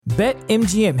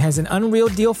BetMGM has an unreal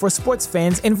deal for sports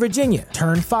fans in Virginia.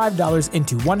 Turn $5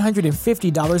 into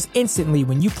 $150 instantly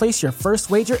when you place your first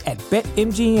wager at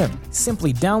BetMGM.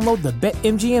 Simply download the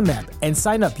BetMGM app and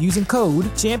sign up using code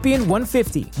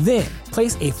Champion150. Then,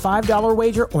 place a $5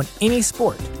 wager on any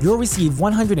sport. You'll receive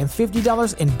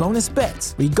 $150 in bonus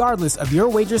bets, regardless of your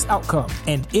wager's outcome.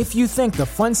 And if you think the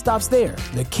fun stops there,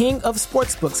 the King of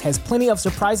Sportsbooks has plenty of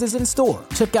surprises in store.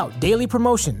 Check out daily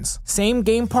promotions,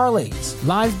 same-game parlays,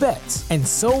 live bets, and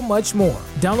so much more.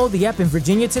 Download the app in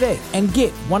Virginia today and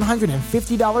get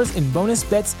 $150 in bonus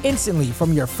bets instantly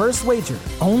from your first wager.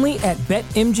 Only at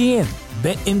BetMGM.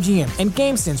 BetMGM and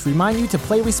GameSense remind you to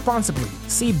play responsibly.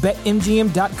 See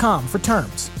BetMGM.com for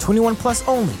terms. 21 plus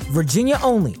only. Virginia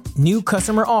only. New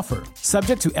customer offer.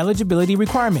 Subject to eligibility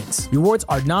requirements. Rewards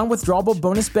are non-withdrawable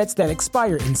bonus bets that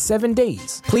expire in 7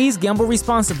 days. Please gamble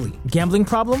responsibly. Gambling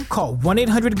problem? Call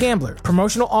 1-800-GAMBLER.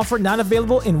 Promotional offer not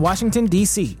available in Washington,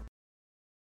 D.C.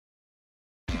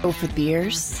 Go for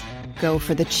beers. Go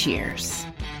for the cheers.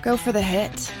 Go for the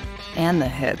hit and the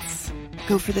hits.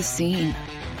 Go for the scene.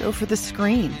 Go for the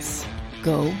screens.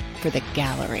 Go for the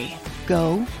gallery.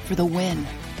 Go for the win.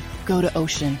 Go to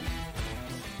Ocean.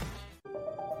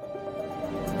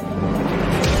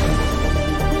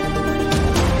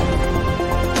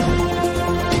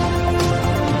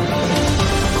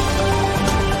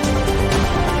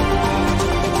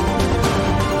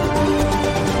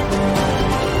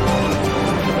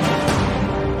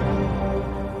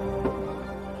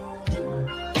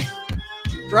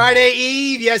 Friday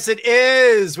Eve, yes it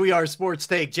is. We are Sports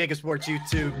Take, Jacob Sports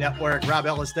YouTube Network. Rob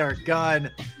Ellis, Derrick, Gunn,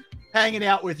 hanging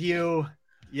out with you.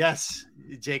 Yes,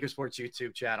 Jacob Sports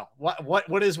YouTube channel.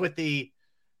 What is with the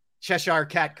Cheshire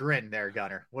Cat grin there,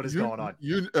 Gunner? What is going on?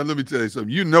 Let me tell you something.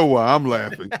 You know why I'm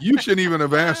laughing. You shouldn't even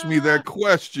have asked me that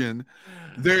question.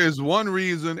 There is one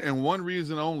reason and one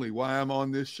reason only why I'm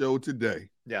on this show today.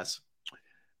 Yes.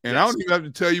 And I don't even have to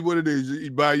tell you what it is.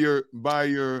 By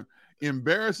your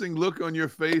embarrassing look on your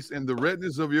face and the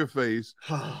redness of your face,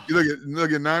 you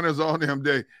look at Niners all damn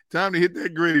day. Time to hit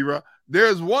that gritty, right?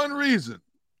 There's one reason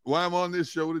why I'm on this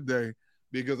show today,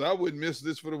 because I wouldn't miss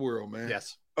this for the world, man.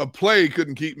 Yes. A play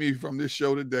couldn't keep me from this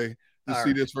show today to All see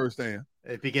right. this firsthand.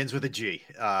 It begins with a G.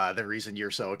 The reason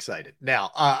you're so excited. Now,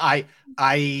 I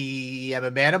am a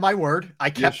man of my word.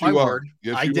 I kept my word.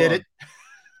 Yes, I did it.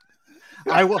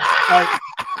 I will.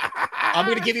 I'm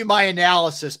going to give you my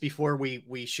analysis before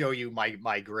we show you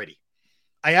my gritty.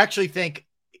 I actually think,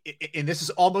 and this is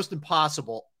almost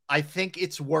impossible, I think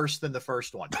it's worse than the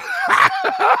first one.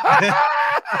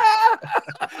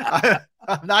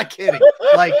 I'm not kidding.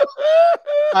 Like,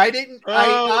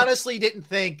 I honestly didn't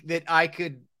think that I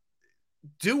could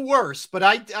do worse, but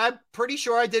I'm pretty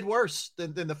sure I did worse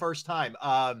than the first time.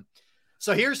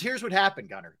 So here's what happened,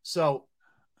 Gunner. So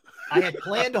I had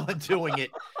planned on doing it.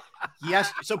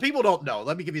 Yes. So people don't know.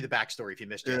 Let me give you the backstory if you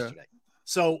missed yesterday.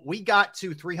 So we got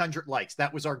to 300 likes.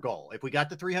 That was our goal. If we got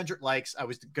to 300 likes, I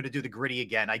was going to do the gritty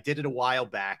again. I did it a while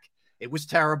back. It was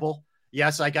terrible.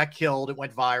 Yes, I got killed. It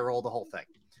went viral, the whole thing.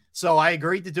 So I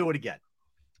agreed to do it again.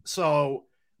 So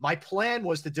my plan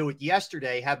was to do it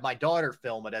yesterday, have my daughter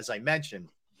film it, as I mentioned,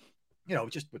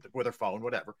 just with her phone,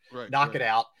 whatever, knock it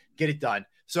out, get it done.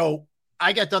 So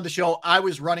I got done the show. I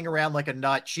was running around like a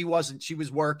nut. She wasn't. She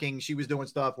was working. She was doing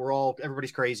stuff.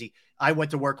 Everybody's crazy. I went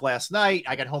to work last night.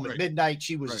 I got home at midnight.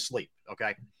 She was asleep.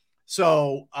 Okay.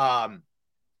 So I'm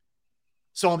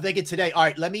thinking today, all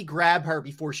right, let me grab her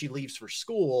before she leaves for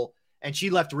school. And she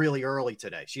left really early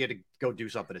today. She had to go do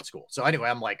something at school. So anyway,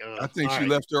 I'm like, I think she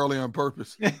left early on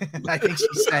purpose. I think she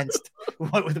sensed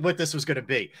what this was going to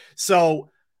be.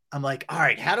 So I'm like, all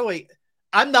right,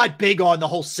 I'm not big on the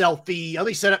whole selfie. Let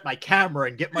me set up my camera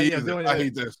and get my. I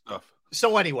hate that stuff.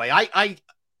 So anyway,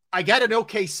 I got an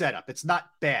okay setup. It's not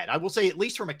bad. I will say, at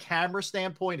least from a camera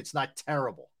standpoint, it's not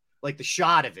terrible. Like, the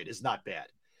shot of it is not bad.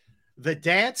 The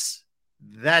dance,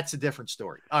 that's a different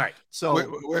story. All right. So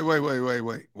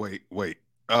wait.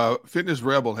 Fitness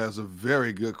Rebel has a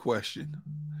very good question.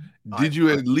 Did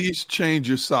you at least change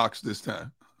your socks this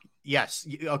time? Yes.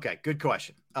 Okay. Good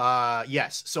question.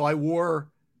 Yes. So I wore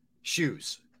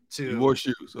shoes. You wore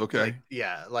shoes. Okay.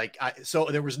 So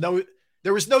there was no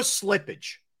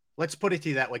slippage. Let's put it to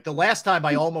you that way. The last time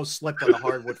I almost slipped on the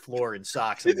hardwood floor in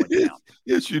socks and went down.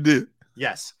 Yes, you did.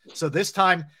 Yes. So this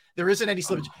time there isn't any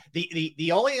slippage.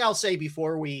 The only thing I'll say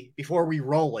before we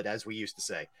roll it, as we used to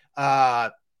say,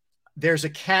 there's a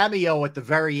cameo at the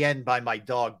very end by my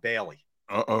dog Bailey.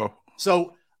 Uh-oh.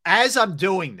 So as I'm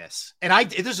doing this,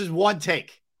 and this is one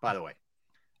take, by the way.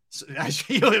 So,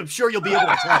 I'm sure you'll be able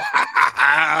to tell.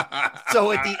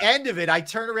 So at the end of it, I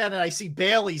turn around and I see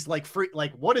Bailey's like,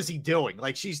 what is he doing?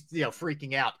 Like she's,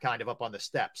 freaking out kind of up on the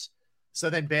steps. So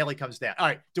then Bailey comes down. All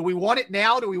right. Do we want it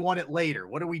now? Or do we want it later?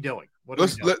 What are we doing?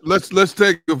 Let's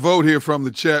take a vote here from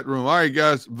the chat room. All right,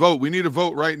 guys, vote. We need a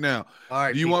vote right now. All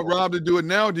right. Do you want Rob to do it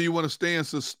now? Or do you want to stay in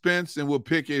suspense and we'll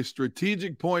pick a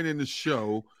strategic point in the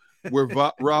show where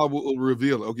Rob will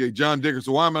reveal it? Okay, John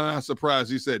Dickerson. Why am I not surprised?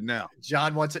 He said now.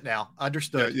 John wants it now.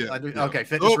 Understood. Yeah. Okay.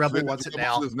 Fitness Rebel wants it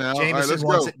now. Jameson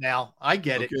wants it now. I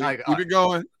get it. Keep it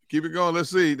going. Keep it going.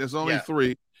 Let's see. There's only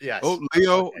 3. Yes. Oh,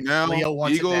 Leo now. Leo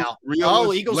wants Eagles, it now.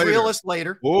 Realist Eagles later. realist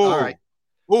later. Whoa. All right.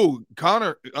 Oh,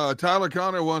 Tyler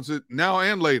Connor wants it now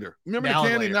and later. Remember now the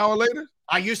candy now and later?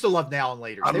 I used to love now and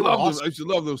later. I were awesome. I used to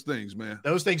love those things, man.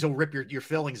 Those things will rip your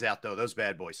fillings out, though. Those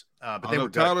bad boys. But they were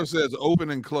good. Tyler says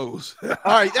open and close. All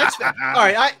right, that's fair. All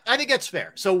right, I think that's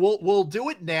fair. So we'll do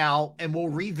it now, and we'll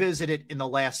revisit it in the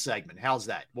last segment. How's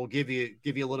that? We'll give you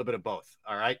a little bit of both.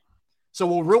 All right. So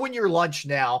we'll ruin your lunch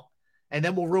now, and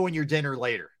then we'll ruin your dinner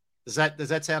later. Does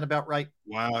that sound about right?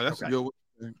 Wow, that's a good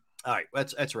one. All right,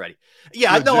 that's ready.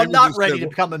 Yeah, no, I'm not ready to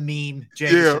become a meme,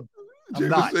 Jameson. Yeah, I'm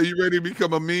not. Say you ready to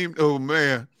become a meme? Oh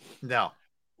man. No.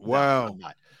 Wow. No, I'm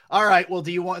not. All right. Well,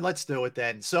 let's do it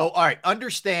then. So, all right.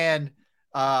 Understand.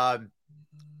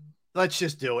 Let's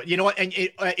just do it. You know what? And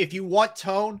if you want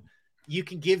tone, you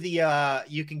can give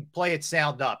you can play it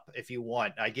sound up if you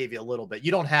want. I gave you a little bit.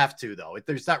 You don't have to though.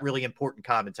 There's not really important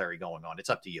commentary going on. It's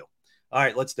up to you. All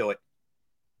right. Let's do it.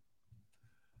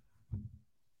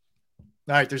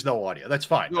 All right. There's no audio. That's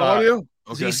fine. No audio.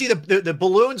 Okay. So you see the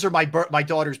balloons are my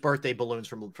daughter's birthday balloons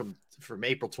from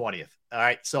April 20th. All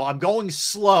right. So I'm going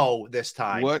slow this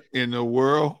time. What in the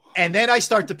world? And then I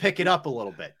start to pick it up a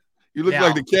little bit. You look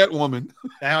like the Catwoman.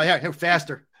 Now, yeah,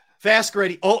 faster. Fast,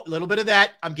 Grady. Oh, a little bit of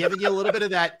that. I'm giving you a little bit of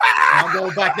that. Now I'm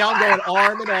going back. Now I'm going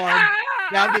arm and arm.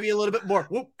 Now I'm giving you a little bit more.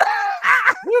 Whoop.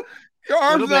 Whoop. Your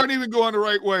arms aren't even going the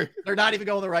right way. They're not even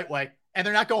going the right way. And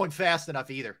they're not going fast enough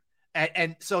either.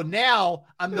 And so now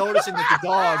I'm noticing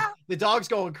that the dog's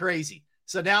going crazy.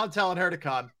 So now I'm telling her to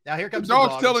come. Now here comes the dog. The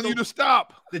dog's telling you to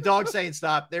stop. The dog's saying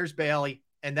stop. There's Bailey.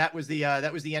 And that was the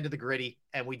end of the gritty.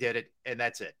 And we did it. And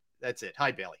that's it. That's it.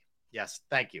 Hi, Bailey. Yes.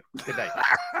 Thank you. Good night.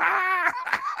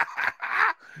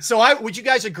 So would you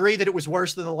guys agree that it was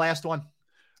worse than the last one?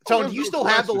 Tony, do you still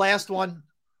have the last one?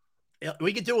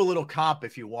 We could do a little comp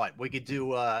if you want. We could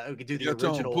do the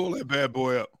original. Pull that bad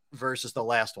boy up versus the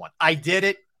last one. I did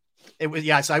it. It was,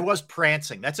 yes, I was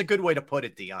prancing. That's a good way to put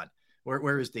it, Dion.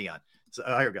 Where is Dion? So,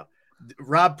 here we go.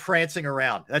 Rob prancing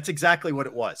around. That's exactly what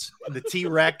it was. The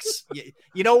T-Rex.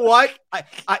 You know what?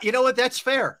 You know what? That's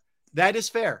fair. That is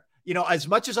fair. You know, as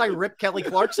much as I rip Kelly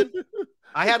Clarkson,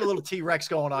 I had a little T-Rex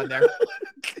going on there.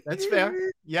 That's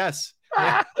fair. Yes.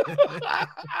 Yeah.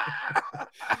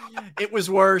 It was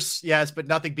worse. Yes, but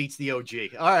nothing beats the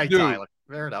OG. All right, dude, Tyler.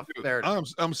 Fair enough. Fair enough.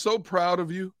 I'm so proud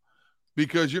of you.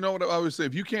 Because you know what I always say,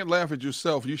 if you can't laugh at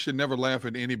yourself, you should never laugh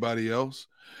at anybody else.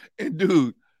 And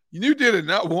dude, you did it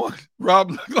not once.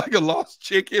 Rob looked like a lost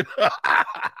chicken.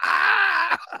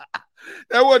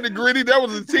 That wasn't a gritty, that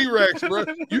was a T-Rex, bro.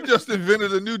 You just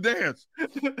invented a new dance.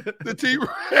 The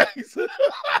T-Rex.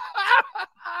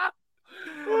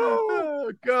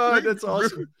 Oh God, that's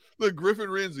awesome. Look, Griffin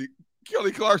Renzi.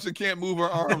 Kelly Clarkson can't move her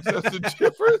arms. That's the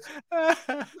difference.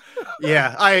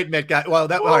 Yeah, I admit, guys. Well,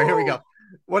 all right, here we go.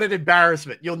 What an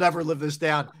embarrassment. You'll never live this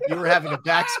down. You were having a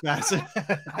back spasm.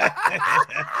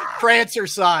 Prancer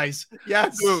size.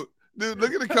 Yes. Dude,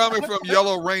 look at the comment from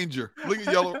Yellow Ranger. Look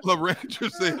at Yellow Ranger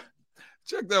saying,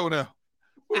 check that one out.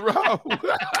 Rob,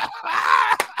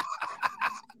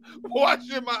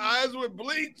 washing my eyes with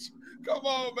bleach. Come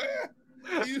on, man.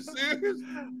 Are you serious?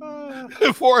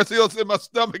 Forrest Hill said my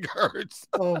stomach hurts.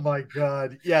 Oh, my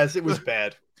God. Yes, it was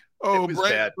bad. Oh,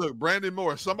 bad. Look, Brandon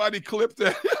Moore. Somebody clipped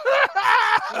that.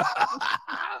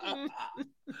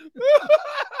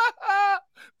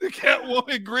 The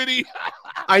Catwoman gritty.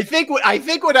 I think what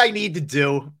I need to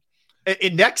do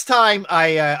next time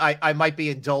I might be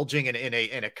indulging in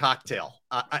a cocktail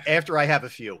after I have a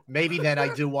few. Maybe then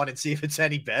I do one and see if it's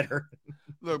any better.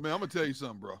 Look, man, I'm gonna tell you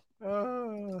something, bro.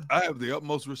 I have the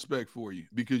utmost respect for you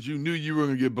because you knew you were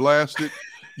gonna get blasted.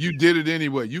 You did it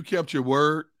anyway. You kept your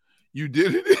word. You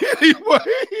did it anyway.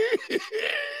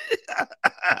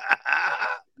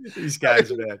 These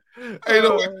guys, man. Hey,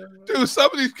 dude,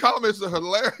 some of these comments are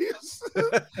hilarious.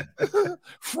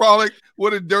 Frolic,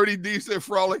 what a dirty D said,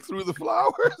 frolic through the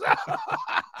flowers.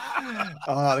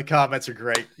 Oh, the comments are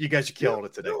great. You guys are killing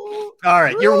it today. All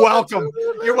right, you're welcome.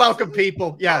 You're welcome,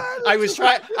 people. Yeah,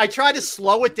 I tried to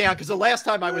slow it down because the last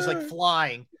time I was like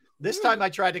flying This time I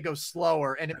tried to go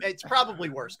slower, and it's probably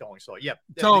worse going slow. Yep.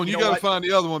 Tone, you got to find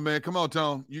the other one, man. Come on,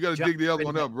 Tone. You got to dig the other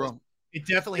one up, bro. It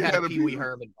definitely had a Pee Wee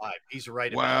Herman vibe. He's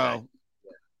right. Wow.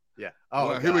 Yeah. Oh,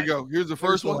 wow. Here we go. Here's the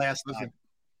first one.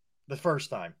 The first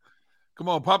time. Come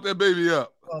on, pop that baby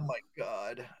up. Oh my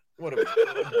God. What are we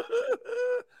doing?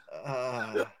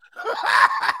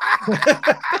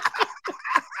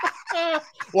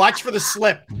 Watch for the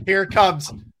slip. Here it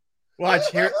comes. Watch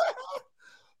here.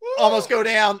 Almost go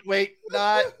down. Wait,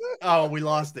 not. Oh, we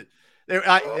lost it. There.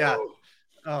 Yeah.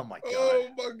 Oh my God. Oh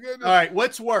my goodness. All right.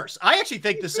 What's worse? I actually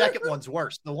think the second one's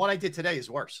worse. The one I did today is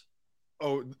worse.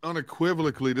 Oh,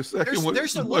 unequivocally, the second one.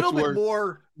 There's a little bit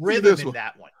more rhythm in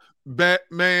that one.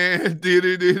 Batman did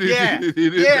it. Yeah.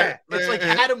 Batman. It's like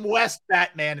Adam West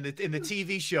Batman in the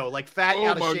TV show, like fat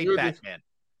out of shape Batman.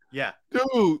 Yeah,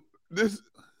 dude, this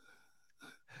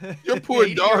your poor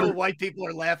daughter. White people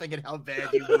are laughing at how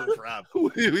bad you move, Rob.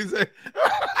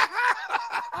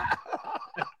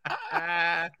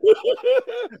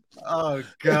 Oh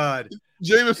God,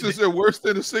 Jameson said worse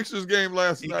than the Sixers game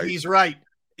last night. He's right.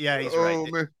 Yeah, he's right.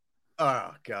 Man.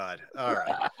 Oh God. All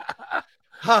right.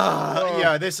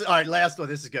 Yeah, this is all right. Last one.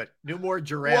 This is good. No more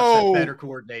giraffes and better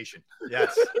coordination.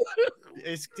 Yes,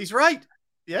 he's right.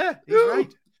 Yeah, he's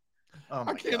right. Oh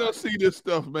my I cannot see this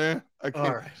stuff, man. I can't.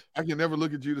 All right. I can never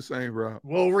look at you the same, Rob.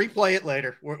 We'll replay it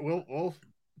later. We'll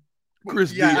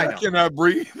Chris D, I cannot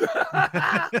breathe.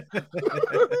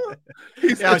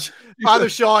 Father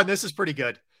Sean, this is pretty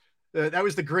good. That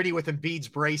was the gritty with Embiid's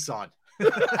brace on.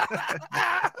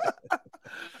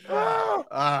 All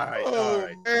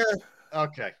right. Man.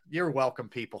 Okay, you're welcome,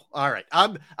 people. All right,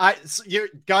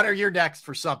 Gunner, you're next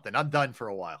for something. I'm done for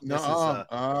a while.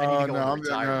 I need to go into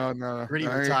retirement. No. Gritty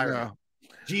retirement.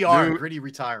 GR, gritty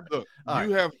retirement. Look,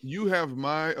 you have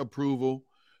my approval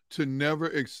to never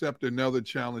accept another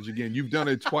challenge again. You've done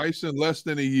it twice in less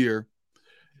than a year,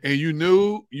 and you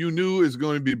knew it's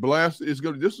going to be blasted.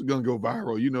 This is going to go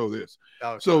viral. You know this.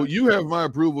 Oh, so you have my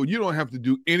approval. You don't have to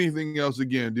do anything else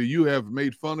again. You have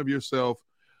made fun of yourself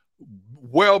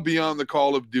well beyond the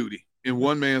call of duty in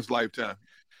one man's lifetime.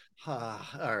 All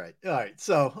right.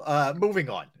 So moving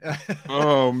on.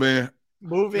 Oh man.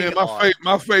 Moving on.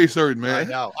 My face hurt, man. I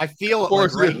know. I feel it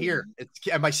like right here. It's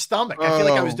my stomach. I feel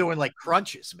like I was doing like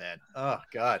crunches, man. Oh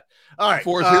God. All right.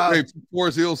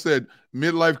 Forrest Hill said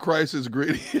midlife crisis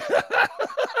gritty.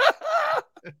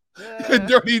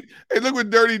 Dirty. Hey, look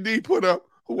what Dirty D put up.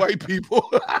 White people.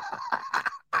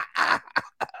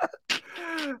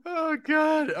 Oh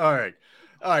God. All right.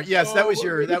 Yes, that was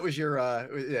your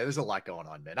there's a lot going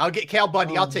on, man. I'll get Cal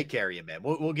Bundy. I'll take care of you, man.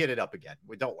 We'll get it up again.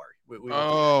 Don't worry.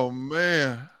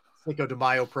 Man. Cinco de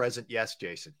Mayo present. Yes,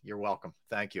 Jason. You're welcome.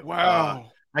 Thank you.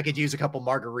 Wow. I could use a couple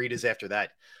margaritas after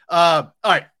that. All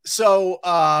right. So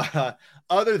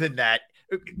other than that,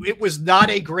 it was not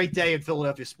a great day in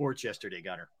Philadelphia sports yesterday,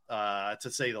 Gunner,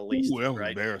 to say the least. Well, right?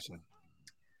 Embarrassing.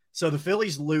 So the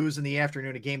Phillies lose in the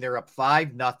afternoon, a game they're up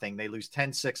 5-0. They lose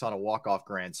 10-6 on a walk-off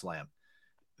grand slam.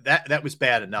 That was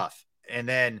bad enough. And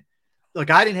then, look,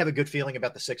 I didn't have a good feeling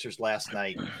about the Sixers last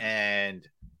night. And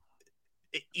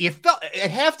you felt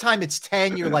at halftime it's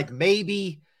 10. You're like,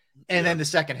 maybe. And then the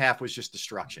second half was just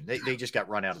destruction. They just got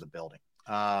run out of the building.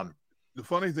 The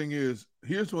funny thing is,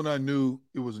 here's when I knew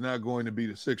it was not going to be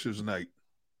the Sixers' night.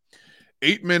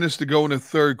 8 minutes to go in the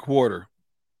third quarter.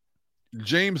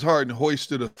 James Harden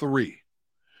hoisted a three.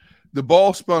 The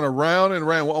ball spun around and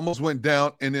around, almost went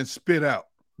down, and then spit out.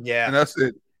 Yeah. And I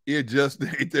said, it just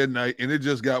ate that night, and it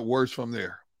just got worse from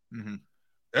there. Mm-hmm.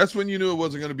 That's when you knew it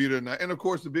wasn't going to be there tonight. And, of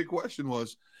course, the big question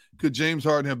was, could James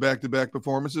Harden have back-to-back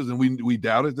performances? And we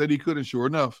doubted that he could, and sure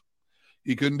enough,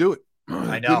 he couldn't do it.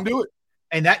 I know. Couldn't do it.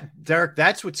 And Derrick,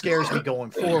 that's what scares me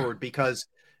going forward, because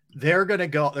they're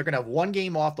going to have one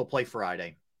game off. They'll play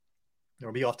Friday.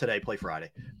 They'll be off today, play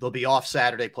Friday. They'll be off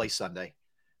Saturday, play Sunday.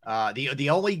 The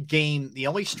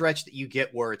only stretch that you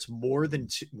get where it's more than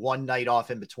one night off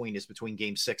in between is between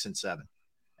game 6 and 7.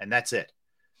 And that's it.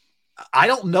 I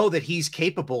don't know that he's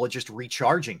capable of just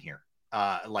recharging here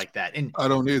like that. And I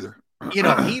don't either. You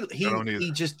know,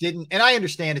 he just didn't. And I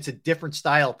understand it's a different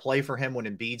style of play for him when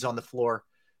Embiid's on the floor,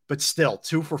 but still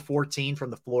 2 for 14 from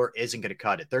the floor isn't going to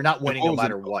cut it. They're not winning no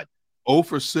matter what. 0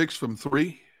 for 6 from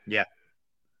 3. Yeah.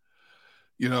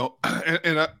 You know,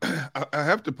 and I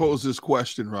have to pose this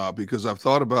question, Rob, because I've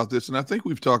thought about this, and I think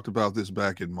we've talked about this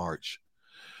back in March.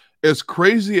 As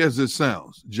crazy as it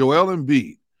sounds, Joel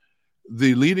Embiid,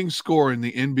 the leading scorer in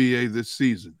the NBA this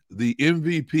season, the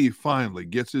MVP finally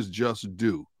gets his just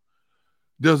due.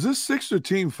 Does this Sixer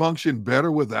team function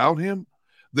better without him?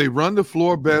 They run the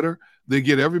floor better. They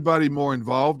get everybody more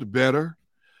involved better.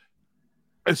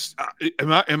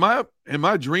 Am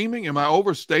I dreaming? Am I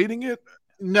overstating it?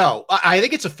 No, I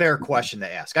think it's a fair question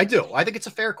to ask. I do. I think it's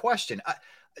a fair question.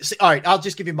 All right, I'll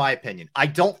just give you my opinion. I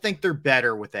don't think they're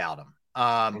better without him.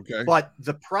 Okay. But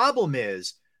the problem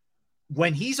is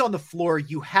when he's on the floor,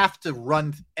 you have to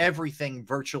run everything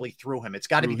virtually through him. It's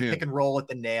got to be the pick and roll at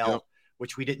the nail,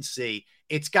 which we didn't see.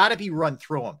 It's got to be run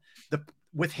through him.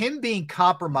 With him being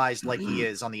compromised like he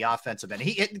is on the offensive end,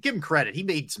 give him credit. He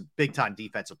made some big time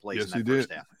defensive plays in that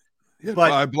first half. Yeah,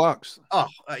 5 blocks.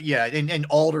 Yeah, and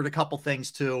altered a couple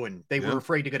things too, and they were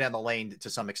afraid to go down the lane to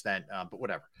some extent. But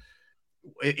whatever.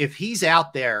 If he's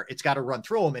out there, it's got to run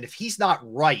through him, and if he's not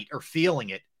right or feeling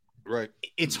it, right,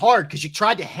 it's hard because you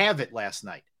tried to have it last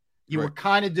night. You were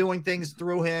kind of doing things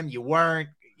through him. You weren't,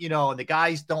 and the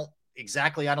guys don't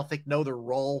exactly, I don't think, know their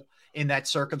role in that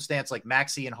circumstance, like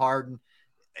Maxey and Harden.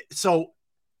 So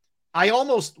I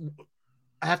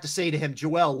have to say to him,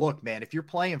 Joel, look, man, if you're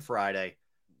playing Friday,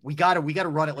 we got to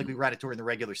run it like we ran it during the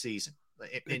regular season.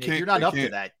 And if you're not up to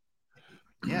that,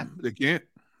 they can't.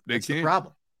 That's the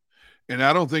problem. And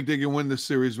I don't think they can win the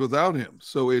series without him.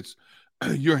 So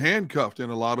you're handcuffed in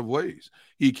a lot of ways.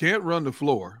 He can't run the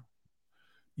floor.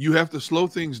 You have to slow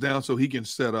things down so he can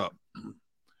set up.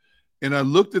 And I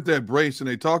looked at that brace, and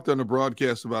they talked on the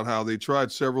broadcast about how they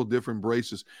tried several different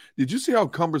braces. Did you see how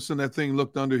cumbersome that thing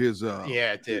looked under his?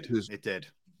 Yeah, it did. It did.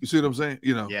 You see what I'm saying?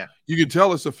 You can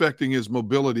tell it's affecting his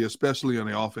mobility, especially on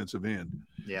the offensive end.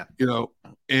 Yeah.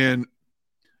 And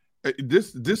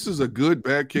this is a good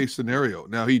bad case scenario.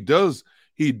 Now he does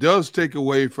take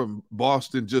away from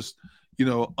Boston just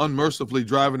unmercifully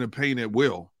driving the paint at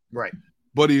will. Right.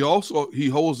 But he holds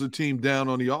the team down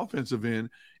on the offensive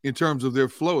end in terms of their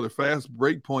flow, the fast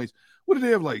break points. What did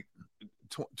they have, like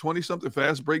 20-something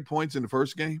fast break points in the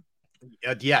first game?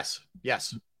 Yes.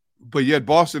 But yet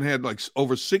Boston had like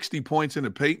over 60 points in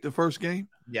the paint the first game.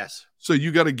 Yes. So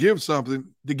you got to give something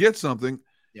to get something.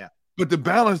 Yeah. But the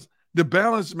balance,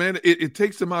 man, it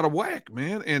takes them out of whack,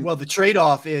 man. And the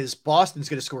trade-off is Boston's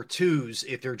going to score twos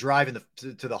if they're driving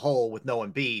to the hole with no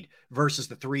Embiid versus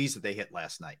the threes that they hit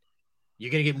last night.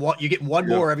 You're going to get one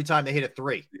more every time they hit a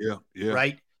three. Yeah.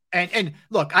 Right. And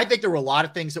look, I think there were a lot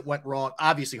of things that went wrong.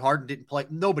 Obviously, Harden didn't play.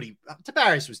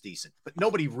 Tavares was decent, but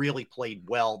nobody really played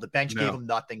well. The bench gave him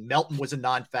nothing. Melton was a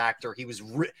non-factor.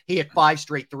 He had 5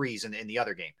 straight threes in the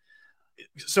other game.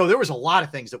 So there was a lot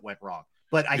of things that went wrong.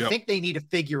 But I think they need to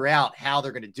figure out how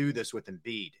they're going to do this with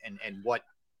Embiid and what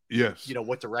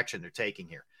what direction they're taking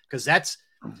here. Because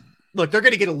they're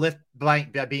going to get a lift by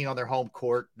being on their home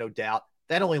court, no doubt.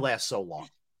 That only lasts so long.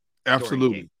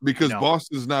 Absolutely, because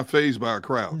Boston's not fazed by a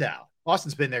crowd. No,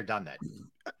 Boston's been there, done that.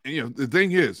 The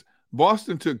thing is,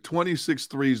 Boston took 26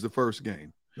 threes the first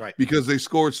game, right? Because they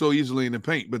scored so easily in the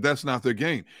paint, but that's not their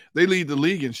game. They lead the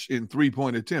league in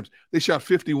 3-point attempts. They shot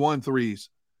 51 threes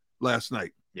last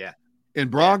night. Yeah.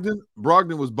 And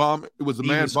Brogdon was bomb. It was a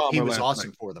mad bomber. He was awesome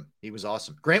night. For them. He was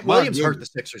awesome. Grant Williams hurt the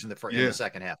Sixers in the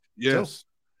second half. Yes.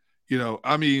 Too.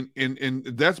 And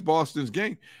that's Boston's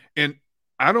game. And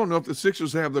I don't know if the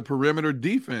Sixers have the perimeter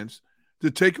defense to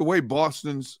take away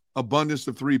Boston's abundance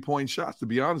of 3-point shots, to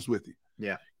be honest with you.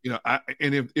 Yeah.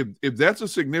 If that's a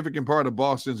significant part of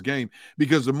Boston's game,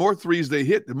 because the more threes they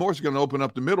hit, the more it's going to open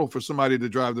up the middle for somebody to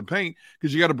drive the paint,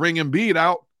 because you got to bring Embiid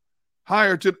out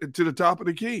higher to the top of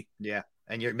the key. Yeah.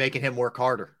 And you're making him work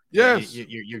harder. Yes.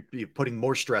 You're putting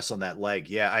more stress on that leg.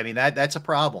 Yeah. I mean, that's a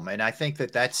problem. And I think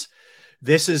this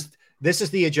is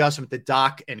the adjustment that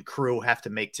Doc and crew have to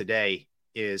make today.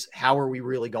 Is how are we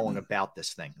really going about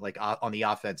this thing, like on the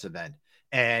offensive end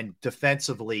and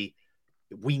defensively?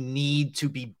 We need to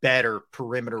be better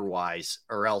perimeter wise,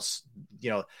 or else,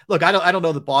 look, I don't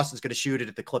know that Boston's going to shoot it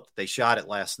at the clip that they shot it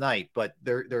last night, but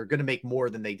they're going to make more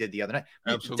than they did the other night.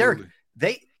 Absolutely.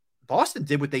 Derrick, Boston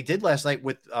did what they did last night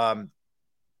with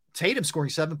Tatum scoring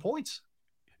 7 points.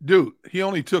 Dude, he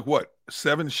only took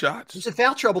 7 shots? He was in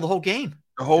foul trouble the whole game.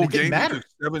 The whole game he took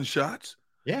 7 shots?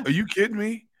 Yeah. Are you kidding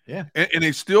me? Yeah, and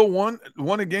they still won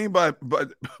a game by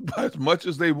as much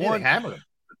as they won. They hammered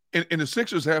them. And the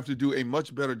Sixers have to do a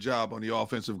much better job on the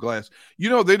offensive glass. They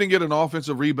didn't get an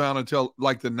offensive rebound until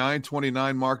like the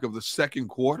 9:29 mark of the second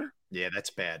quarter. Yeah, that's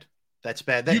bad. That's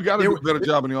bad. You got to do a better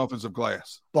job on the offensive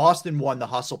glass. Boston won the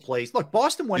hustle plays. Look,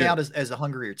 Boston went out as a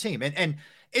hungrier team, and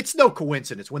it's no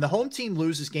coincidence when the home team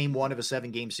loses game 1 of a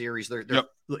 7-game series. They're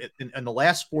in the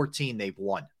last 14 they've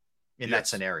won in that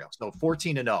scenario. So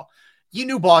 14-0. You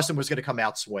knew Boston was going to come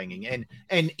out swinging.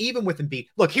 And even with Embiid,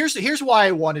 look, here's why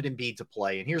I wanted Embiid to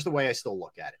play, and here's the way I still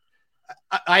look at it.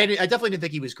 I definitely didn't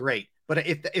think he was great, but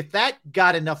if that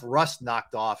got enough rust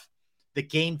knocked off, the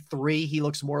game 3, he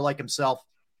looks more like himself.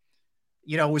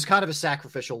 It was kind of a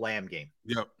sacrificial lamb game.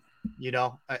 Yep.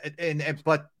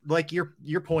 But like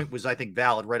your point was, I think,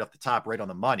 valid right off the top, right on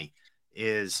the money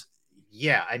is,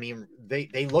 yeah, I mean,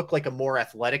 they look like a more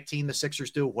athletic team, the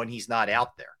Sixers do, when he's not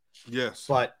out there. Yes,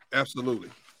 but absolutely.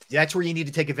 That's where you need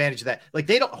to take advantage of that. Like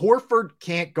Horford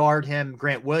can't guard him.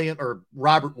 Grant Williams or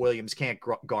Robert Williams can't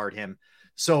guard him.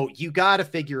 So you got to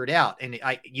figure it out. And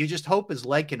you just hope his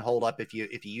leg can hold up if you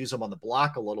use him on the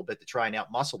block a little bit to try and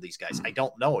outmuscle these guys. I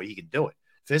don't know he can do it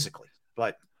physically,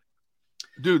 but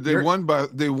dude, they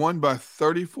won by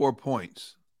 34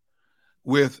 points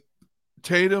with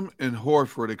Tatum and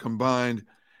Horford. A combined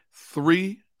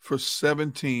 3 for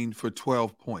 17 for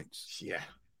 12 points. Yeah.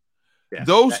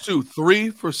 Those two, 3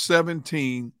 for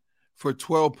 17 for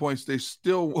 12 points. They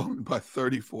still won by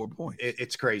 34 points.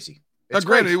 It's crazy. Now,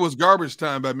 granted, it was garbage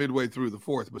time by midway through the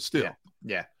fourth, but still.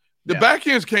 Yeah. The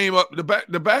backends came up. The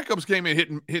backups came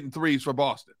in hitting threes for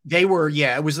Boston. They were,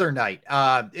 it was their night.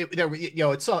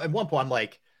 It's at one point I'm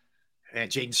like, man,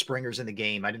 Jaden Springer's in the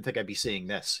game. I didn't think I'd be seeing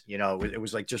this. It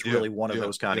was like just really one of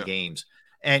those kind of games.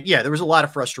 And there was a lot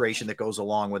of frustration that goes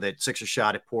along with it. Sixers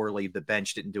shot it poorly. The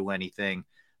bench didn't do anything.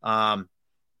 I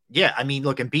mean,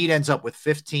 look, Embiid ends up with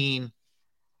 15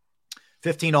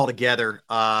 altogether,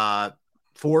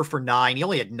 4 for 9. He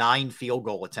only had 9 field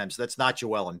goal attempts. That's not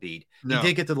Joel Embiid. No, he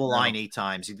did get to the line 8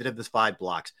 times. He did have the 5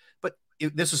 blocks, but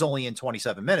this was only in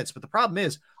 27 minutes. But the problem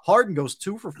is Harden goes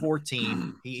 2 for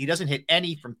 14. He doesn't hit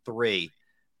any from 3.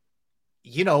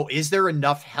 Is there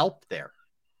enough help there?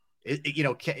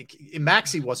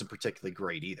 Maxey wasn't particularly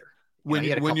great either. When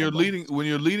your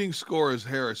leading scorer is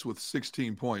Harris with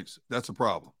 16 points, that's a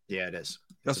problem. Yeah, it is.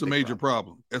 That's a major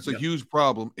problem. That's a huge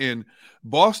problem. And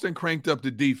Boston cranked up the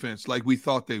defense like we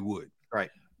thought they would. Right.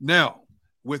 Now,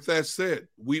 with that said,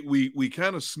 we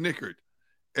kind of snickered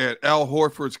at Al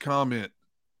Horford's comment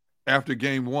after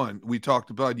game 1 we talked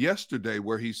about yesterday,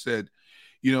 where he said,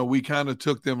 we kind of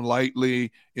took them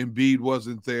lightly. Embiid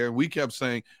wasn't there. And we kept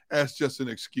saying, that's just an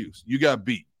excuse. You got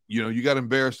beat. You got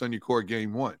embarrassed on your court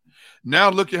game 1. Now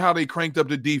look at how they cranked up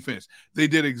the defense. They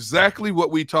did exactly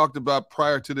what we talked about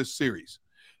prior to this series.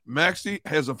 Maxey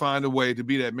has to find a way to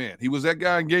be that man. He was that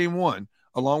guy in game 1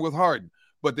 along with Harden,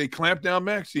 but they clamped down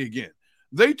Maxey again.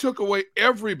 They took away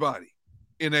everybody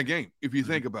in that game, if you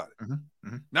think about it.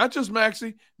 Mm-hmm. Not just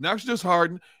Maxey, not just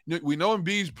Harden. We know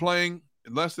Embiid's playing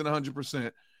less than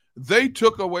 100%. They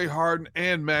took away Harden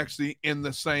and Maxey in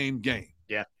the same game.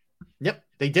 Yeah. Yep,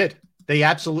 they did. They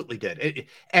absolutely did.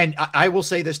 And I will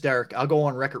say this, Derrick, I'll go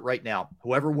on record right now.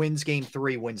 Whoever wins game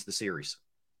 3 wins the series.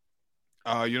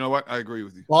 You know what? I agree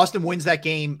with you. Boston wins that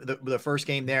game, the first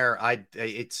game there. I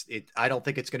don't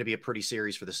think it's going to be a pretty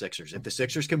series for the Sixers. If the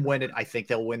Sixers can win it, I think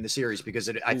they'll win the series because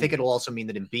I think it'll also mean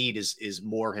that Embiid is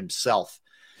more himself,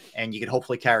 and you can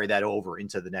hopefully carry that over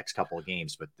into the next couple of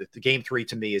games. But the game 3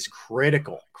 to me is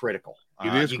critical. It is critical.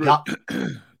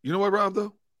 You know what, Rob,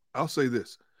 though? I'll say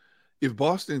this. If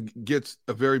Boston gets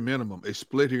a very minimum, a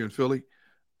split here in Philly,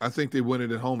 I think they win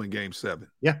it at home in game 7.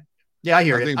 Yeah, I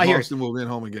hear it. I think Boston will win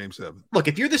home in game 7. Look,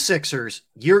 if you're the Sixers,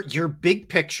 your big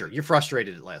picture, you're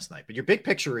frustrated at last night, but your big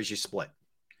picture is you split.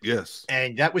 Yes.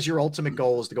 And that was your ultimate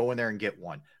goal, is to go in there and get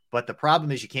one. But the problem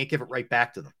is you can't give it right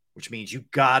back to them, which means you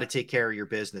got to take care of your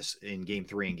business in game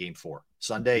 3 and game 4.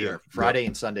 Friday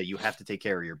and Sunday, you have to take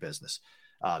care of your business.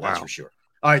 That's for sure.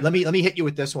 All right, let me hit you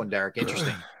with this one, Derrick.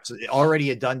 Interesting. It's already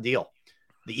a done deal.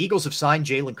 The Eagles have signed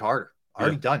Jalen Carter.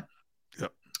 Already done.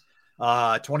 Yep.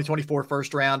 2024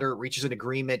 first rounder, reaches an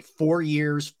agreement, 4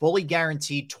 years, fully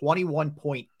guaranteed,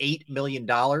 $21.8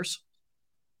 million.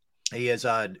 He has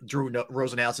Drew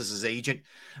Rosenhaus as his agent.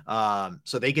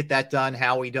 So they get that done.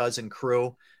 Howie does in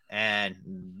crew. And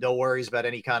no worries about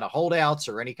any kind of holdouts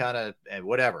or any kind of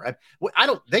whatever.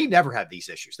 They never have these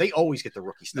issues. They always get the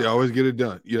rookie stuff. They always get it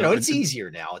done. It's easier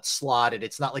now. It's slotted.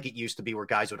 It's not like it used to be where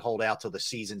guys would hold out till the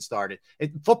season started.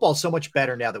 Football's so much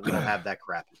better now that we don't have that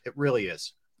crap. It really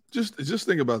is. Just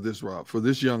think about this, Rob. For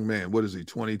this young man, what is he,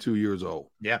 22 years old?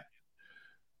 Yeah.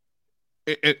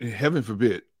 And heaven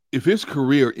forbid, if his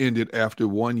career ended after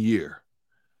 1 year,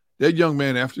 that young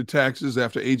man, after taxes,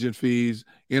 after agent fees,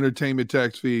 entertainment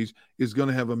tax fees, is going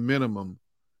to have a minimum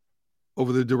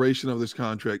over the duration of this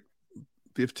contract,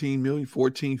 $15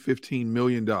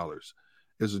 million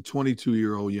as a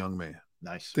 22-year-old young man.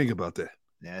 Nice. Think about that.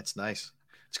 Yeah, it's nice.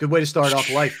 It's a good way to start off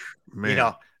life.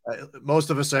 Man. Most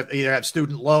of us either have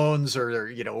student loans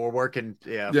or we're working.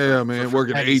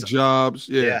 Working 8 jobs.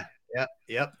 Yeah.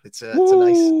 Yep. It's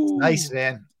nice,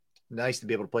 man. Nice to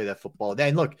be able to play that football.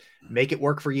 And look, make it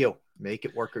work for you. Make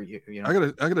it work. Or you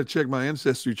know, I gotta check my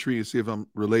ancestry tree and see if I'm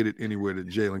related anywhere to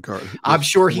Jalen Carter. I'm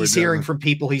sure he's hearing from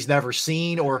people he's never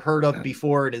seen or heard of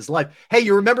before in his life. Hey,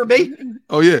 you remember me?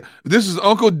 Oh yeah, this is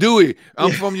Uncle Dewey.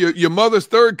 I'm from your mother's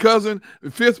third cousin,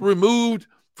 fifth removed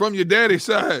from your daddy's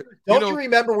side. Don't you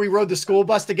remember we rode the school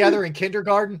bus together in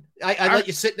kindergarten? I let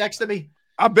you sit next to me.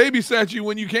 I babysat you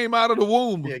when you came out of the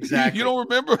womb. Yeah, exactly. You don't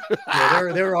remember?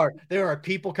 Yeah, there are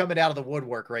people coming out of the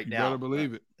woodwork right now. You better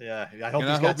believe it. Yeah, I hope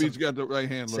he's got the right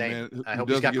handler, man. I hope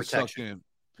he's got protection. In.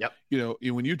 Yep. You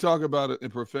know, when you talk about a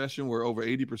profession where over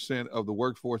 80% of the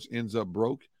workforce ends up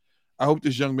broke, I hope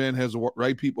this young man has the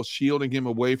right people shielding him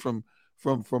away from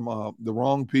the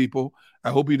wrong people.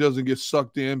 I hope he doesn't get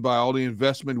sucked in by all the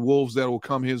investment wolves that will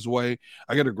come his way.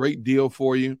 I got a great deal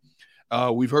for you.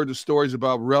 We've heard the stories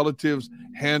about relatives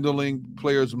handling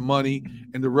players' money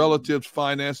and the relatives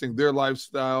financing their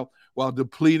lifestyle while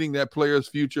depleting that player's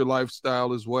future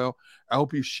lifestyle as well. I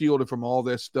hope he's shielded from all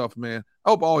that stuff, man. I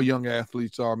hope all young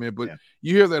athletes are, man. But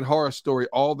you hear that horror story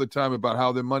all the time about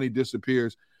how their money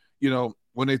disappears, you know,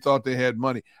 when they thought they had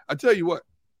money. I tell you what,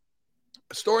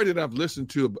 a story that I've listened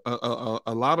to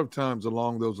a lot of times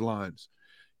along those lines.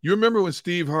 You remember when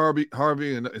Steve Harvey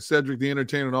and Cedric the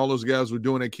Entertainer and all those guys were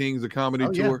doing that Kings of Comedy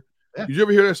tour? Yeah. Did you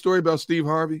ever hear that story about Steve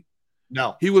Harvey?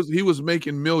 No. He was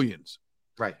making millions.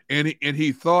 Right. And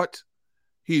he thought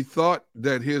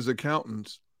that his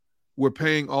accountants were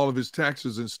paying all of his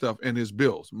taxes and stuff and his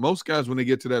bills. Most guys, when they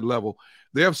get to that level,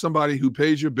 they have somebody who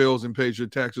pays your bills and pays your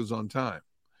taxes on time.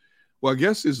 Well, I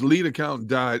guess his lead accountant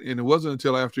died, and it wasn't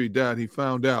until after he died he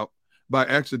found out by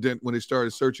accident when they started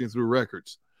searching through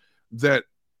records that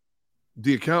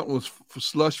the accountant was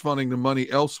slush funding the money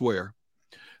elsewhere,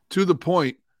 to the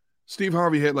point Steve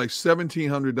Harvey had like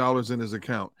 $1,700 in his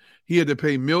account. He had to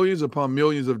pay millions upon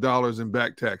millions of dollars in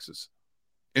back taxes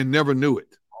and never knew it.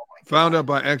 Found out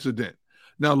by accident.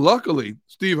 Now, luckily,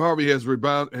 Steve Harvey has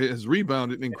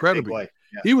rebounded incredibly.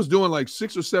 Yeah. He was doing like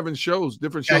 6 or 7 shows,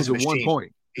 different shows at one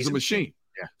point. He's a machine.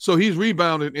 Yeah. So he's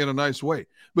rebounded in a nice way.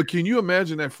 But can you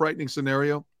imagine that frightening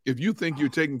scenario? If you think you're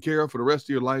taken care of for the rest of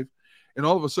your life, and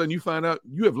all of a sudden you find out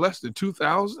you have less than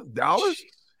 $2,000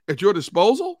 at your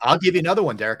disposal? I'll give you another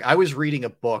one, Derrick. I was reading a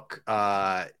book,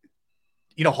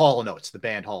 you know, Hall & Oates, the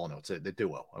band Hall & Oates, the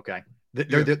duo, okay?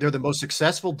 They're the most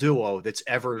successful duo that's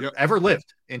ever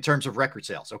lived in terms of record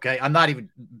sales, okay? I'm not even,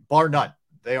 bar none.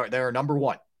 They are number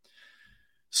one.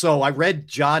 So I read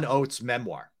John Oates'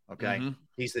 memoir, okay? Mm-hmm.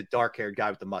 He's the dark-haired guy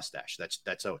with the mustache.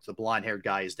 That's Oates. The blonde-haired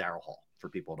guy is Daryl Hall, for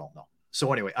people who don't know.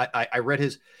 So anyway, I read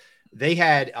his. They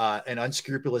had an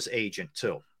unscrupulous agent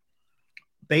too.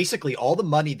 Basically, all the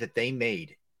money that they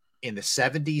made in the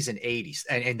 70s and 80s,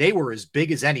 and they were as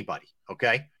big as anybody,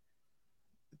 okay,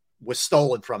 was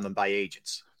stolen from them by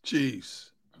agents.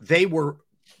 Jeez. They were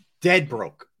dead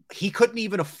broke. He couldn't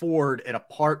even afford an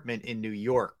apartment in New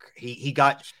York. He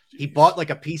bought like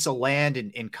a piece of land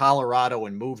in Colorado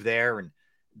and moved there, and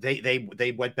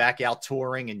they went back out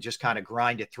touring and just kind of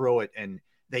grinded through it, and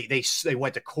they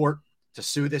went to court to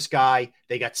sue this guy.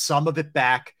 They got some of it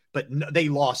back, but they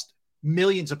lost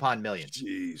millions upon millions.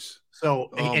 Jeez.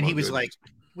 So, and he was like,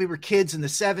 we were kids in the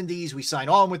 70s. We signed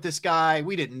on with this guy.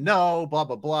 We didn't know, blah,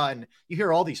 blah, blah. And you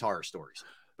hear all these horror stories.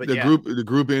 But the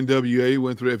group NWA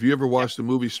went through. If you ever watched the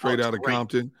movie Straight Outta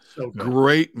Compton,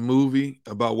 great movie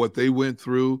about what they went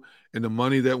through and the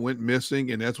money that went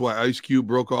missing. And that's why Ice Cube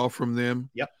broke off from them.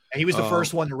 Yep. And he was the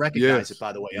first one to recognize it,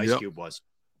 by the way, Ice Cube was.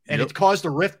 And it caused a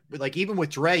rift. Like even with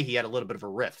Dre, he had a little bit of a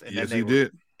rift. And yes,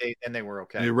 then they were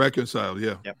okay. They reconciled.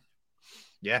 Yeah. Yep.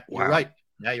 Yeah. Wow. You're right.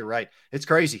 Yeah, you're right. It's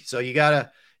crazy. So you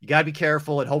gotta be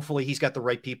careful, and hopefully he's got the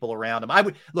right people around him. I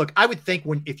would think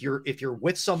if you're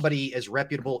with somebody as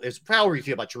reputable as, how you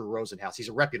feel about Drew Rosenhaus, he's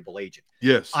a reputable agent.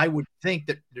 Yes. I would think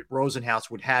that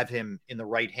Rosenhaus would have him in the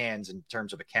right hands in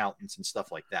terms of accountants and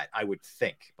stuff like that. I would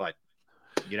think, but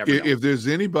you never know. If there's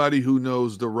anybody who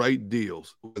knows the right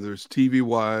deals, whether it's TV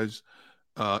wise,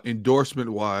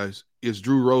 endorsement wise, it's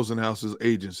Drew Rosenhaus's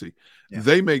agency. Yeah.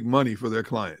 They make money for their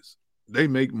clients. They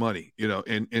make money, you know,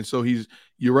 and so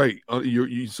you're right.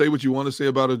 You say what you want to say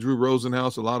about a Drew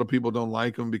Rosenhaus. A lot of people don't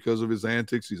like him because of his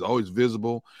antics. He's always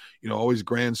visible, you know, always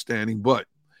grandstanding, but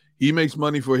he makes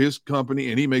money for his company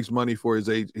and he makes money for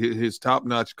his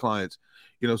top-notch clients,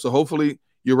 you know, so hopefully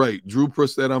you're right. Drew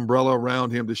puts that umbrella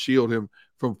around him to shield him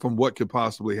from what could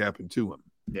possibly happen to him.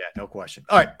 Yeah, no question.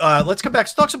 All right, let's come back.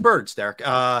 Let's talk some birds, Derrick.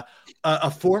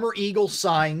 A former Eagle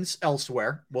signs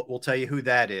elsewhere. We'll tell you who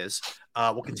that is.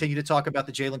 We'll continue to talk about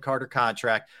the Jalen Carter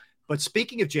contract. But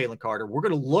speaking of Jalen Carter, we're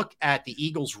going to look at the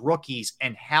Eagles rookies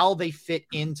and how they fit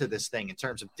into this thing in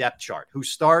terms of depth chart. Who's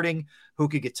starting, who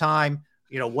could get time,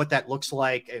 what that looks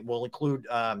like. And we'll include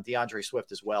DeAndre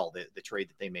Swift as well, the trade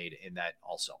that they made in that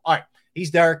also. All right.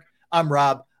 He's Derrick. I'm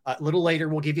Rob. A little later,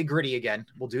 we'll give you gritty again.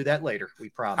 We'll do that later. We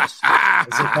promise. As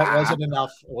if that wasn't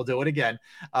enough, we'll do it again.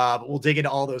 But we'll dig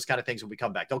into all those kind of things when we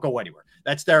come back. Don't go anywhere.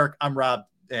 That's Derrick. I'm Rob.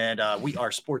 And we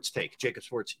are Sports Take, Jacob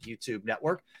Sports YouTube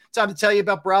Network. Time to tell you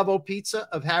about Bravo Pizza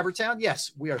of Havertown.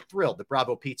 Yes, we are thrilled that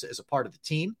Bravo Pizza is a part of the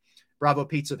team. Bravo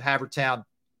Pizza of Havertown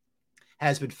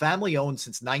has been family owned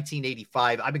since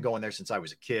 1985. I've been going there since I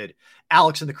was a kid.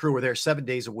 Alex and the crew were there 7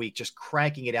 days a week, just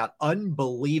cranking it out.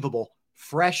 Unbelievable,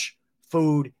 fresh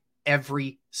food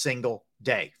every single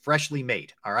day, freshly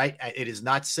made. All right. It is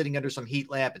not sitting under some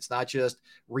heat lamp. It's not just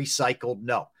recycled.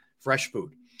 No, fresh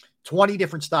food. 20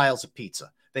 different styles of pizza.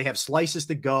 They have slices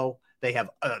to go. They have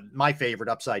my favorite,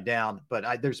 upside down,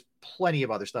 but there's plenty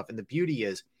of other stuff. And the beauty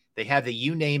is they have the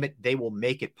you name it, they will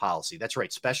make it policy. That's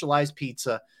right. Specialized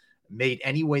pizza made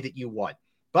any way that you want.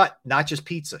 But not just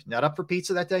pizza. Not up for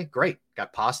pizza that day? Great.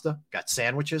 Got pasta, got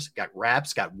sandwiches, got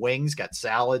wraps, got wings, got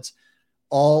salads,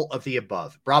 all of the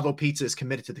above. Bravo Pizza is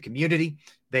committed to the community.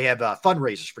 They have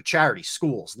fundraisers for charities,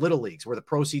 schools, little leagues, where the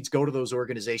proceeds go to those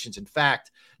organizations. In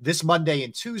fact, this Monday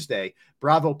and Tuesday,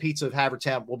 Bravo Pizza of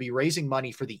Havertown will be raising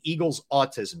money for the Eagles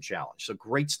Autism Challenge. So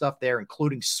great stuff there,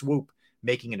 including Swoop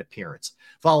making an appearance.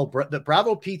 Follow the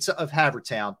Bravo Pizza of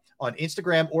Havertown on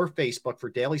Instagram or Facebook for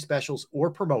daily specials or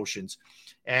promotions.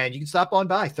 And you can stop on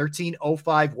by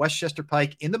 1305 Westchester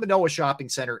Pike in the Manoa Shopping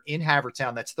Center in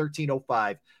Havertown. That's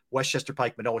 1305 Westchester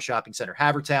Pike, Manoa Shopping Center,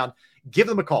 Havertown. Give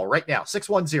them a call right now,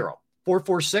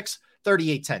 610-446-3810,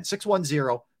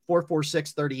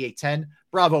 610-446-3810,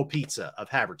 Bravo Pizza of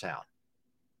Havertown.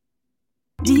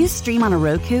 Do you stream on a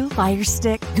Roku, Fire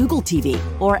Stick, Google TV,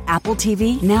 or Apple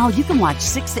TV? Now you can watch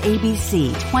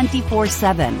 6ABC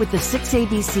 24/7 with the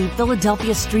 6ABC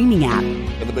Philadelphia streaming app.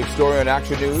 And the big story on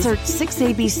Action News? Search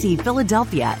 6ABC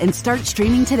Philadelphia and start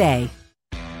streaming today.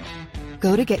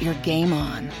 Go to get your game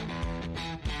on.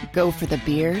 Go for the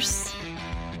beers.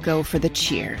 Go for the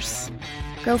cheers.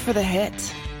 Go for the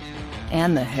hit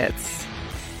and the hits.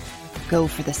 Go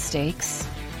for the stakes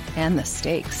and the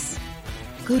stakes.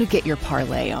 Go to get your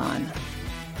parlay on.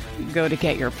 Go to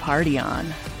get your party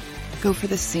on. Go for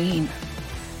the scene.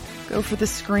 Go for the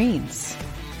screens.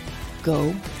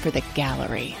 Go for the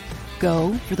gallery.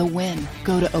 Go for the win.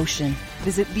 Go to Ocean.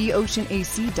 Visit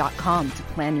theoceanac.com to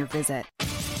plan your visit.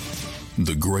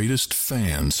 The greatest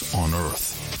fans on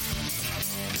earth.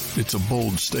 It's a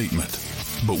bold statement,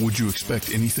 but would you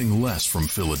expect anything less from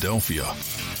Philadelphia?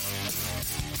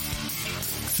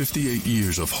 58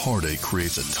 years of heartache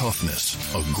creates a toughness,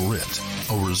 a grit,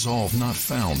 a resolve not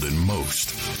found in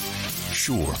most.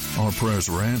 Sure, our prayers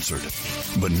were answered,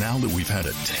 but now that we've had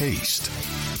a taste,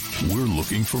 we're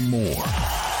looking for more.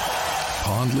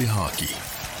 Pondley Hockey,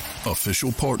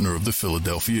 official partner of the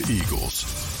Philadelphia Eagles.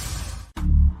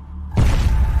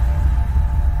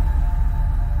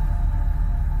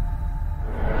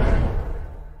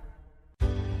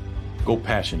 Go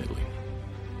passionately.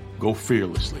 Go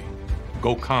fearlessly.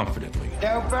 Go confidently.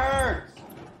 Go Birds!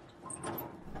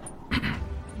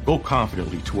 Go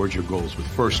confidently towards your goals with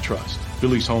First Trust,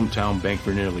 Philly's hometown bank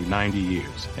for nearly 90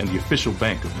 years, and the official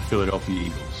bank of the Philadelphia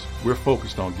Eagles. We're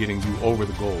focused on getting you over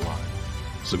the goal line.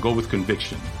 So go with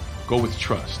conviction. Go with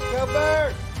trust. Go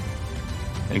Birds!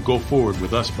 And go forward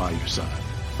with us by your side.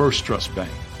 First Trust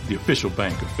Bank, the official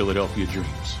bank of Philadelphia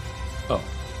dreams. Oh,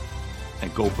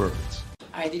 and go Birds.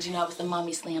 All right, did you know I was the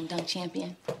Mommy Slam Dunk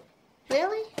champion?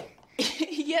 Really?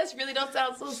 Yes, really don't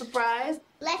sound so surprised.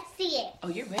 Let's see it. Oh,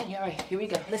 you're ready. All right, here we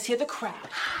go. Let's hear the crowd.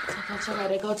 So go to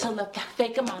right, go to left,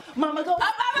 fake them out. Mama, go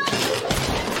up, mama!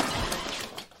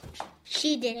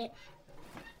 She did it.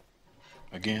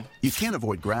 Again? You can't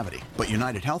avoid gravity, but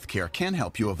United Healthcare can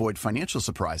help you avoid financial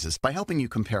surprises by helping you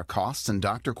compare costs and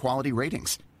doctor quality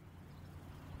ratings.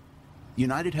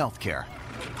 United Healthcare.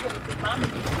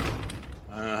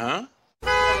 Uh-huh.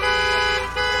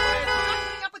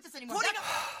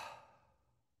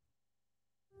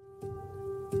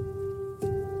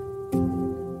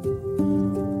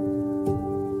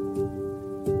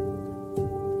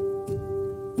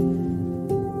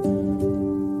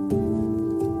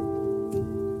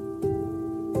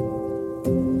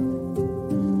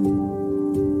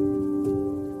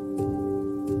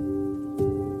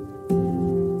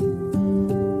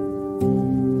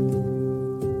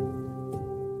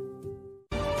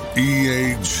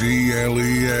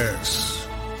 EAGLES,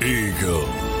 Eagles.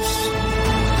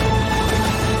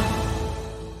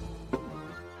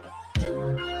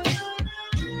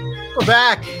 We're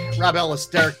back. Rob Ellis,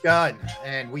 Derrick Gunn,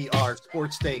 and we are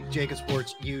Sports Take, Jacob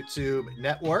Sports YouTube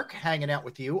Network, hanging out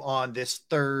with you on this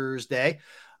Thursday.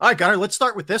 All right, Gunnar, let's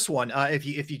start with this one. If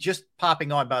you just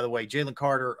popping on, by the way, Jalen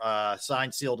Carter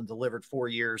signed, sealed, and delivered 4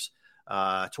 years,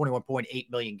 $21.8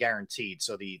 million guaranteed.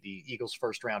 So the Eagles'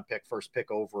 first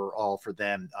pick overall for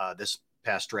them this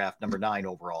past draft, number 9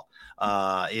 overall,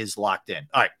 is locked in.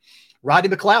 All right,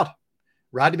 Rodney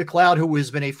McLeod, who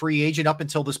has been a free agent up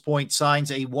until this point,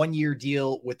 signs a 1-year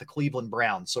deal with the Cleveland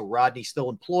Browns. So Rodney's still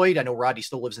employed. I know Rodney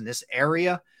still lives in this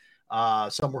area.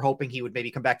 Some were hoping he would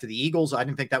maybe come back to the Eagles. I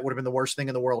didn't think that would have been the worst thing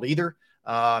in the world either,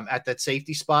 at that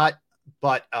safety spot.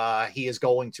 But he is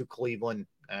going to Cleveland,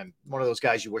 and one of those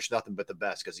guys you wish nothing but the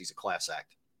best because he's a class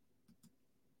act.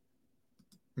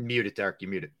 Mute it, Derrick. You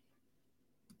muted.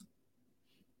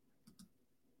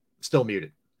 Still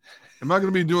muted. Am I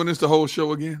going to be doing this the whole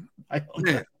show again?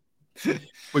 Yeah.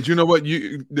 But you know what?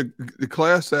 The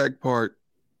class act part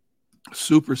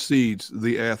supersedes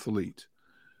the athlete,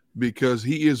 because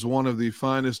he is one of the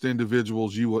finest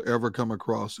individuals you will ever come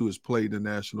across who has played in the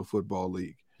National Football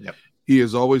League. Yep. He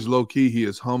is always low-key. He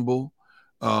is humble,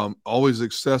 always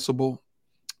accessible,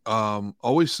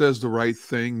 always says the right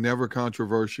thing, never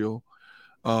controversial.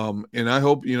 And I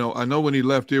hope, I know when he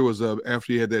left here was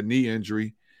after he had that knee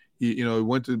injury. He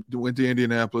went to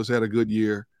Indianapolis, had a good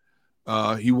year.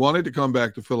 He wanted to come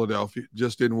back to Philadelphia,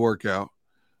 just didn't work out.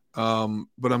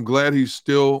 But I'm glad he's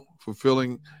still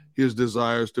fulfilling his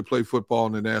desires to play football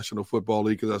in the National Football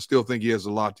League, because I still think he has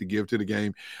a lot to give to the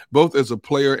game, both as a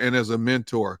player and as a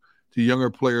mentor to younger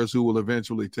players who will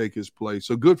eventually take his place.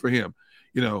 So good for him.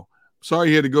 Sorry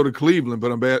he had to go to Cleveland,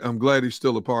 but I'm glad he's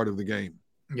still a part of the game.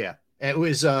 Yeah. It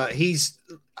was I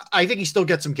think he still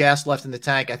gets some gas left in the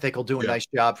tank. I think he'll do a nice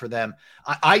job for them.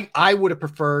 I would have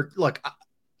preferred, look,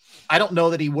 I don't know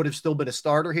that he would have still been a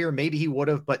starter here. Maybe he would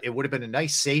have, but it would have been a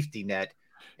nice safety net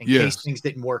in case things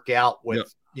didn't work out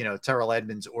with, Terrell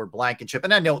Edmonds or Blankenship.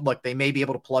 And I know, look, they may be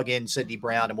able to plug in Sidney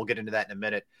Brown, and we'll get into that in a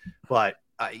minute. But,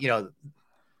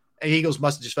 Eagles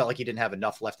must have just felt like he didn't have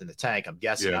enough left in the tank. I'm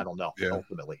guessing. I don't know,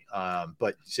 ultimately.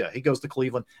 But he goes to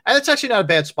Cleveland. And it's actually not a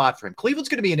bad spot for him. Cleveland's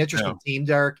going to be an interesting team,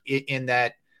 Derrick, in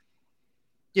that,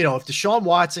 if Deshaun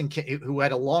Watson, who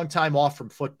had a long time off from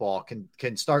football,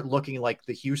 can start looking like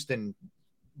the Houston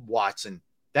Watson,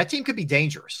 that team could be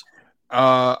dangerous.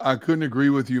 I couldn't agree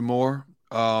with you more.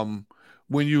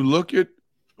 When you look at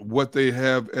what they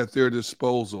have at their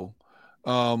disposal,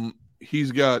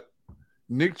 he's got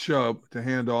Nick Chubb to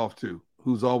hand off to,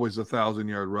 who's always a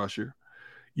 1,000-yard rusher.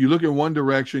 You look in one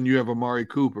direction, you have Amari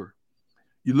Cooper.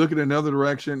 You look at another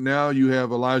direction, now you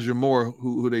have Elijah Moore,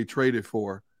 who they traded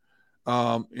for.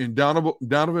 And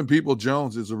Donovan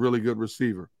Peoples-Jones is a really good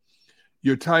receiver.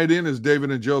 Your tight end is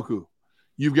David Njoku.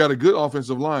 You've got a good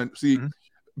offensive line. See,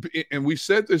 and we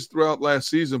said this throughout last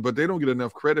season, but they don't get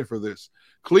enough credit for this.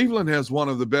 Cleveland has one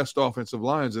of the best offensive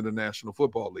lines in the National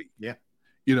Football League. Yeah.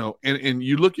 And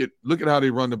you look at how they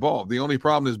run the ball. The only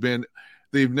problem has been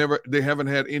they haven't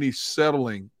had any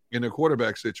settling in their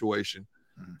quarterback situation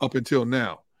up until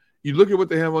now. You look at what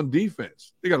they have on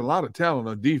defense. They got a lot of talent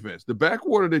on defense. The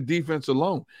backwater of the defense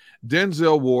alone,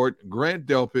 Denzel Ward, Grant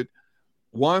Delpit,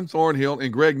 Juan Thornhill,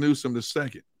 and Greg Newsome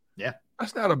II. Yeah.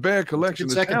 That's not a bad collection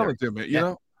of talent there,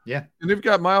 man. Yeah. And they've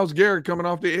got Myles Garrett coming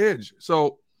off the edge.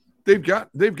 So they've got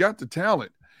the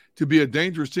talent to be a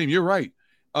dangerous team. You're right.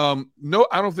 No,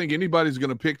 I don't think anybody's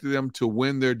going to pick them to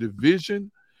win their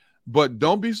division, but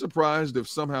don't be surprised if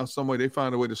somehow, some way they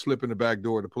find a way to slip in the back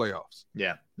door of the playoffs.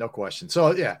 Yeah, no question.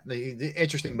 So the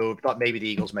interesting move. Thought maybe the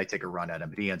Eagles may take a run at him,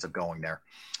 but he ends up going there.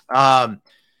 All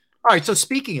right. So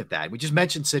speaking of that, we just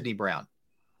mentioned Sidney Brown.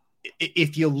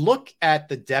 If you look at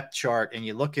the depth chart and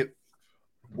you look at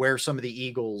where some of the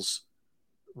Eagles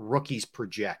rookies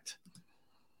project,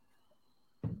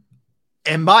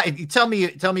 and tell me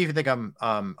if you think I'm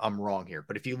wrong here,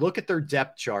 but if you look at their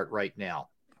depth chart right now,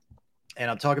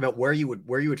 and I'm talking about where you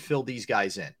would fill these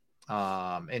guys in,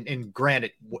 and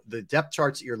granted, the depth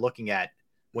charts that you're looking at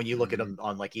when you look at them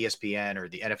on like ESPN or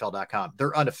the NFL.com,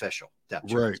 they're unofficial depth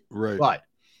charts. Right.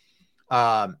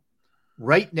 But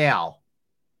right now,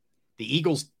 the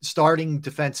Eagles' starting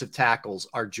defensive tackles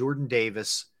are Jordan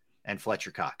Davis and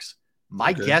Fletcher Cox.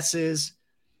 My guess is,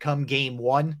 come game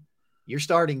 1, your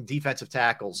starting defensive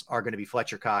tackles are going to be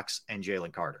Fletcher Cox and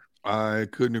Jalen Carter. I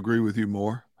couldn't agree with you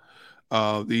more.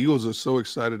 The Eagles are so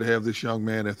excited to have this young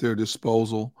man at their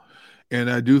disposal, and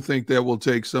I do think that will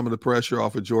take some of the pressure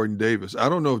off of Jordan Davis. I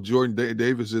don't know if Jordan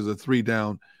Davis is a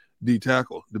 3-down D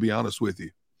tackle, to be honest with you.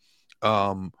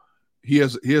 He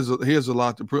has a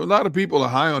lot to prove. A lot of people are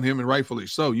high on him, and rightfully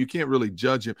so. You can't really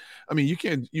judge him. I mean, you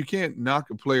can't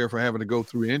knock a player for having to go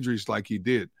through injuries like he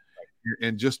did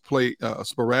and just play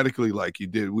sporadically like he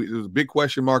did. There's a big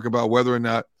question mark about whether or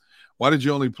not, why did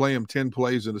you only play him 10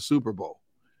 plays in the Super Bowl?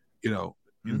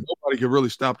 And nobody could really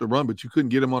stop the run, but you couldn't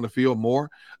get him on the field more,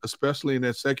 especially in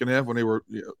that second half when they were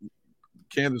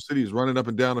Kansas City is running up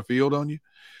and down the field on you.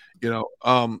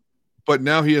 But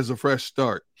now he has a fresh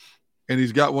start, and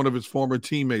he's got one of his former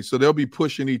teammates, so they'll be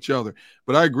pushing each other.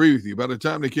 But I agree with you. By the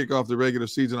time they kick off the regular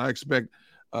season, I expect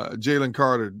Jalen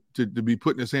Carter to be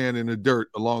putting his hand in the dirt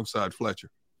alongside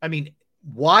Fletcher. I mean,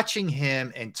 watching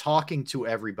him and talking to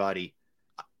everybody,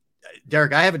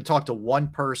 Derrick, I haven't talked to one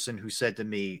person who said to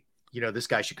me, this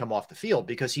guy should come off the field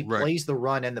because he plays the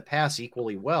run and the pass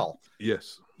equally well.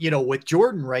 Yes. With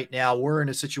Jordan right now, we're in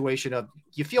a situation of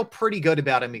you feel pretty good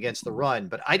about him against the run,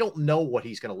 but I don't know what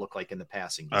he's going to look like in the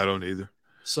passing game. I don't either.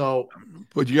 So,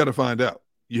 but you got to find out.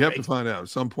 You have to find out. At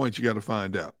some point, you got to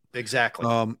find out. Exactly.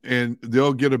 And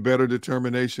they'll get a better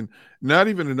determination, not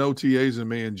even in OTAs in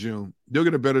May and June. They'll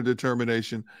get a better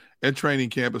determination at training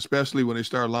camp, especially when they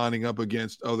start lining up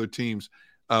against other teams.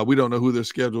 We don't know who they're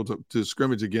scheduled to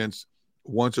scrimmage against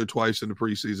once or twice in the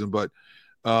preseason, but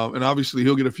and obviously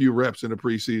he'll get a few reps in the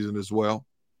preseason as well.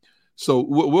 So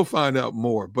we'll find out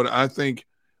more. But I think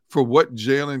for what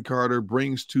Jalen Carter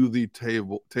brings to the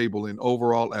table in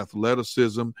overall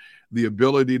athleticism, the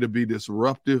ability to be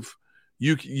disruptive,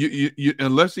 you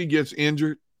unless he gets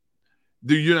injured,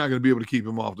 you're not going to be able to keep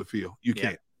him off the field. You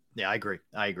can't. Yeah, I agree.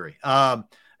 And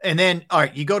then, all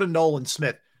right, you go to Nolan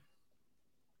Smith.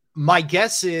 My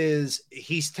guess is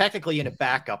he's technically in a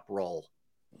backup role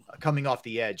coming off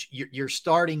the edge. Your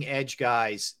starting edge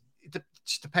guys, it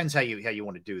just depends how you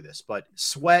want to do this, but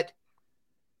Sweat,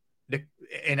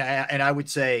 and I would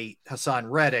say Hassan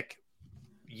Reddick,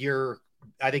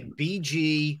 I think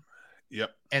BG,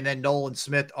 and then Nolan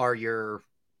Smith are your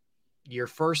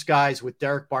first guys with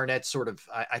Derrick Barnett sort of,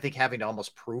 I think, having to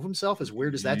almost prove himself, as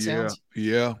weird as that sounds.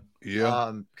 Yeah.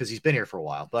 Because he's been here for a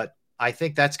while, but I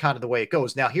think that's kind of the way it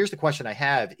goes. Now, here's the question I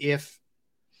have.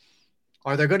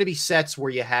 Are there going to be sets where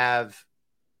you have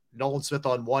Nolan Smith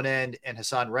on one end and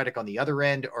Hassan Reddick on the other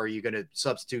end, or are you going to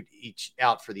substitute each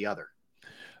out for the other?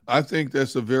 I think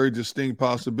that's a very distinct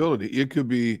possibility. It could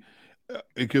be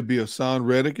Hassan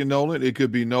Reddick and Nolan. It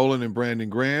could be Nolan and Brandon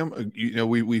Graham.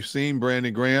 We've seen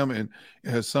Brandon Graham and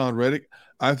Hassan Reddick.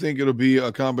 I think it'll be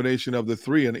a combination of the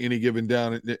three in any given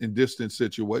down and distance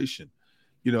situation.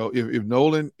 If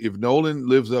Nolan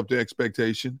lives up to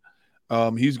expectation,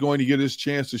 he's going to get his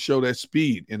chance to show that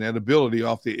speed and that ability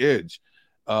off the edge,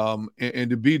 and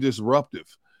to be disruptive.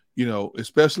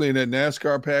 Especially in that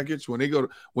NASCAR package when they go to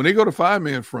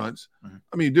 5-man fronts. Mm-hmm.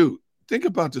 I mean, dude, think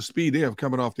about the speed they have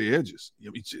coming off the edges.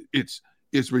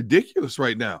 It's ridiculous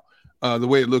right now, the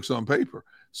way it looks on paper.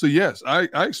 So yes, I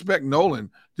expect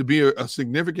Nolan to be a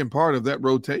significant part of that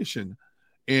rotation.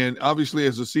 And obviously,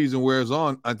 as the season wears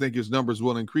on, I think his numbers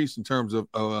will increase in terms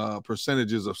of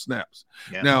percentages of snaps.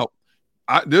 Yeah. Now,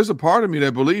 there's a part of me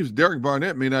that believes Derrick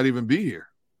Barnett may not even be here.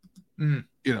 Mm.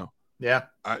 Yeah.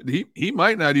 He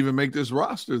might not even make this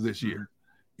roster this year,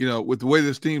 with the way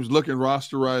this team's looking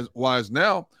roster-wise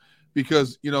now,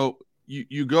 because,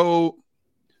 you go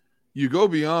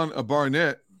beyond a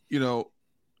Barnett,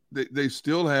 they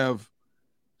still have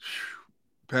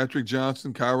Patrick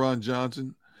Johnson, Kyron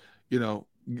Johnson,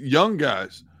 young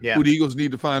guys who the Eagles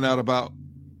need to find out about,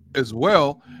 as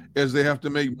well as they have to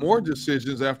make more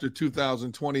decisions after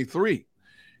 2023.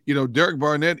 Derrick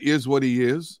Barnett is what he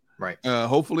is. Right.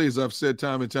 Hopefully, as I've said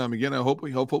time and time again,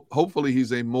 hopefully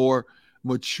he's a more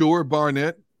mature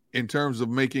Barnett in terms of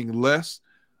making less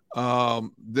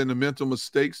than the mental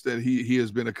mistakes that he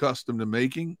has been accustomed to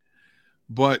making.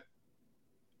 But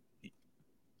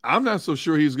I'm not so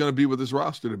sure he's going to be with this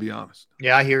roster, to be honest.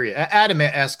 Yeah, I hear you. Adam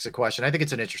asks a question. I think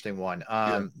it's an interesting one.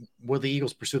 Will the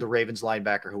Eagles pursue the Ravens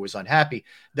linebacker who was unhappy?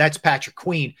 That's Patrick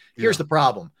Queen. Here's the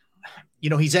problem.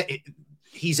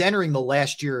 He's entering the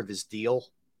last year of his deal.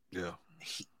 Yeah.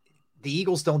 The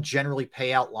Eagles don't generally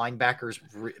pay out linebackers,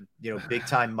 big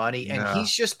time money. And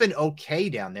he's just been okay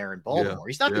down there in Baltimore. Yeah.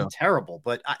 He's not been terrible,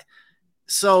 but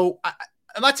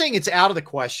I'm not saying it's out of the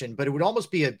question, but it would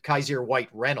almost be a Kaiser White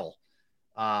rental.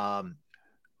 I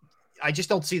just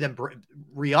don't see them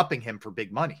re-upping him for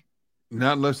big money.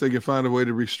 Not unless they can find a way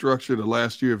to restructure the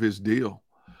last year of his deal.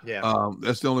 Yeah.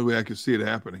 That's the only way I can see it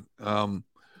happening.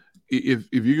 If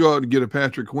you go out and get a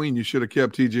Patrick Queen, you should have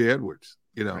kept TJ Edwards,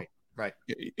 Right.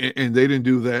 And they didn't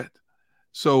do that.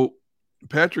 So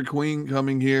Patrick Queen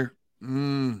coming here,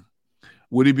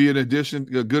 would he be a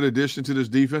good addition to this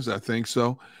defense? I think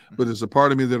so. But there's a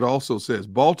part of me that also says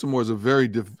Baltimore is a very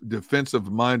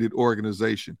defensive-minded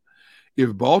organization.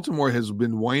 If Baltimore has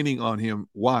been waning on him,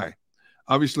 why?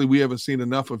 Obviously, we haven't seen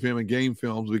enough of him in game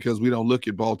films because we don't look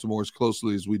at Baltimore as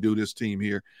closely as we do this team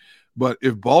here. But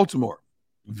if Baltimore,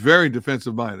 very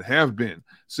defensive-minded, have been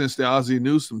since the Ozzie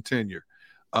Newsome tenure,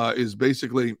 is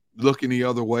basically looking the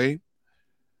other way.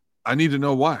 I need to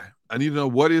know why. I need to know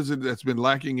what is it that's been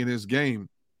lacking in his game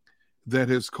that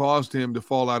has caused him to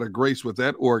fall out of grace with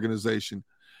that organization.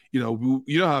 You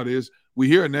know how it is. We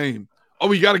hear a name.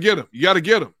 Oh, you got to get him. You got to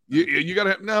get him. You got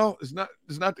to have. No, it's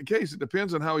not the case. It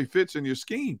depends on how he fits in your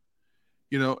scheme.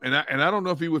 And I don't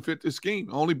know if he would fit this scheme.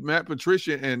 Only Matt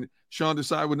Patricia and Sean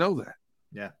Desai would know that.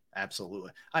 Yeah,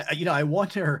 absolutely. I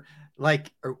wonder,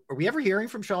 like, are we ever hearing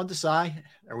from Sean Desai?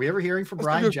 Are we ever hearing from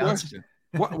Brian Johnson?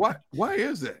 Why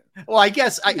is that? Well, I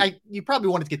guess you probably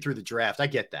wanted to get through the draft. I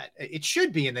get that. It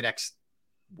should be in the next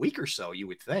week or so, you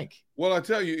would think. Well, I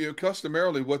tell you,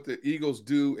 customarily what the Eagles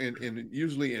do in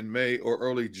usually in May or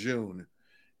early June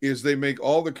is they make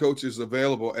all the coaches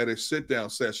available at a sit-down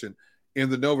session in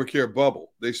the NovaCare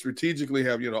bubble. They strategically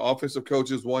have, offensive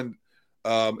coaches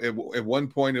at one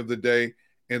point of the day,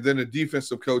 and then a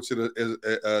defensive coach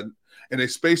and they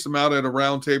space them out at a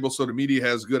round table so the media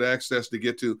has good access to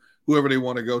get to whoever they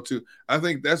want to go to. I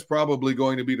think that's probably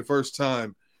going to be the first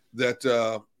time that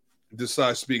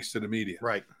Desai speaks to the media.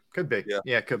 Right. Could be.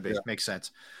 Yeah, it could be. Yeah. Makes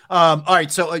sense. All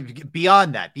right. So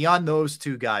beyond those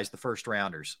two guys, the first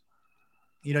rounders,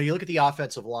 you look at the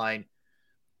offensive line,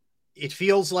 it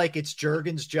feels like it's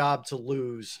Juergen's job to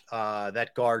lose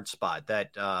that guard spot,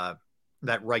 that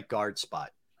right guard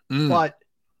spot. But,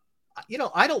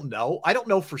 I don't know. I don't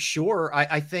know for sure.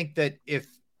 I think that if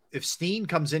Steen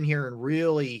comes in here and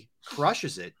really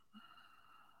crushes it,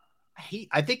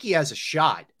 I think he has a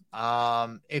shot.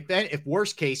 If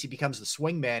worst case, he becomes the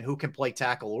swing man who can play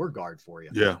tackle or guard for you.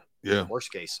 Yeah.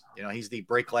 Worst case, he's the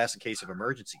break glass in case of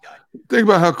emergency guy. Think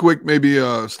about how quick maybe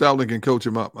Stoutland can coach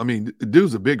him up. I mean, the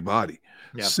dude's a big body,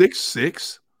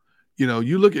 6'6".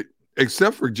 You look at,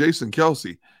 except for Jason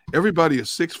Kelsey, everybody is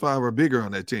 6'5" or bigger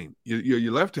on that team.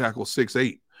 Your left tackle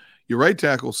 6'8", your right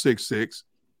tackle 6'6".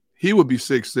 He would be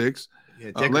 6'6".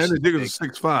 Yeah, Landon Diggers is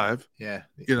 6'5". Yeah,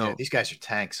 these guys are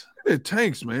tanks. They're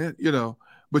tanks, man.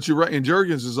 But you're right. And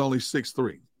Juergens is only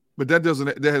 6'3". But that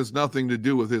has nothing to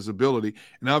do with his ability.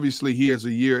 And obviously he has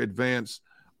a year advance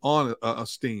on a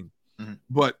Steen. Mm-hmm.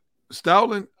 But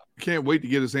Stoutland can't wait to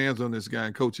get his hands on this guy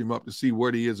and coach him up to see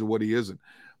what he is and what he isn't.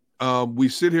 We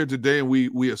sit here today and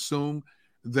we assume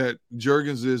that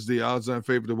Juergens is the odds-on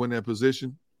favorite to win that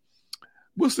position.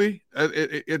 We'll see at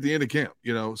the end of camp.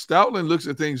 Stoutland looks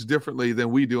at things differently than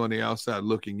we do on the outside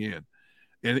looking in.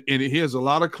 And he has a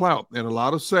lot of clout and a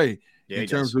lot of say in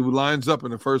terms of who lines up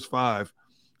in the first five.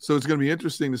 So it's going to be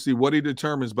interesting to see what he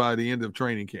determines by the end of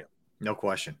training camp. No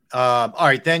question. All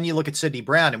right, then you look at Sidney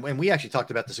Brown, and we actually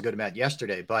talked about this a good amount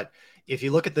yesterday, but if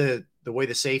you look at the way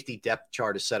the safety depth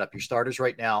chart is set up, your starters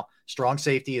right now, strong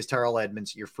safety is Terrell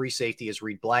Edmonds, your free safety is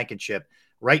Reed Blankenship.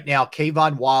 Right now,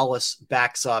 Kayvon Wallace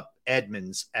backs up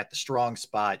Edmonds at the strong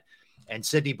spot, and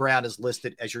Sidney Brown is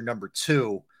listed as your number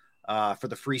 2 for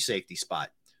the free safety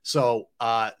spot. So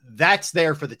that's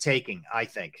there for the taking, I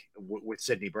think, with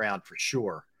Sidney Brown for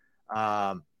sure.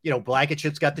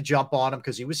 Blankenship's got the jump on him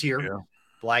because he was here. Yeah.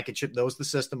 Blankenship knows the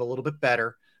system a little bit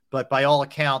better, but by all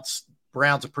accounts,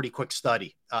 Brown's a pretty quick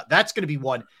study. That's going to be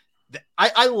one.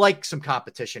 I like some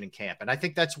competition in camp, and I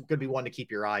think that's going to be one to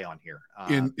keep your eye on here.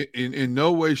 In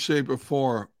no way, shape, or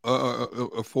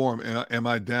form am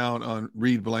I down on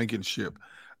Reed Blankenship.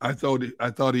 I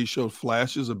thought he showed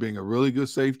flashes of being a really good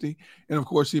safety, and of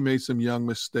course, he made some young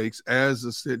mistakes, as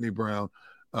the Sidney Brown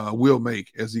will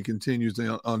make as he continues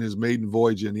on his maiden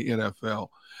voyage in the NFL.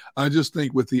 I just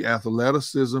think with the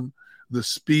athleticism, the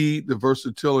speed, the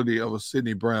versatility of a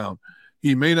Sidney Brown,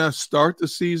 he may not start the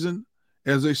season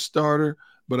as a starter,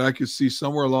 but I could see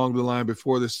somewhere along the line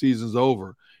before the season's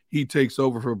over, he takes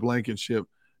over for Blankenship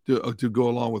to go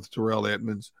along with Terrell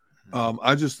Edmonds.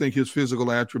 I just think his physical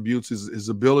attributes, his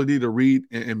ability to read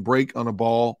and break on a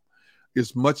ball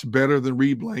is much better than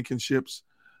Reed Blankenship's.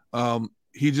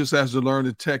 He just has to learn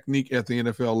the technique at the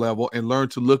NFL level and learn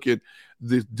to look at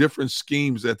the different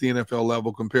schemes at the NFL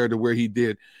level compared to where he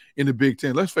did in the Big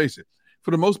Ten. Let's face it,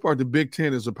 for the most part, the Big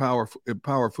Ten is a power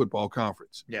football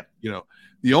conference. Yeah.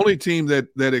 The only team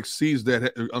that exceeds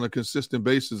that on a consistent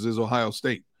basis is Ohio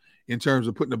State in terms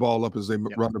of putting the ball up as they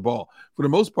run the ball. For the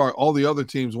most part, all the other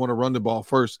teams want to run the ball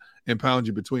first and pound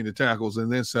you between the tackles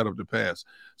and then set up the pass.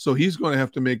 So he's going to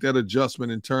have to make that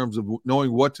adjustment in terms of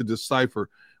knowing what to decipher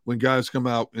when guys come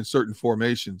out in certain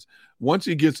formations. Once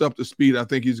he gets up to speed, I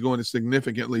think he's going to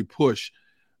significantly push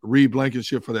Reed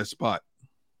Blankenship for that spot.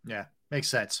 Yeah, makes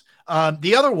sense.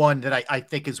 The other one that I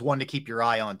think is one to keep your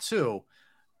eye on too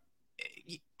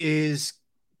is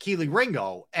Keely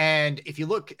Ringo. And if you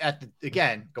look at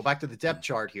go back to the depth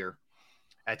chart here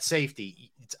at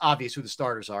safety, it's obvious who the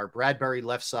starters are. Bradbury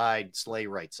left side, Slay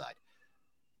right side.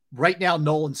 right now,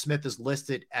 Nolan Smith is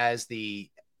listed as Keely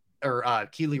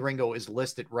Ringo is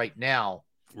listed right now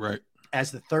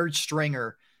as the third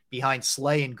stringer behind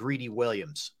Slay and Greedy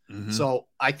Williams. Mm-hmm. So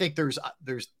I think there's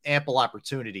ample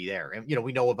opportunity there. And,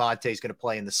 we know Avante is going to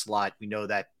play in the slot. We know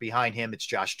that behind him, it's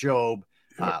Josh Jobe,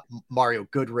 Mario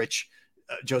Goodrich,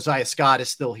 Josiah Scott is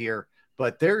still here,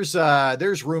 but there's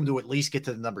room to at least get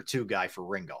to the number 2 guy for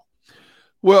Ringo.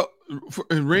 Well,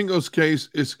 in Ringo's case,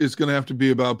 it's going to have to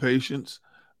be about patience.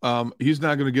 He's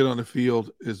not going to get on the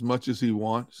field as much as he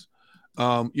wants.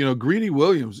 Greedy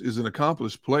Williams is an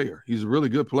accomplished player. He's a really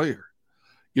good player.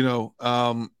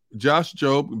 Josh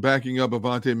Jobe, backing up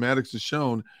Avonte Maddox, has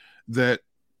shown that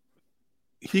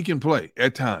he can play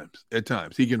at times.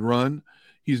 He can run.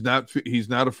 He's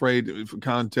not afraid of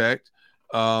contact.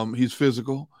 He's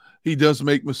physical. He does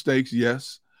make mistakes,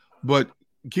 yes, but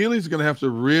Keely's going to have to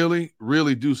really,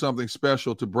 really do something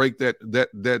special to break that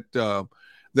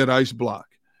ice block.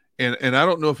 And I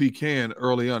don't know if he can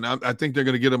early on. I think they're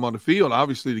going to get him on the field,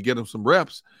 obviously, to get him some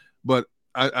reps, but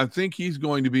I think he's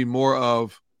going to be more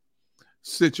of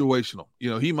situational.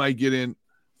 He might get in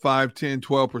 5, 10,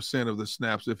 12% of the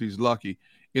snaps if he's lucky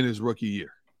in his rookie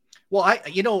year. Well, I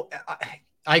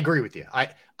agree with you.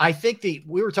 I think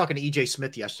we were talking to EJ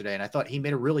Smith yesterday, and I thought he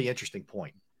made a really interesting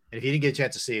point. And if you didn't get a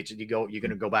chance to see it, you're going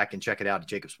to go back and check it out at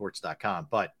jacobsports.com.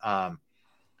 But,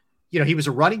 he was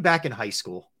a running back in high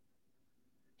school.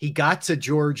 He got to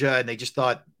Georgia, and they just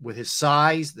thought with his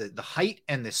size, the height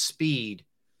and the speed,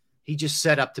 he just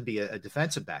set up to be a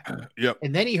defensive back. Yep.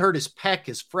 And then he hurt his pec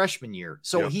his freshman year.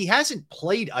 So he hasn't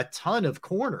played a ton of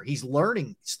corner. He's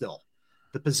learning still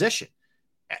the position.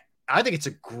 I think it's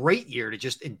a great year to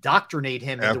just indoctrinate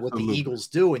him into what the Eagles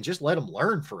do and just let him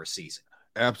learn for a season.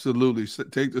 Absolutely. So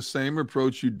take the same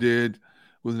approach you did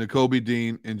with Nakobe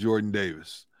Dean and Jordan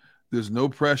Davis. There's no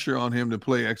pressure on him to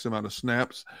play X amount of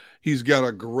snaps. He's got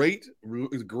a great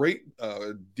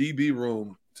DB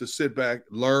room to sit back,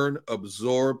 learn,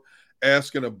 absorb,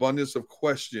 ask an abundance of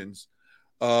questions.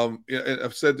 And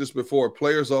I've said this before.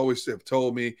 Players always have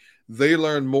told me they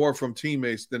learn more from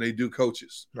teammates than they do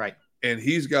coaches. Right. And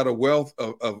he's got a wealth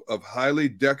of highly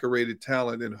decorated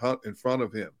talent in front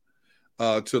of him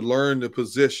to learn the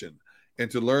position and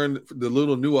to learn the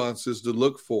little nuances to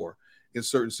look for in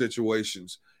certain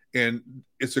situations. And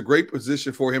it's a great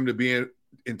position for him to be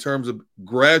in terms of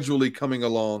gradually coming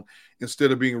along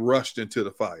instead of being rushed into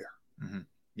the fire. Mm-hmm.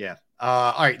 Yeah.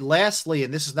 All right. Lastly,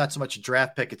 and this is not so much a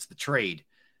draft pick, it's the trade.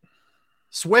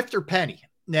 Swift or Penny?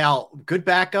 Now, good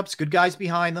backups, good guys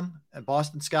behind them, and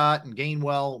Boston Scott and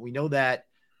Gainwell, we know that.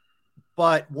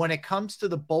 But when it comes to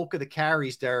the bulk of the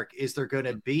carries, Derrick, is there going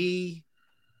to be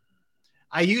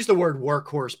 – I use the word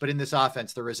workhorse, but in this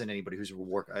offense, there isn't anybody who's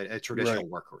a traditional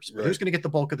workhorse. But who's going to get the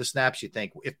bulk of the snaps, you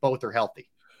think, if both are healthy?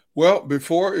 Well,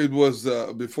 before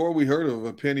we heard of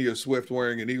a Penny or Swift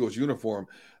wearing an Eagles uniform,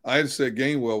 I had said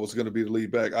Gainwell was going to be the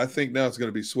lead back. I think now it's going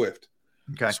to be Swift.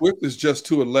 Okay. Swift is just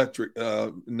too electric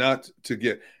not to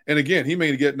get. And again, he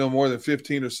may get no more than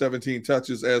 15 or 17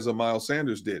 touches as a Miles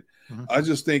Sanders did. Mm-hmm. I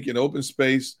just think in open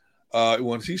space,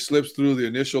 once he slips through the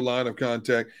initial line of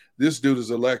contact, this dude is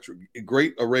electric. A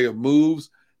great array of moves,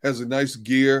 has a nice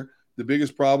gear. The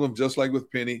biggest problem, just like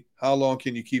with Penny, how long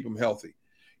can you keep him healthy?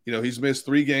 He's missed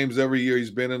 3 games every year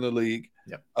he's been in the league.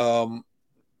 Yep.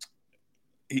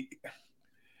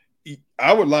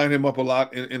 I would line him up a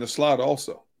lot in a slot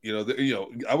also.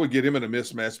 I would get him in a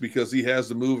mismatch because he has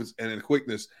the moves and the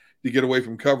quickness to get away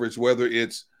from coverage, whether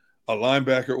it's a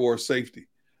linebacker or a safety.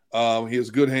 He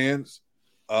has good hands,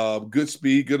 good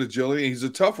speed, good agility. He's a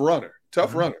tough runner.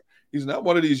 He's not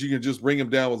one of these you can just bring him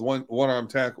down with one-arm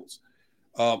tackles.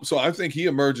 So I think he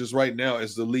emerges right now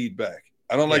as the lead back.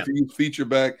 I don't like to use feature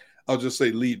back. I'll just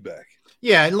say lead back.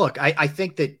 Yeah, and look, I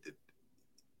think that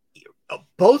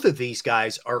both of these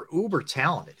guys are uber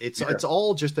talented. It's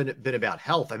all just been about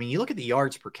health. I mean, you look at the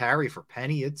yards per carry for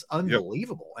Penny, it's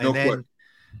unbelievable. Yep. And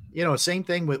then, same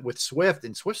thing with Swift,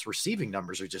 and Swift's receiving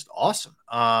numbers are just awesome.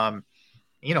 And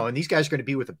these guys are going to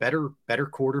be with a better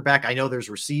quarterback. I know there's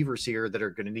receivers here that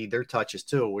are going to need their touches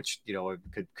too, which,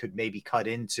 could maybe cut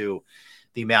into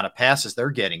the amount of passes they're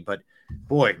getting. But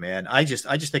boy, man, I just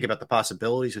think about the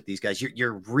possibilities with these guys.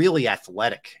 You're really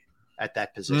athletic at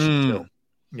that position too.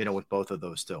 With both of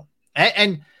those too.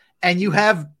 And you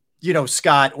have,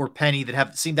 Scott or Penny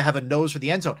that seem to have a nose for the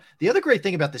end zone. The other great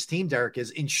thing about this team, Derrick,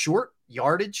 is in short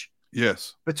yardage.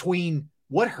 Yes. Between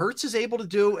what Hurts is able to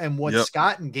do and what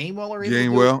Scott and Gainwell are able to do.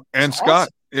 Gainwell and Scott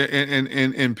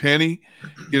and Penny,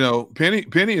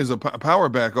 Penny is a power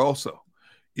back also.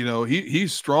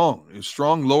 He's strong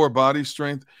lower body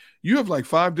strength. You have like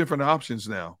 5 different options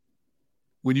now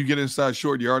when you get inside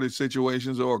short yardage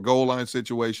situations or goal line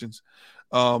situations.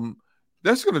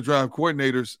 That's going to drive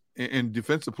coordinators and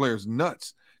defensive players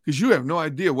nuts because you have no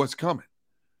idea what's coming.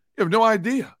 You have no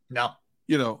idea. No.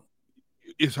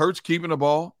 Is Hurts keeping the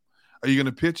ball? Are you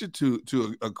going to pitch it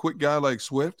to a quick guy like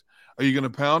Swift? Are you going to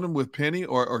pound him with Penny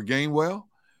or Gainwell?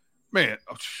 Man.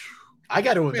 I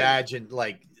got to imagine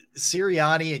like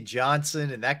Sirianni and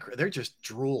Johnson and that they're just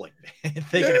drooling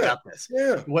thinking about this.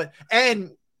 Yeah.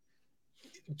 And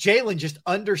Jalen just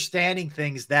understanding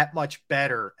things that much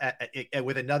better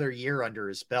with another year under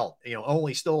his belt,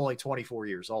 still only 24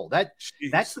 years old.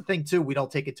 That's the thing too. We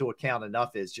don't take into account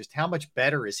enough is just how much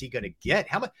better is he going to get?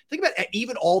 Think about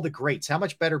even all the greats, how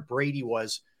much better Brady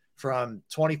was from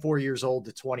 24 years old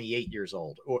to 28 years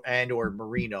old or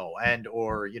Marino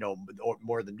or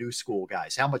more of the new school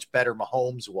guys, how much better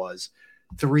Mahomes was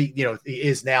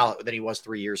is now than he was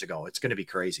 3 years ago. It's going to be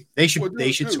crazy. They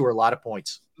should score a lot of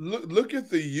points. Look at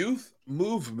the youth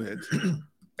movement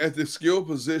at the skill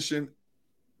position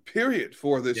period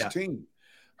for this team.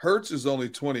 Hurts is only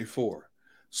 24.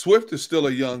 Swift is still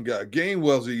a young guy.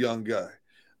 Gainwell's a young guy.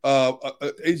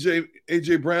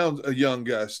 AJ Brown's a young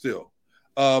guy still.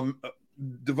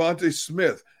 Devontae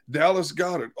Smith, Dallas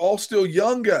Goedert, all still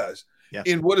young guys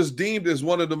in what is deemed as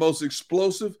one of the most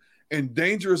explosive and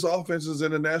dangerous offenses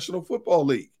in the National Football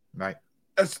League. Right.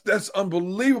 That's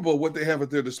unbelievable what they have at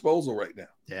their disposal right now.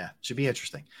 Yeah, should be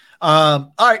interesting.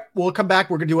 All right, we'll come back.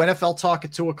 We're going to do NFL talk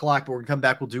at 2:00, but we're going to come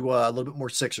back. We'll do a little bit more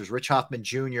Sixers. Rich Hoffman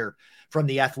Jr. from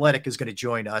The Athletic is going to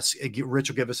join us. Rich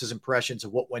will give us his impressions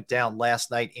of what went down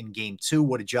last night in Game 2,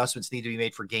 what adjustments need to be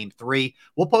made for Game 3.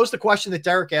 We'll pose the question that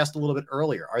Derrick asked a little bit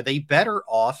earlier. Are they better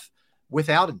off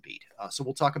without Embiid? So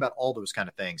we'll talk about all those kind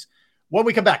of things. When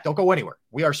we come back, don't go anywhere.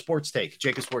 We are Sports Take,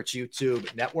 Jacob Sports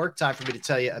YouTube Network. Time for me to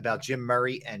tell you about Jim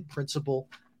Murray and Principal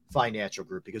Financial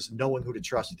Group, because knowing who to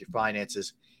trust with your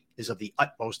finances is of the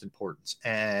utmost importance.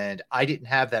 And I didn't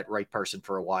have that right person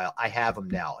for a while. I have them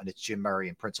now, and it's Jim Murray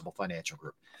and Principal Financial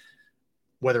Group.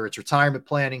 Whether it's retirement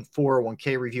planning,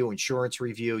 401k review, insurance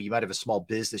review, you might have a small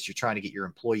business, you're trying to get your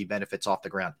employee benefits off the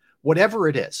ground. Whatever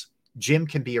it is, Jim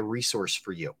can be a resource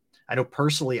for you. I know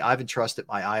personally I've entrusted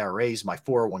my IRAs, my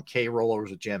 401k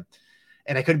rollovers with Jim,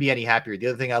 and I couldn't be any happier. The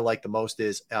other thing I like the most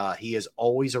is he is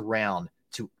always around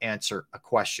to answer a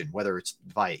question, whether it's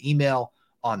via email,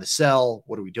 on the cell,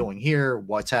 what are we doing here,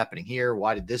 what's happening here,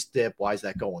 why did this dip, why is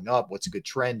that going up, what's a good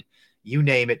trend, you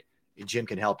name it, and Jim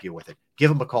can help you with it. Give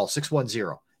him a call,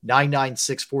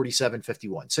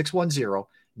 610-996-4751,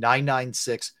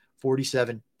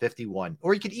 610-996-4751,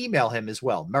 or you can email him as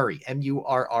well, Murray,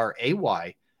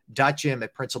 Murray,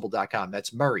 .jim@principal.com.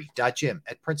 That's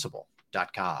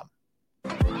Murray.jim@principal.com.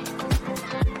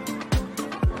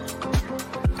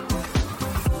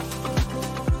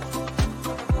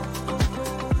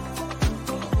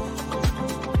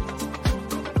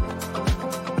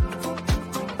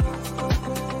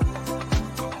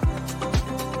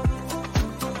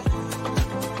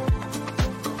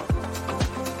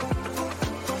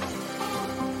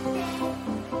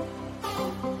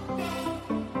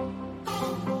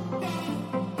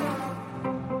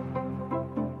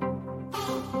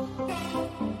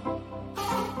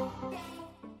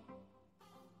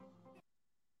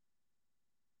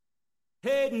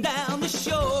 Heading down the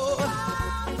shore,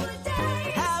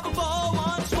 have a ball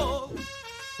once more.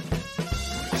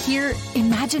 Here,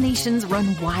 imaginations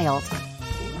run wild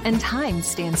and time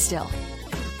stands still.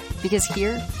 Because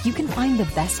here, you can find the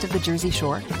best of the Jersey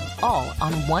Shore, all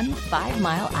on one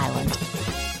 5-mile island.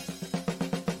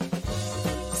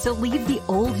 So leave the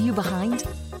old you behind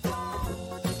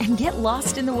and get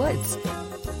lost in the woods.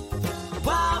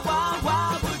 Wild, wild,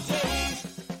 wild wood days.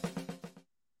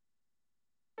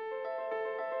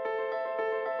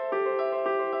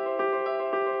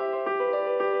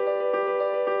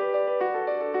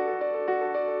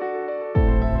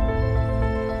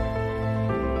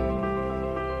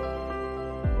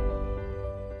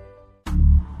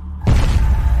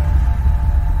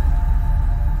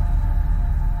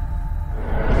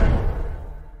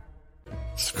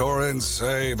 Score and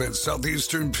save in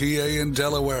southeastern PA and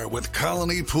Delaware with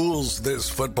Colony Pools this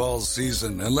football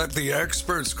season, and let the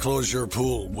experts close your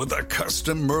pool with a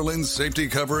custom Merlin safety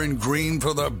cover in green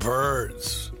for the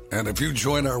birds. And if you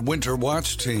join our Winter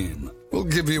Watch team, we'll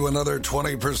give you another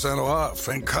 20% off,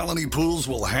 and Colony Pools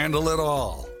will handle it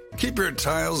all. Keep your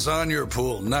tiles on your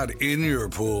pool, not in your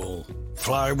pool.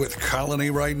 Fly with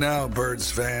Colony right now,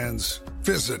 birds fans.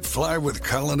 Visit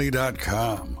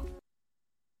flywithcolony.com.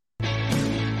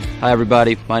 Hi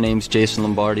everybody, my name's Jason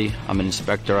Lombardi. I'm an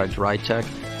inspector at DryTech.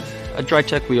 At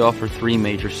DryTech we offer 3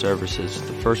 major services,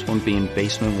 the first one being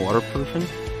basement waterproofing,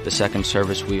 The second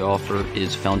service we offer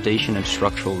is foundation and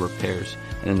structural repairs.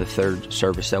 And then the third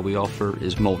service that we offer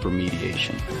is mold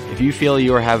remediation. If you feel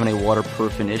you are having a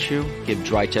waterproofing issue, give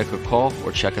DryTech a call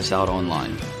or check us out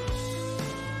online.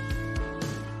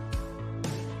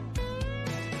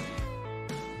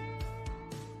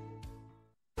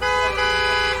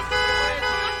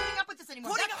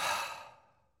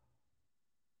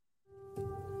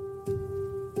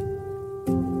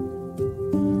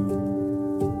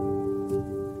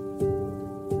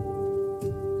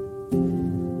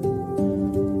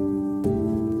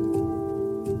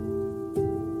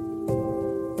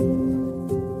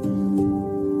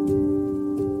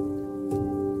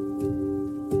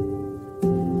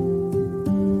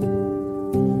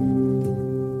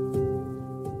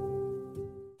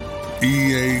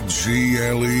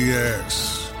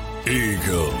 EAGLES,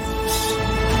 Eagles.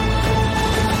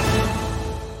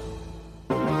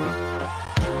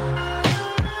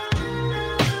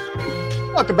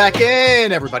 Welcome back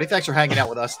in, everybody. Thanks for hanging out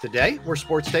with us today. We're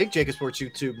Sports Take, Jacob Sports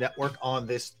YouTube Network on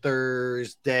this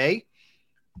Thursday.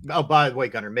 Oh, by the way,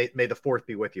 Gunner, may the 4th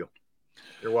be with you.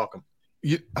 You're welcome.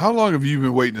 How long have you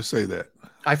been waiting to say that?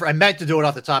 I meant to do it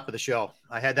off the top of the show.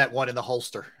 I had that one in the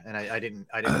holster, and I didn't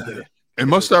get it. And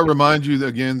must I remind you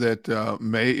again that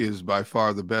May is by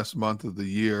far the best month of the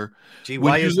year. Gee,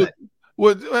 why is that?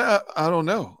 Well, I don't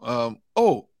know.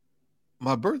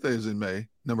 My birthday is in May,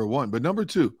 number one. But number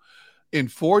two, in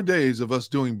 4 days of us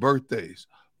doing birthdays,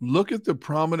 look at the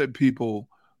prominent people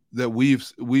that we've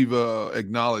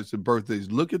acknowledged the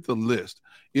birthdays. Look at the list.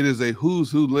 It is a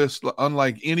who's who list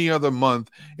unlike any other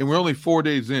month, and we're only 4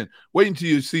 days in. Wait until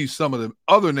you see some of the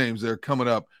other names that are coming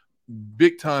up,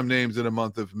 big-time names in the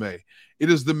month of May. It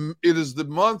is the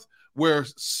month where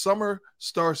summer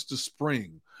starts to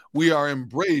spring. We are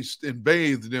embraced and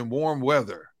bathed in warm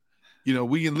weather. You know,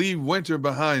 we can leave winter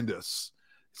behind us.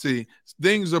 See,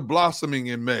 things are blossoming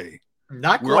in May.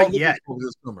 Not quite yet.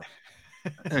 This summer.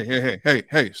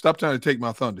 Hey! Stop trying to take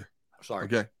my thunder. Sorry.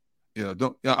 Okay.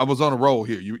 Don't. I was on a roll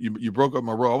here. You broke up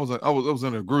my roll. I was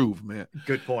in a groove, man.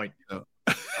 Good point.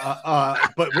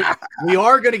 But we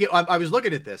are going to get. I was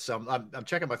looking at this. I'm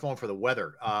checking my phone for the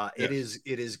weather. Yes.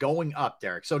 It is going up,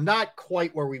 Derrick. So not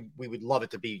quite where we would love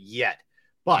it to be yet,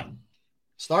 but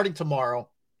starting tomorrow,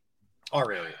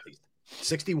 our area at least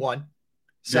 61,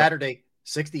 Saturday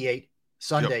 68,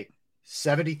 Sunday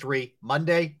 73,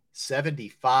 Monday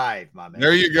 75. My man.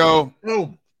 There you go.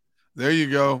 Boom. There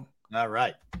you go. All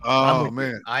right. Oh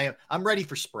man, I'm ready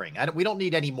for spring. We don't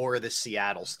need any more of this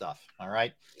Seattle stuff. All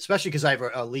right, especially because I have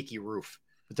a leaky roof.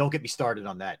 But don't get me started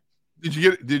on that. Did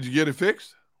you get it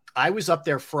fixed? I was up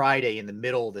there Friday in the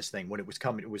middle of this thing when it was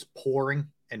coming. It was pouring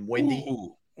and windy.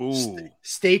 Ooh.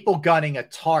 Staple gunning a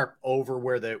tarp over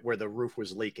where the roof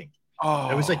was leaking. Oh,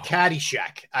 it was like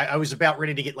Caddyshack. I was about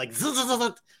ready to get like. Wait.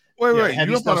 You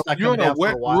on a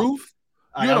wet roof?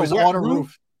 I was on a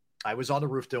roof. I was on the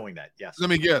roof doing that. Yes.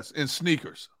 Let me guess. In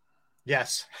sneakers.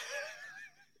 Yes.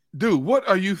 Dude, what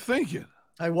are you thinking?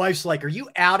 My wife's like, "Are you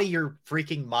out of your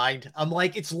freaking mind?" I'm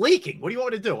like, "It's leaking. What do you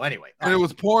want me to do?" Anyway. And it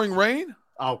was pouring rain?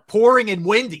 Oh, pouring and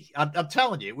windy. I'm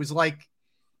telling you, it was like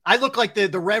I look like the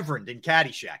Reverend in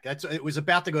Caddyshack. It was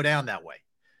about to go down that way.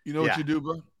 You know what you do,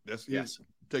 bro? Yes.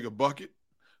 Take a bucket,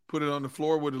 put it on the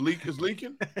floor where the leak is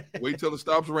leaking. Wait till it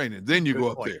stops raining. Then you go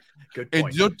up there. Good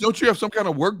point. And don't you have some kind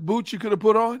of work boots you could have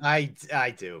put on? I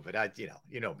do, but you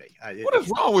know me. What is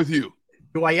wrong with you?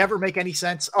 Do I ever make any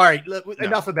sense? All right,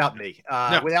 enough about me.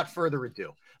 Without further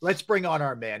ado, let's bring on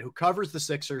our man who covers the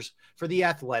Sixers for The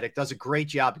Athletic, does a great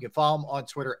job. You can follow him on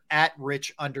Twitter at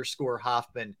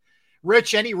Rich_Hoffman.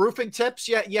 Rich, any roofing tips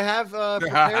you have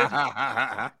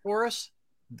prepared for us?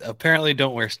 Apparently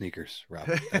don't wear sneakers, Rob.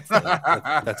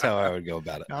 That's how I would go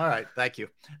about it. All right. Thank you.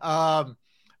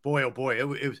 Boy, oh boy. It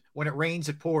was when it rains,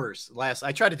 it pours.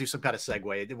 I tried to do some kind of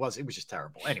segue. It was just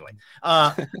terrible. Anyway,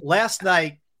 last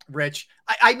night, Rich,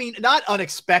 I mean, not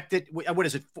unexpected. What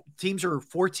is it? Teams are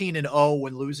 14-0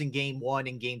 when losing game 1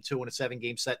 and game 2 in a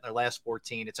 7-game set in their last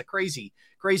 14. It's a crazy,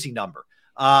 crazy number.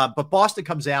 But Boston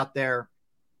comes out there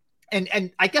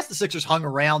and I guess the Sixers hung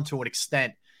around to an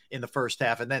extent in the first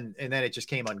half, and then it just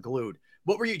came unglued.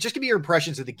 What were you? Just give me your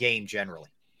impressions of the game generally.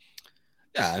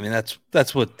 Yeah, I mean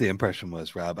that's what the impression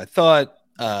was, Rob. I thought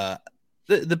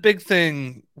the big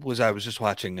thing was I was just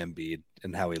watching Embiid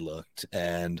and how he looked,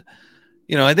 and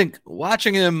I think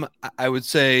watching him, I would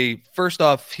say first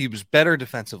off he was better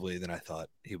defensively than I thought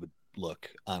he would look.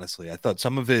 Honestly, I thought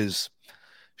some of his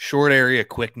short area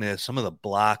quickness, some of the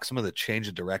blocks, some of the change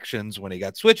of directions when he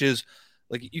got switches.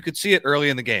 Like you could see it early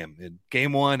in the game. In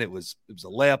game 1, it was a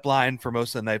layup line for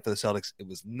most of the night for the Celtics. It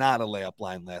was not a layup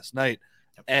line last night,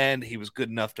 and he was good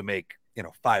enough to make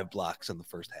 5 blocks in the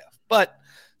first half. But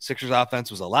Sixers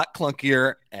offense was a lot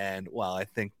clunkier. And while I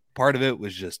think part of it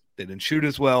was just they didn't shoot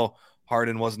as well,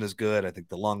 Harden wasn't as good. I think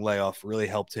the long layoff really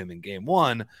helped him in game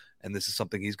 1. And this is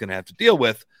something he's going to have to deal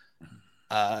with.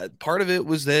 Part of it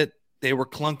was that they were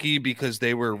clunky because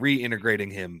they were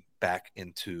reintegrating him back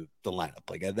into the lineup.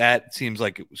 Like that seems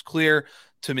like it was clear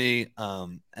to me.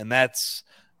 And that's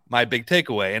my big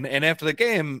takeaway. And after the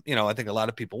game, I think a lot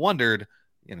of people wondered,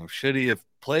 should he have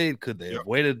played? Could they have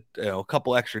waited a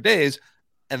couple extra days?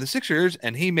 And the Sixers,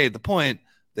 and he made the point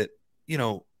that,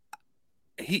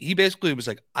 he basically was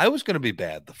like, I was going to be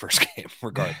bad the first game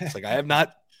regardless. Like I have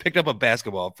not picked up a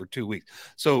basketball for 2 weeks.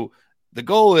 So the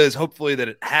goal is hopefully that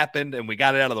it happened and we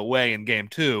got it out of the way in game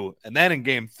 2. And then in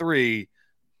game 3,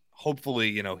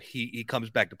 hopefully, he comes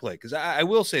back to play. Because I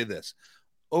will say this,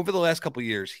 over the last couple of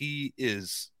years,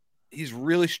 he's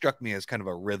really struck me as kind of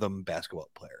a rhythm basketball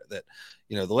player that,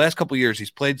 the last couple of years he's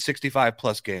played 65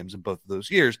 plus games in both of those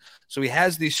years. So he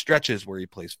has these stretches where he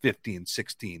plays 15,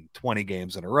 16, 20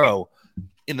 games in a row.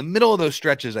 In the middle of those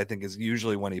stretches, I think is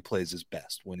usually when he plays his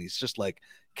best, when he's just like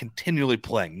continually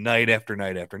playing night after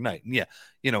night after night.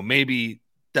 And maybe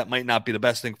that might not be the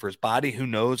best thing for his body. Who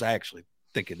knows? I actually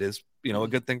think it is, a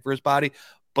good thing for his body,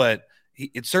 but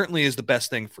it certainly is the best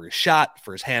thing for his shot,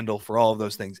 for his handle, for all of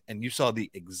those things. And you saw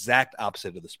the exact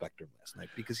opposite of the spectrum last night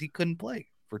because he couldn't play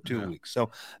for 2 weeks.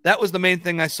 So that was the main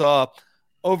thing I saw.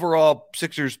 Overall,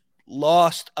 Sixers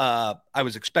lost. I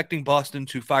was expecting Boston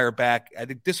to fire back. I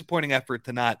think disappointing effort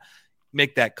to not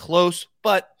make that close,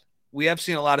 but we have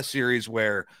seen a lot of series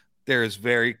where there is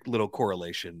very little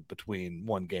correlation between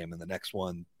one game and the next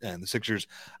one. And the Sixers,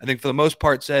 I think for the most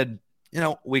part said,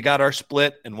 we got our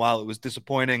split. And while it was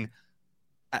disappointing,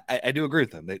 I do agree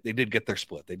with them. They did get their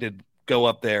split. They did go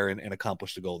up there and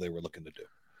accomplish the goal they were looking to do.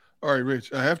 All right,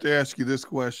 Rich, I have to ask you this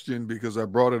question because I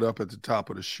brought it up at the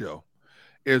top of the show.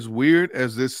 As weird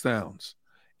as this sounds,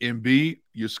 Embiid,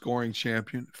 your scoring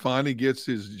champion, finally gets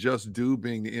his just due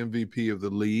being the MVP of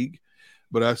the league.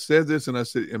 But I said this and I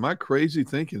said, am I crazy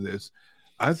thinking this?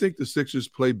 I think the Sixers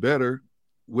play better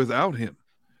without him.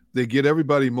 They get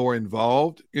everybody more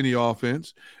involved in the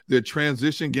offense. Their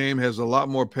transition game has a lot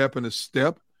more pep in a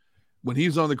step. When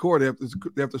he's on the court,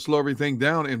 they have to slow everything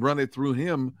down and run it through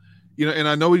him. And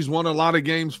I know he's won a lot of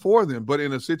games for them, but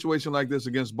in a situation like this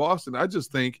against Boston, I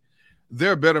just think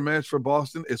they're a better match for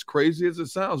Boston, as crazy as it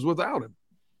sounds, without him.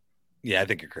 Yeah, I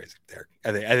think you're crazy, Derrick.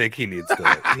 I think he needs to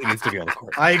be on the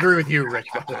court. I agree with you, Rich.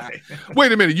 By the way.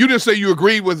 Wait a minute. You didn't say you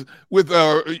agreed with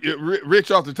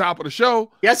Rich off the top of the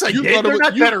show. Yes, I did. They're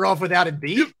not better off without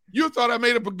Embiid. You thought I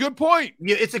made up a good point.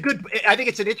 Yeah, I think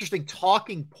it's an interesting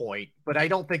talking point, but I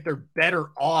don't think they're better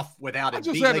off without Embiid. I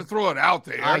just had to throw it out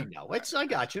there. I know. I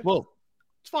got you. Well,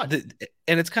 it's fun.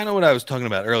 And it's kind of what I was talking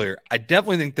about earlier. I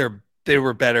definitely think they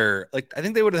were better. Like, I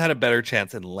think they would have had a better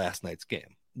chance in last night's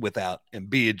game without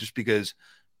Embiid, just because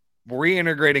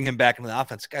reintegrating him back into the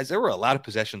offense. Guys, there were a lot of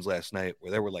possessions last night where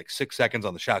there were like 6 seconds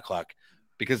on the shot clock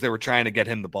because they were trying to get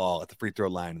him the ball at the free throw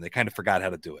line and they kind of forgot how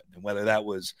to do it. And whether that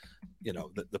was,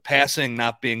 the passing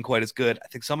not being quite as good, I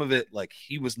think some of it, like,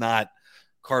 he was not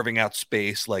carving out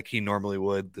space like he normally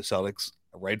would. The Celtics,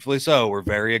 rightfully so, were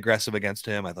very aggressive against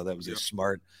him. I thought that was a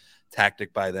smart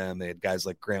tactic by them. They had guys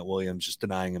like Grant Williams just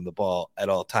denying him the ball at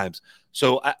all times.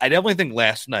 So I definitely think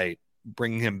last night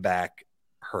bringing him back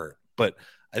hurt, but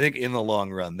I think in the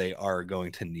long run, they are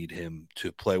going to need him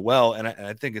to play well. And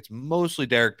I think it's mostly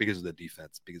Derrick because of the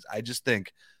defense, because I just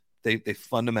think they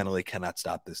fundamentally cannot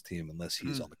stop this team unless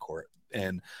he's on the court.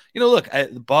 And, look,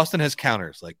 Boston has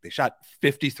counters. Like, they shot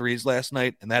 53s last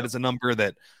night, and that is a number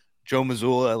that Joe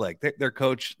Mazzulla, like their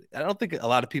coach, I don't think a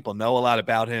lot of people know a lot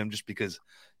about him just because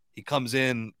he comes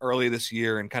in early this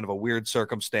year in kind of a weird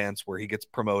circumstance where he gets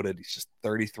promoted. He's just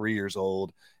 33 years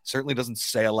old. Certainly doesn't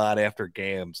say a lot after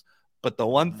games. But the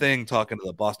one thing, talking to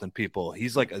the Boston people,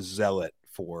 he's like a zealot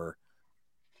for,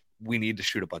 we need to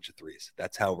shoot a bunch of threes.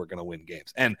 That's how we're going to win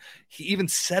games. And he even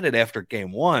said it after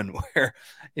game 1 where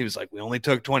he was like, we only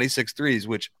took 26 threes,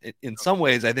 which in some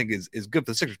ways I think is good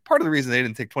for the Sixers. Part of the reason they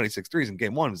didn't take 26 threes in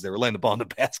game 1 is they were laying the ball in the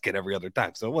basket every other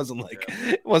time. So it wasn't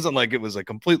like it was a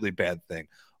completely bad thing.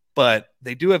 But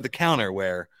they do have the counter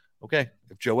where, okay,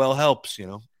 if Joel helps,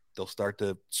 they'll start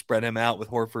to spread him out with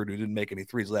Horford, who didn't make any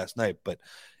threes last night. But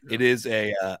it is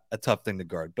a tough thing to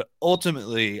guard. But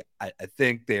ultimately, I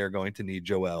think they are going to need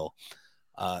Joel.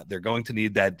 They're going to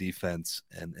need that defense,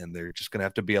 and they're just going to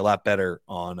have to be a lot better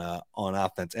on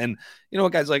offense. And you know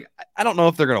what, guys, like, I don't know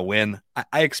if they're going to win.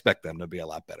 I expect them to be a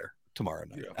lot better tomorrow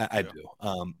night. I do.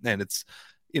 And it's,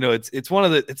 it's one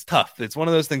of the, it's tough. It's one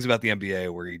of those things about the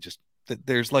NBA where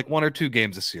there's like one or two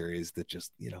games a series that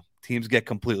just, teams get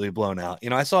completely blown out.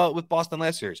 I saw it with Boston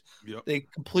last series. Yep. They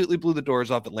completely blew the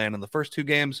doors off Atlanta in the first two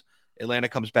games. Atlanta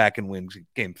comes back and wins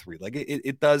game 3. Like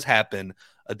it does happen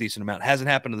a decent amount. It hasn't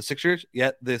happened to the Sixers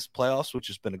yet this playoffs, which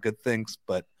has been a good thing.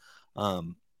 But,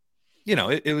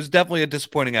 it was definitely a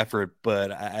disappointing effort.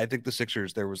 But I think the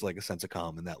Sixers, there was like a sense of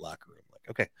calm in that locker room. Like,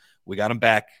 okay, we got him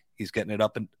back. He's getting it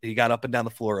up and he got up and down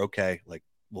the floor. Okay, like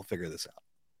we'll figure this out.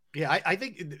 Yeah, I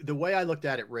think the way I looked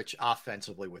at it, Rich,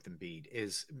 offensively with Embiid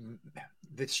is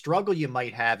the struggle you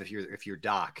might have if you're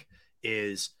Doc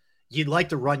is you'd like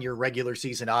to run your regular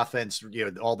season offense,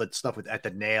 all that stuff at the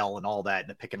nail and all that, and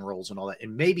the pick and rolls and all that,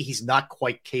 and maybe he's not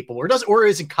quite capable or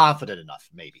isn't confident enough,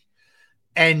 maybe.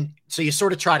 And so you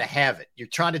sort of try to have it. You're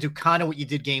trying to do kind of what you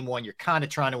did game 1. You're kind of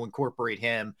trying to incorporate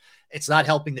him. It's not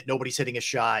helping that nobody's hitting a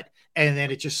shot, and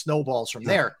then it just snowballs from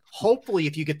there. Hopefully,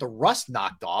 if you get the rust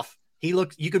knocked off, you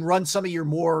can run some of your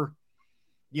more,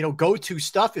 go-to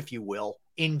stuff, if you will,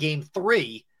 in game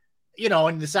 3,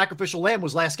 and the sacrificial lamb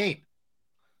was last game.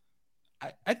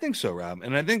 I think so, Rob.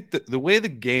 And I think the way the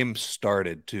game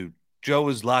started Joe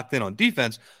was locked in on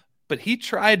defense, but he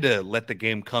tried to let the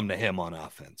game come to him on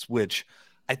offense, which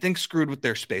I think screwed with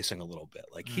their spacing a little bit.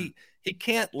 Like he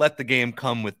can't let the game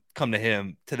come to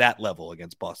him to that level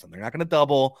against Boston. They're not going to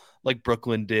double like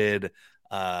Brooklyn did.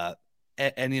 And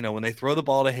when they throw the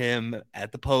ball to him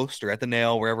at the post or at the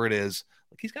nail, wherever it is,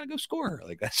 like he's got to go score.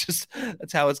 Like that's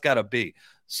how it's got to be.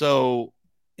 So,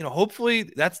 hopefully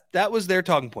that was their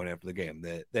talking point after the game,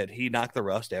 that he knocked the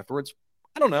rust afterwards.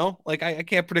 I don't know. Like I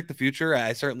can't predict the future.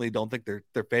 I certainly don't think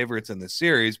they're favorites in this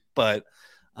series, but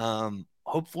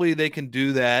hopefully they can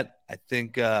do that. I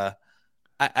think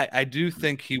I do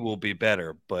think he will be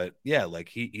better, but yeah, like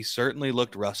he certainly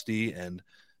looked rusty. And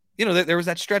there was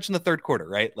that stretch in the third quarter,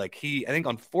 right? Like I think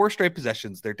on 4 straight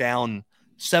possessions, they're down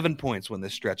 7 points when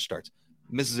this stretch starts.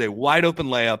 Misses a wide open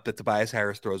layup that Tobias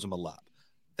Harris throws him a lob.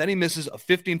 Then he misses a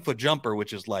 15-foot jumper,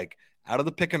 which is like out of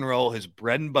the pick and roll, his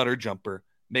bread and butter jumper.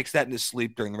 Makes that in his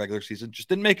sleep during the regular season. Just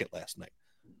didn't make it last night.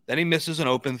 Then he misses an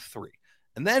open 3.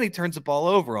 And then he turns the ball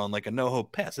over on like a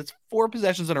no-hope pass. It's 4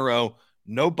 possessions in a row,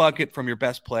 no bucket from your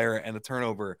best player and a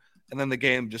turnover. And then the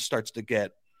game just starts to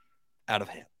get out of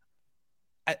hand.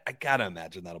 I got to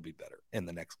imagine that'll be better in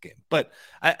the next game. But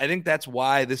I think that's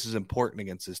why this is important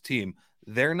against this team.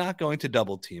 They're not going to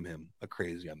double team him a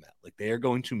crazy amount. Like they are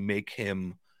going to make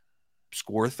him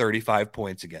score 35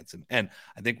 points against him. And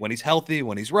I think when he's healthy,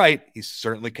 when he's right, he's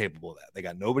certainly capable of that. They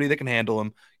got nobody that can handle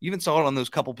him. You even saw it on those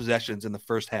couple possessions in the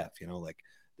first half, like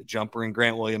the jumper in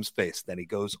Grant Williams' face. Then he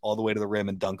goes all the way to the rim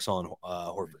and dunks on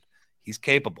Horford. He's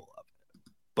capable of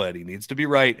it, but he needs to be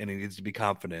right and he needs to be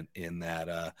confident in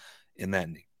that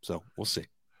knee. So we'll see.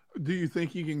 Do you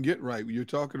think he can get right? You're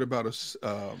talking about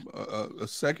a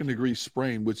second-degree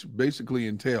sprain, which basically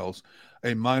entails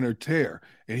a minor tear,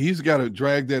 and he's got to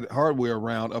drag that hardware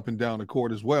around up and down the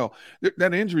court as well.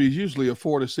 That injury is usually a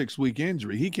 4 to 6 week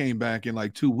injury. He came back in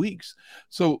like 2 weeks.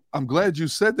 So I'm glad you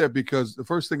said that, because the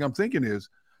first thing I'm thinking is,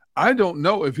 I don't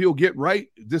know if he'll get right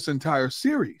this entire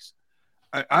series.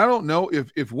 I don't know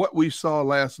if what we saw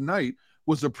last night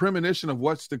was a premonition of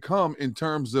what's to come in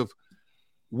terms of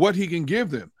what he can give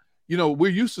them.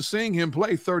 We're used to seeing him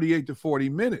play 38 to 40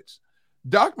 minutes.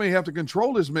 Doc may have to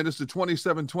control his minutes to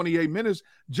 27, 28 minutes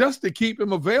just to keep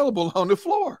him available on the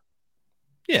floor.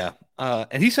 Yeah.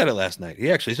 And he said it last night. He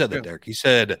actually said that, Derrick. He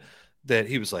said that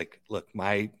he was like, look,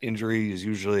 my injury is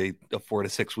usually a 4 to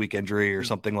 6 week injury or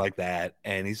something like that.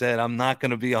 And he said, I'm not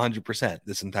going to be 100%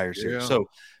 this entire series. Yeah. So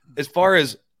as far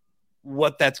as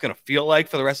what that's going to feel like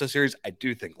for the rest of the series, I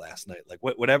do think last night, like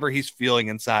whatever he's feeling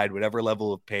inside, whatever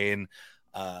level of pain,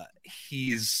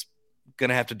 he's going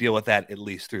to have to deal with that at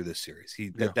least through this series.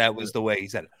 That was the way he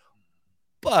said it.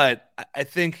 But I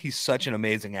think he's such an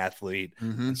amazing athlete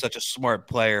and such a smart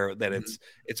player that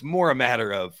it's more a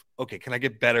matter of, okay, can I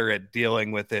get better at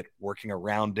dealing with it, working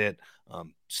around it,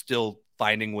 still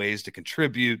finding ways to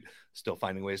contribute, still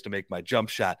finding ways to make my jump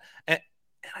shot. And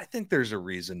I think there's a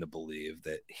reason to believe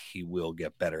that he will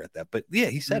get better at that. But yeah,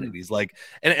 he said it. He's like,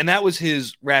 and that was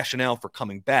his rationale for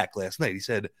coming back last night. He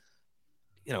said,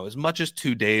 as much as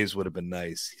 2 days would have been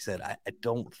nice, he said, I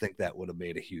don't think that would have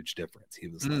made a huge difference. He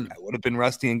was like, I would have been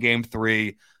rusty in game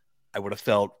 3. I would have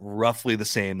felt roughly the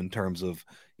same in terms of,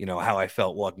 how I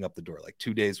felt walking up the door. Like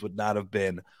 2 days would not have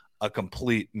been a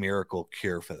complete miracle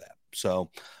cure for that.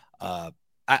 So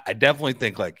I definitely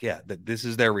think that this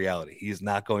is their reality. He is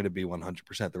not going to be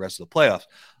 100% the rest of the playoffs.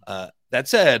 That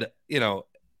said,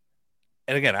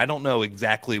 and again, I don't know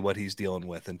exactly what he's dealing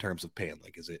with in terms of pain.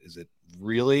 Like, is it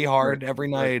really hard every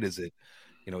night? Is it,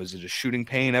 is it a shooting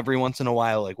pain every once in a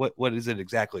while? Like, what is it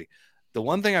exactly? the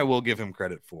one thing I will give him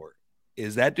credit for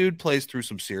is that dude plays through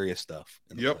some serious stuff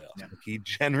in the playoffs. Yeah. Like, he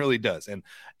generally does. And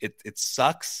it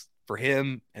sucks for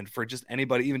him and for just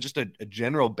anybody, even just a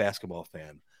general basketball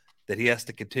fan, that he has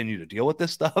to continue to deal with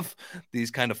this stuff,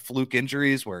 these kind of fluke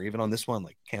injuries where even on this one,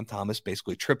 like Cam Thomas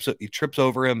basically trips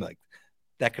over him. Like,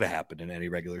 that could have happened in any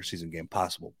regular season game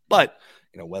possible. But,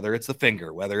 whether it's the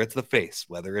finger, whether it's the face,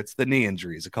 whether it's the knee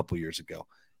injuries a couple years ago,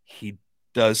 he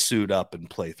does suit up and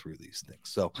play through these things.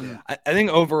 So I think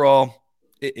overall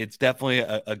it's definitely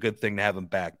a good thing to have him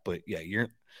back. But yeah,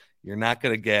 you're not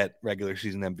going to get regular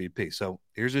season MVP. So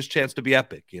here's his chance to be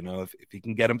epic. If he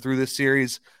can get him through this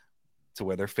series to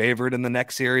where they're favored in the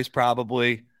next series,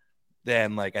 probably,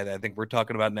 then I think we're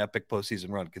talking about an epic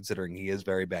postseason run, considering he is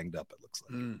very banged up, it looks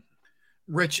like.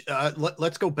 Rich,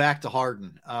 let's go back to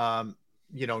Harden.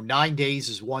 9 days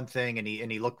is one thing, and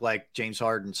he looked like James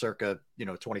Harden circa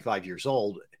 25 years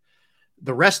old.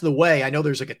 The rest of the way, I know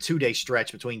there's like a 2-day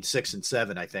stretch between 6 and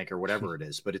 7, I think, or whatever it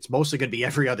is, but it's mostly going to be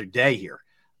every other day here.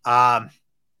 Are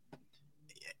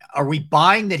we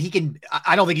buying that he can?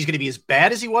 I don't think he's going to be as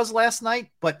bad as he was last night,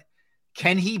 but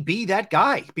can he be that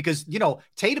guy? Because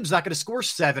Tatum's not going to score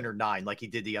 7 or 9 like he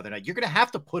did the other night. You're going to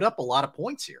have to put up a lot of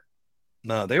points here.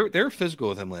 No, they were physical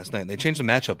with him last night. And they changed the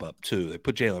matchup up too. They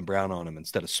put Jaylen Brown on him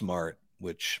instead of Smart,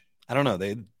 which I don't know.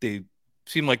 They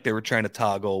seemed like they were trying to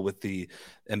toggle with the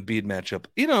Embiid matchup.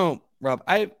 Rob,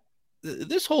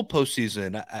 this whole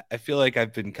postseason, I feel like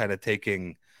I've been kind of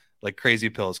taking like crazy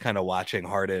pills, kind of watching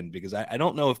Harden, because I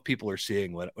don't know if people are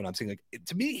seeing what I'm seeing. Like,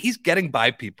 to me, he's getting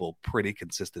by people pretty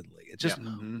consistently. It's just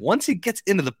once he gets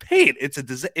into the paint,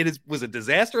 it was a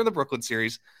disaster in the Brooklyn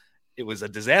series. It was a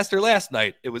disaster last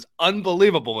night. It was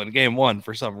unbelievable in game 1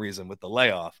 for some reason with the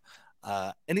layoff.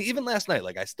 And even last night,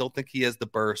 I still think he has the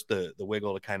burst, the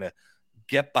wiggle to kind of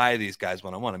get by these guys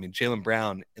one-on-one. I mean, Jaylen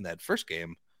Brown in that first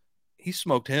game, he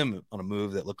smoked him on a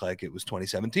move that looked like it was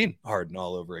 2017 Harden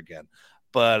all over again.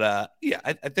 But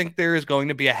I think there is going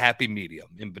to be a happy medium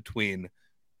in between.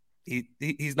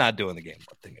 He's not doing the game 1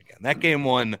 thing again. That game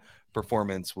 1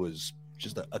 performance was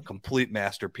just a complete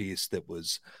masterpiece that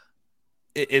was –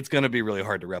 it's going to be really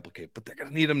hard to replicate, but they're going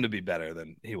to need him to be better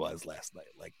than he was last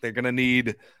night. They're going to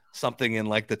need something in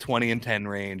the 20 and 10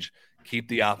 range, keep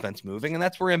the offense moving. And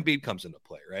that's where Embiid comes into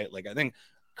play, right? I think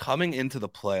coming into the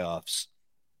playoffs,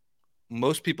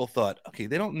 most people thought, okay,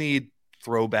 they don't need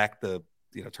turn back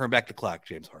the clock,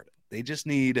 James Harden. They just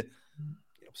need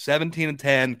 17 and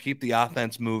 10, keep the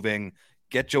offense moving,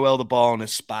 get Joel the ball in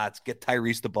his spots, get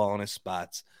Tyrese the ball in his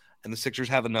spots. And the Sixers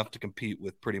have enough to compete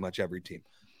with pretty much every team.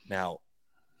 Now,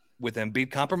 with Embiid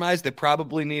compromised, they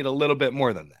probably need a little bit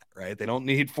more than that, right? They don't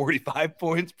need 45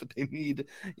 points, but they need,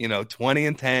 20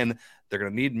 and 10. They're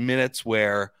going to need minutes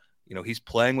where, he's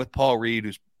playing with Paul Reed,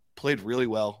 who's played really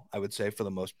well, I would say, for the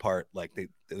most part.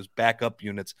 Those backup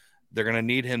units, they're going to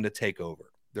need him to take over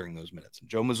during those minutes. And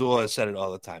Joe Mazzulla has said it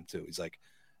all the time, too. He's like,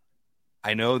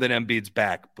 I know that Embiid's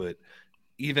back, but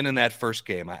even in that first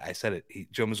game, I said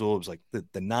it, Joe Mazzulla was like,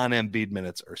 the non-Embiid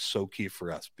minutes are so key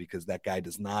for us because that guy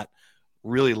does not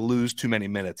really lose too many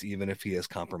minutes, even if he is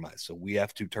compromised. So we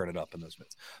have to turn it up in those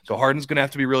minutes. So Harden's going to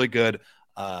have to be really good.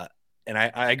 And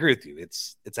I agree with you.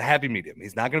 It's a happy medium.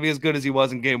 He's not going to be as good as he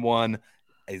was in game 1.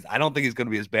 I don't think he's going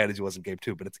to be as bad as he was in game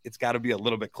 2, but it's got to be a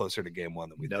little bit closer to game 1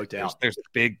 than we no think. doubt. There's a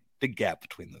big gap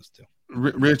between those two.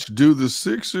 Rich, do the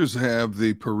Sixers have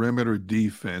the perimeter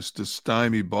defense to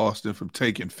stymie Boston from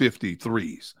taking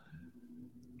 53s?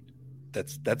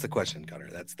 That's the question, Gunner.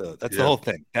 That's the whole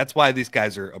thing. That's why these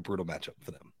guys are a brutal matchup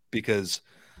for them, because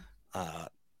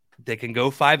they can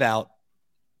go 5 out.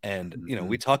 And,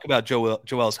 we talk about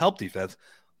Joel's help defense.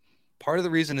 Part of the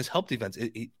reason his help defense,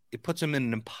 it puts him in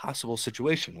an impossible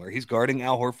situation where he's guarding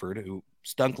Al Horford, who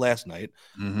stunk last night.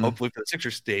 Hopefully for the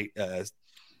Sixers'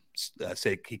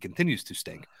 sake, he continues to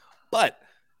stink. But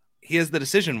he has the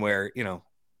decision where,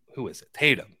 who is it?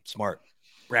 Tatum, Smart,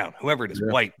 Brown, whoever it is,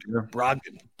 White,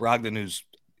 Brogdon, who's,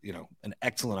 an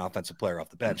excellent offensive player off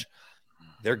the bench.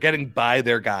 They're getting by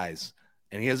their guys,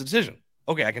 and he has a decision.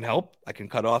 Okay, I can help. I can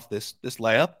cut off this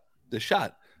layup, this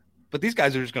shot. But these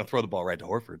guys are just going to throw the ball right to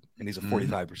Horford, and he's a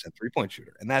 45% three-point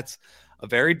shooter. And that's a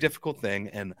very difficult thing.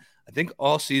 And I think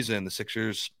all season the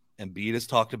Sixers, Embiid has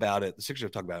talked about it. The Sixers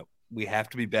have talked about we have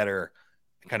to be better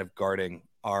kind of guarding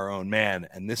our own man.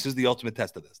 And this is the ultimate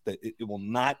test of this, that it will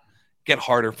not get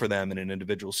harder for them in an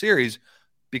individual series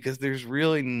because there's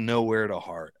really nowhere to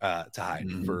hide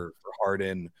for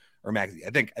Harden or Maxey. I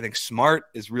think Smart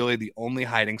is really the only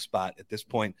hiding spot at this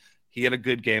point. He had a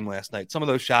good game last night. Some of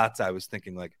those shots I was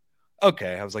thinking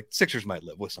okay, I was like, Sixers might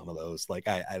live with some of those.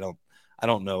 I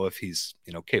don't know if he's,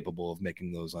 capable of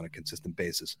making those on a consistent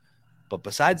basis. But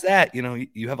besides that,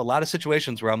 you have a lot of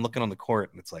situations where I'm looking on the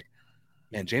court and it's like,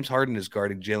 man, James Harden is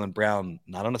guarding Jaylen Brown,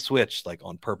 not on a switch, like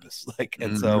on purpose.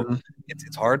 So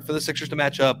it's hard for the Sixers to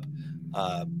match up.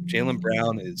 Jaylen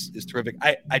Brown is terrific.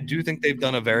 I do think they've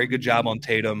done a very good job on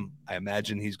Tatum. I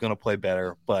imagine he's going to play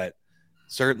better, but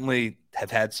certainly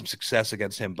have had some success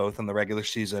against him, both in the regular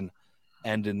season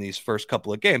and in these first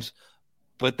couple of games.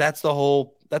 But that's the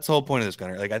whole point of this,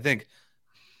 Gunner. Like, I think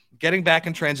getting back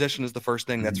in transition is the first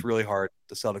thing. That's really hard.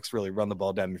 The Celtics really run the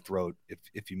ball down your throat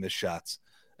if you miss shots.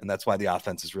 And that's why the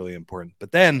offense is really important.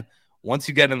 But then once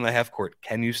you get in the half court,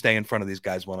 can you stay in front of these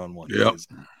guys one-on-one? Yep.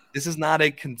 This is not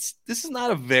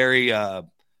a very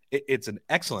it's an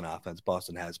excellent offense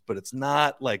Boston has, but it's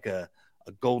not like a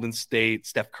Golden State,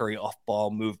 Steph Curry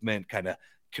off-ball movement, kind of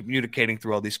communicating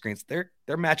through all these screens. They're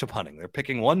matchup hunting. They're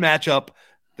picking one matchup.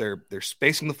 They're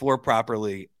spacing the floor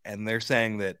properly, and they're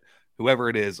saying that whoever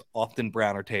it is, often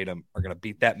Brown or Tatum, are going to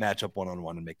beat that matchup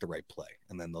one-on-one and make the right play,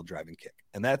 and then they'll drive and kick.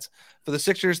 And that's, for the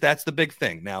Sixers, that's the big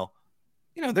thing. Now,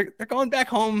 they're going back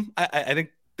home. I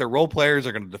think their role players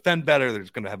are going to defend better. They're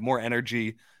going to have more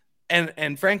energy.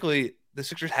 And frankly, the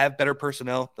Sixers have better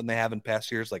personnel than they have in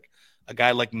past years. Like a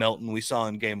guy like Melton we saw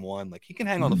in game one, like he can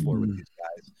hang on the floor with these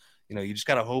guys. You just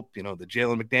got to hope, the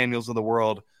Jalen McDaniels of the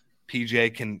world,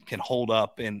 PJ can hold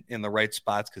up in the right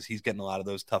spots because he's getting a lot of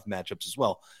those tough matchups as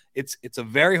well. It's a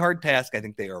very hard task. I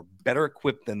think they are better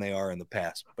equipped than they are in the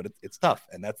past, but it's tough,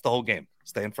 and that's the whole game.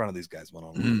 Stay in front of these guys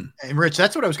one-on-one. And Rich,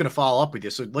 that's what I was going to follow up with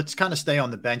you. So let's kind of stay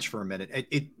on the bench for a minute.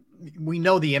 We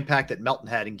know the impact that Melton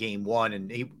had in game one, and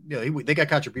they got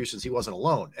contributions. He wasn't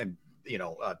alone, and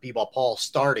B-Ball Paul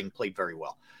starting played very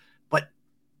well, but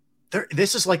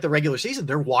this is like the regular season.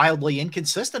 They're wildly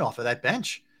inconsistent off of that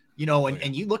bench.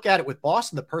 And you look at it with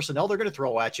Boston, the personnel they're going to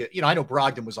throw at you. I know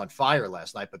Brogdon was on fire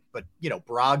last night, but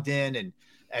Brogdon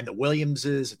and the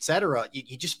Williamses, et cetera,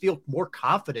 you just feel more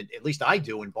confident, at least I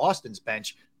do, in Boston's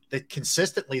bench, that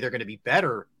consistently they're going to be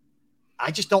better. I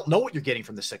just don't know what you're getting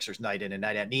from the Sixers night in and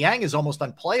night out. Niang is almost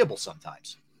unplayable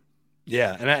sometimes.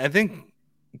 Yeah, and I think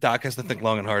Doc has to think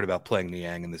long and hard about playing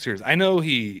Niang in the series. I know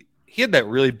he had that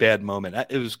really bad moment.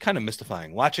 It was kind of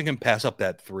mystifying. Watching him pass up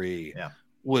that three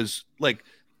was like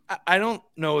 – I don't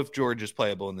know if George is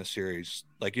playable in this series.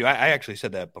 Like you, I actually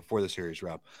said that before the series,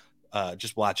 Rob,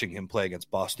 just watching him play against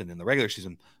Boston in the regular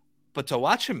season. But to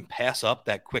watch him pass up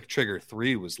that quick trigger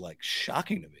three was like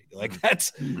shocking to me. Like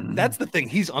that's the thing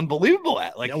he's unbelievable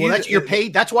at. Like, you're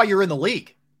paid. That's why you're in the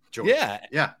league, George.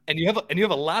 Yeah. And you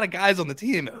have a lot of guys on the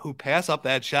team who pass up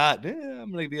that shot.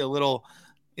 I'm going to be a little,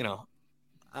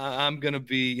 I'm going to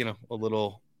be, a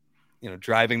little,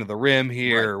 driving to the rim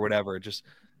here or whatever. Just,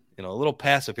 a little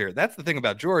passive here. That's the thing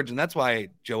about George, and that's why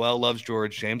Joel loves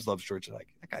George, James loves George. Like,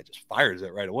 that guy just fires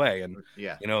it right away. And,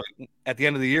 at the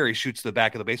end of the year, he shoots the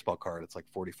back of the baseball card. It's like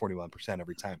 40-41%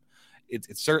 every time.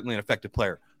 It's certainly an effective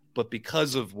player. But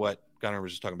because of what Gunnar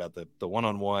was just talking about, the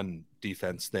one-on-one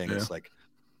defense thing, it's like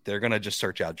they're going to just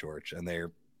search out George, and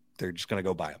they're just going to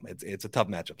go by him. It's a tough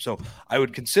matchup. So I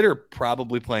would consider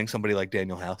probably playing somebody like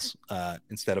Daniel House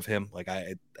instead of him. Like,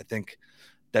 I think –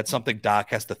 that's something Doc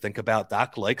has to think about.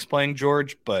 Doc likes playing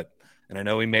George, and I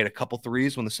know he made a couple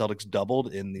threes when the Celtics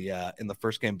doubled in the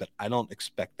first game, but I don't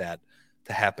expect that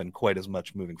to happen quite as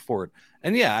much moving forward.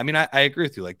 And I agree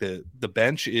with you. Like the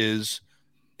bench it's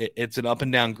an up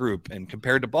and down group, and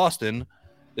compared to Boston,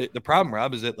 the problem,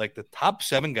 Rob, is that like the top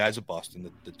seven guys of Boston,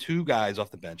 the two guys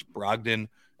off the bench, Brogdon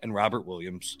and Robert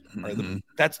Williams,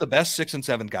 that's the best 6 and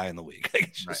 7 guy in the league.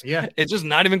 It's just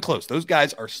not even close. Those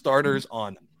guys are starters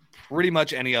on pretty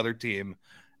much any other team,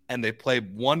 and they play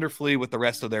wonderfully with the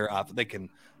rest of their they can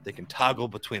toggle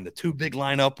between the two big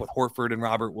lineup with Horford and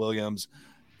Robert Williams.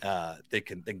 They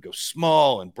can go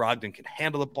small, and Brogdon can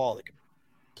handle the ball. They can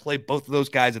play both of those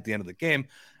guys at the end of the game.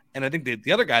 And I think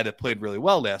the other guy that played really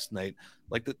well last night,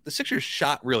 like the Sixers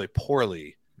shot really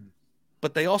poorly,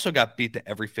 but they also got beat to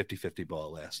every 50-50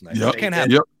 ball last night. Which can't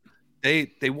happen.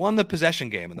 They won the possession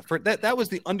game in the first. That was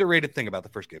the underrated thing about the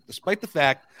first game. Despite the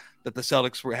fact that the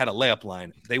Celtics had a layup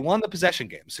line, they won the possession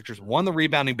game. Sixers won the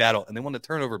rebounding battle, and they won the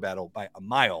turnover battle by a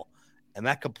mile, and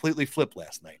that completely flipped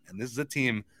last night. And this is a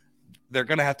team, they're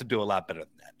going to have to do a lot better than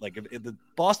that. Like if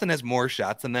Boston has more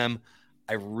shots than them,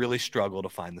 I really struggle to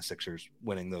find the Sixers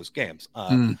winning those games.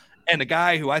 And a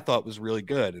guy who I thought was really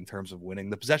good in terms of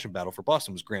winning the possession battle for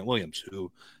Boston was Grant Williams,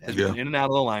 who has been in and out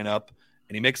of the lineup.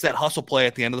 And he makes that hustle play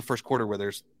at the end of the first quarter where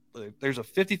there's a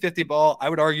 50-50 ball. I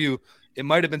would argue it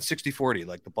might have been 60-40.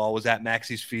 Like the ball was at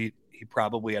Maxi's feet. He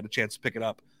probably had a chance to pick it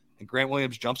up. And Grant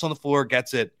Williams jumps on the floor,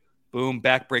 gets it, boom,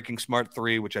 back-breaking smart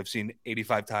three, which I've seen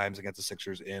 85 times against the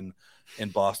Sixers in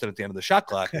Boston at the end of the shot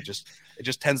clock. It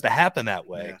just tends to happen that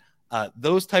way.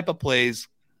 Those type of plays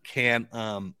can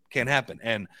happen.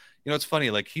 And it's funny,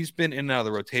 like he's been in and out of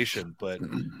the rotation, but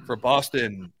for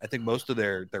Boston, I think most of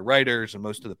their writers and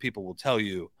most of the people will tell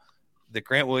you that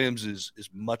Grant Williams is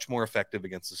much more effective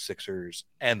against the Sixers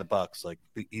and the Bucks. Like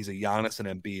he's a Giannis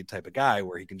and Embiid type of guy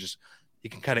where he can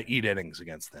kind of eat innings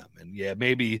against them. And yeah,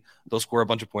 maybe they'll score a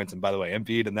bunch of points. And by the way,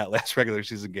 Embiid in that last regular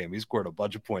season game, he scored a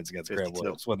bunch of points against Grant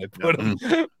Williams when they put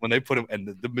him,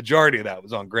 and the majority of that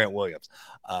was on Grant Williams.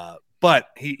 But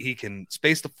he can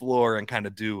space the floor and kind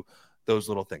of do those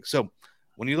little things. So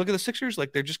when you look at the Sixers,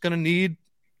 like they're just going to need,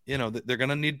 they're going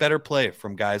to need better play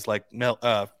from guys like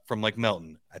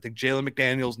Melton. I think Jalen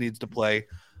McDaniels needs to play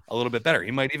a little bit better.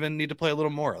 He might even need to play a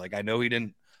little more. Like I know he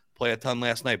didn't play a ton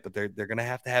last night, but they're going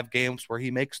to have games where he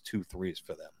makes 2 threes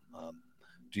for them.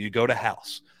 Do you go to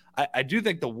House? I do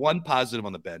think the one positive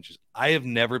on the bench is I have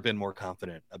never been more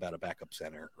confident about a backup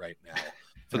center right now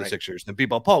for the Sixers than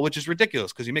B-Ball Paul, which is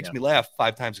ridiculous because he makes me laugh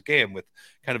 5 times a game with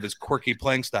kind of his quirky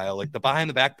playing style. Like the behind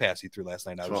the back pass he threw last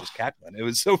night, I was just cackling. It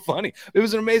was so funny. It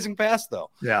was an amazing pass though.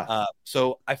 Yeah.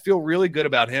 So I feel really good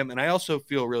about him. And I also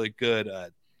feel really good.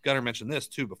 Gunnar mentioned this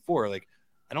too before, like,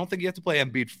 I don't think you have to play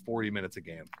Embiid 40 minutes a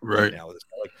game right now.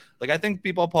 Like I think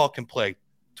B-Ball Paul can play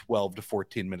 12 to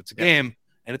 14 minutes a game,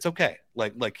 and it's okay.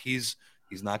 Like he's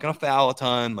not going to foul a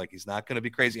ton. Like he's not going to be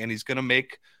crazy, and he's going to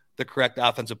make the correct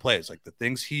offensive plays. Like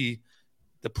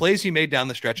the plays he made down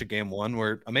the stretch of game 1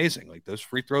 were amazing. Like those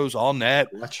free throws all net.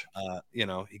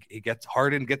 He gets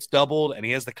Harden gets doubled, and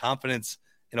he has the confidence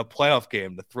in a playoff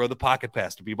game to throw the pocket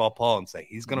pass to B-Ball Paul and say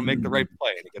he's going to make the right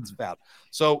play, and he gets fouled.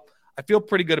 So I feel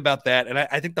pretty good about that. And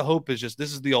I think the hope is just,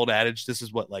 this is the old adage. This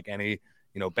is what like any,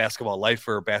 basketball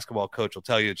lifer or basketball coach will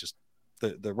tell you. Just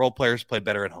the role players play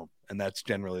better at home. And that's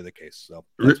generally the case. So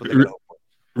that's what they're going to hope for.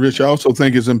 Rich, I also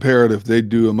think it's imperative they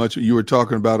do you were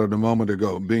talking about it a moment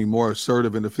ago, being more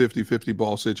assertive in the 50-50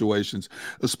 ball situations,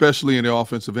 especially in the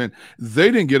offensive end.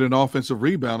 They didn't get an offensive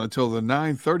rebound until the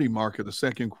 9:30 mark of the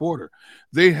second quarter.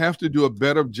 They have to do a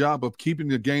better job of keeping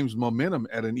the game's momentum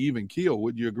at an even keel.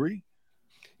 Would you agree?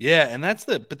 Yeah, and that's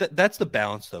the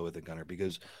balance though with the Gunner,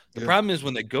 because the problem is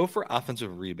when they go for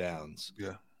offensive rebounds,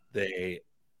 they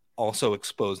also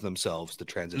expose themselves to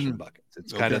transition buckets.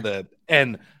 It's kind of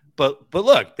but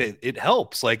look, it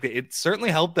helps. Like it certainly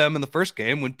helped them in the first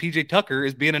game when PJ Tucker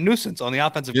is being a nuisance on the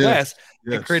offensive glass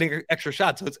and creating extra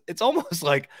shots. So it's almost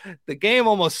like the game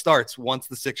almost starts once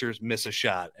the Sixers miss a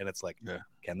shot, and it's like,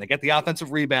 can they get the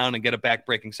offensive rebound and get a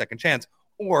back-breaking second chance?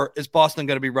 Or is Boston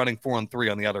going to be running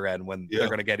 4-on-3 on the other end when they're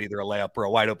going to get either a layup or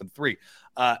a wide open 3?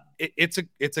 It's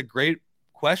a great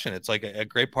question. It's like a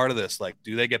great part of this. Like,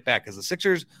 do they get back? Because the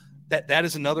Sixers, that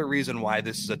is another reason why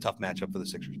this is a tough matchup for the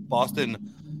Sixers.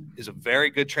 Boston is a very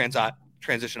good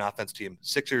transition offense team.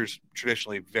 Sixers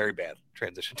traditionally very bad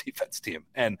transition defense team.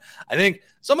 And I think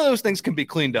some of those things can be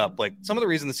cleaned up. Like some of the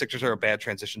reason the Sixers are a bad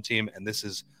transition team, and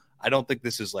I don't think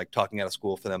this is like talking out of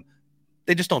school for them.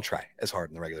 They just don't try as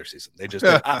hard in the regular season. They just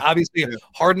obviously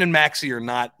Harden and Maxey are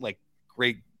not like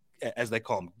great, as they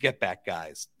call them, get back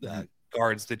guys,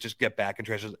 guards that just get back and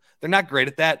transition. They're not great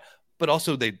at that, but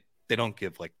also they don't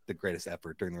give like the greatest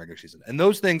effort during the regular season. And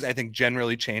those things I think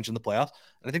generally change in the playoffs.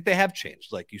 And I think they have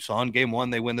changed. Like you saw in game 1,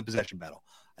 they win the possession battle.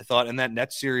 I thought in that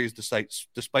Nets series,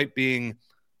 despite being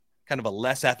kind of a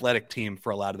less athletic team for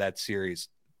a lot of that series,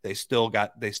 they still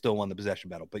won the possession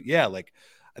battle. But yeah, like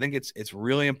I think it's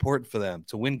really important for them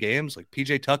to win games. Like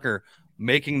PJ Tucker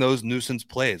making those nuisance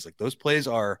plays. Like those plays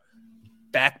are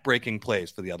back-breaking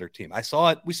plays for the other team.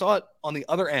 We saw it on the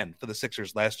other end for the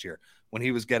Sixers last year when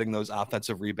he was getting those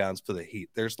offensive rebounds for the Heat.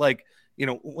 There's like,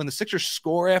 when the Sixers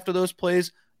score after those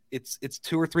plays, it's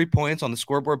 2 or 3 points on the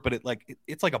scoreboard, but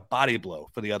it's like a body blow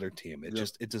for the other team.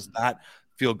 It does not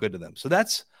feel good to them. So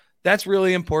that's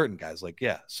really important, guys. Like,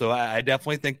 yeah. So I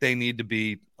definitely think they need to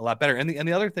be a lot better. And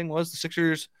the other thing was the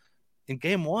Sixers in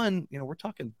game 1, we're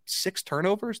talking 6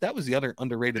 turnovers. That was the other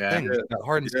underrated thing about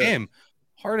Harden's game.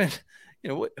 Harden,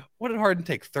 what did Harden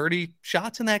take? 30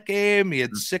 shots in that game. He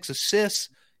had 6 assists.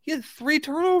 He had 3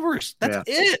 turnovers. That's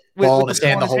it. Ball in his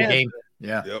hand the whole game.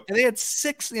 Yeah. Yep. And they had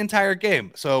 6 the entire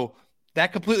game. So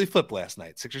that completely flipped last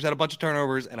night. Sixers had a bunch of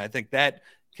turnovers, and I think that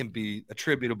can be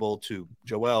attributable to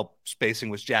Joel.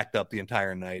 Spacing was jacked up the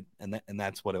entire night, and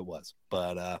that's what it was.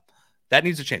 But that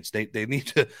needs to change. They need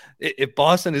to. If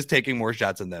Boston is taking more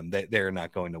shots than them, they're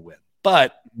not going to win.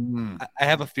 But I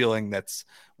have a feeling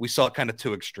we saw kind of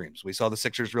 2 extremes. We saw the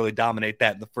Sixers really dominate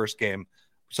that in the first game.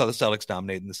 We saw the Celtics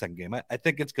dominate in the second game. I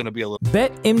think it's going to be a little.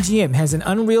 BetMGM has an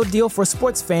unreal deal for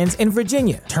sports fans in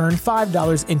Virginia. Turn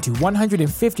 $5 into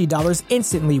 $150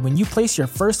 instantly when you place your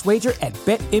first wager at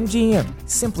BetMGM.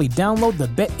 Simply download the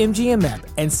BetMGM app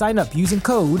and sign up using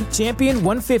code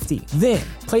Champion150. Then,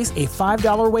 place a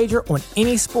 $5 wager on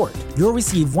any sport. You'll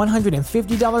receive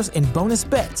 $150 in bonus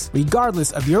bets,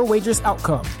 regardless of your wager's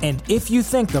outcome. And if you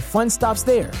think the fun stops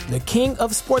there, the king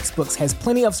of sportsbooks has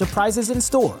plenty of surprises in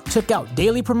store. Check out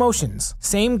daily promotions,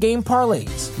 same-game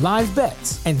parlays, live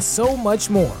bets, and so much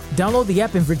more. Download the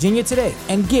app in Virginia today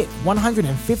and get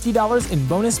 $150 in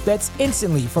bonus bets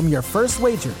instantly from your first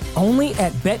wager. Only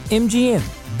at BetMGM.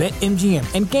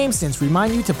 BetMGM and GameSense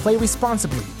remind you to play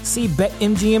responsibly. See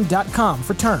BetMGM.com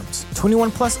for terms. 21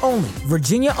 plus only.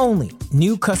 Virginia only.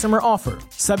 New customer offer.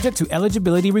 Subject to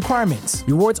eligibility requirements.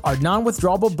 Rewards are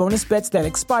non-withdrawable bonus bets that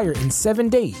expire in 7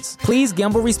 days. Please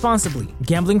gamble responsibly.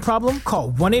 Gambling problem?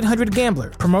 Call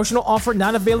 1-800-GAMBLER. Promotional offer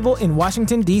not available in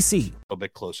Washington, D.C. A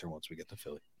bit closer once we get to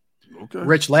Philly. Okay.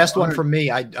 Rich, last one from me.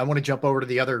 I want to jump over to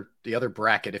the other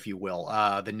bracket, if you will.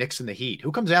 The Knicks and the Heat.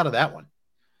 Who comes out of that one?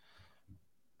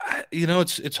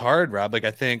 It's hard, Rob. Like, I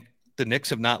think the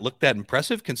Knicks have not looked that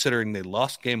impressive considering they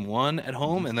lost game 1 at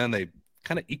home and then they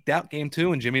kind of eked out game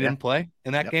 2 and Jimmy didn't play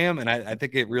in that game. And I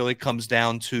think it really comes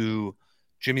down to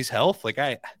Jimmy's health. Like,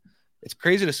 it's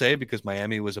crazy to say because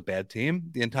Miami was a bad team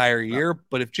the entire year,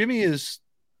 but if Jimmy is,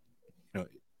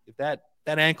 if that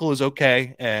ankle is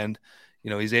okay and,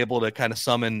 he's able to kind of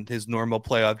summon his normal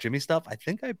playoff Jimmy stuff, I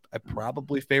think I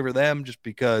probably favor them just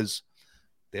because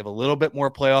they have a little bit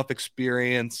more playoff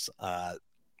experience.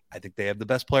 I think they have the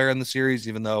best player in the series,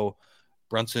 even though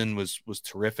Brunson was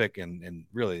terrific and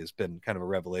really has been kind of a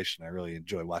revelation. I really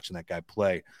enjoy watching that guy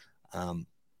play.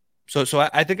 So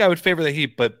I think I would favor the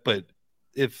Heat, but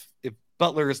if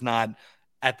Butler is not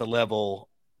at the level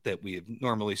that we have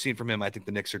normally seen from him, I think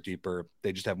the Knicks are deeper.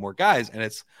 They just have more guys, and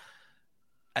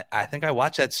I think I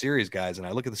watch that series, guys, and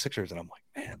I look at the Sixers and I'm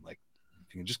like, man, like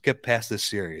if you can just get past this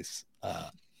series,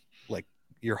 like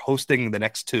you're hosting the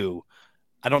next 2.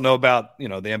 I don't know about, the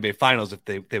NBA Finals if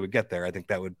they would get there. I think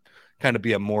that would kind of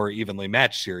be a more evenly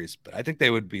matched series, but I think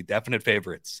they would be definite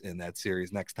favorites in that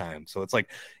series next time. So it's like,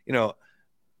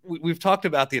 we've talked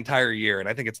about the entire year, and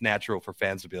I think it's natural for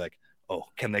fans to be like, oh,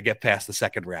 can they get past the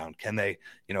second round? Can they,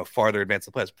 farther advance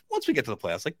the playoffs? Once we get to the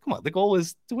playoffs, like, come on, the goal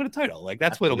is to win a title. Like,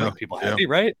 that's what'll make people happy,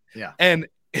 right? Yeah. And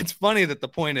it's funny that the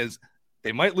point is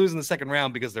they might lose in the second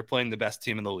round because they're playing the best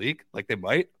team in the league. Like, they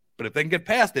might, but if they can get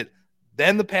past it,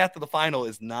 then the path to the final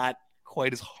is not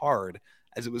quite as hard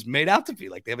as it was made out to be.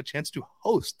 Like, they have a chance to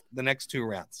host the next 2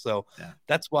 rounds. So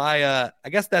that's why I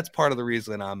guess that's part of the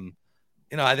reason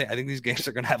I think these games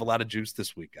are going to have a lot of juice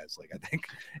this week, guys. Like, I think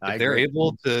if they're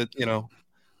able to,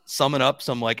 summon up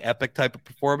some like epic type of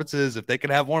performances, if they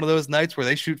can have one of those nights where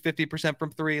they shoot 50%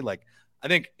 from 3, like, I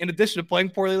think in addition to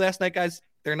playing poorly last night, guys,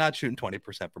 they're not shooting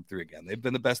 20% from 3 again. They've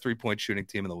been the best 3-point shooting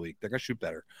team in the league. They're going to shoot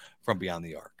better from beyond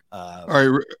the arc. All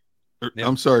right.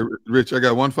 I'm sorry, Rich. I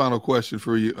got one final question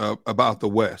for you about the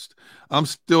West. I'm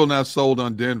still not sold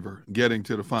on Denver getting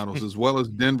to the finals as well as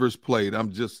Denver's played. I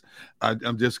just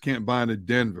can't buy into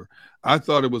Denver. I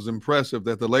thought it was impressive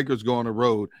that the Lakers go on the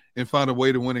road and find a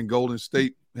way to win in Golden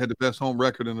State, had the best home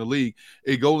record in the league.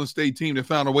 A Golden State team that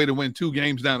found a way to win 2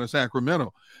 games down in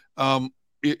Sacramento. Are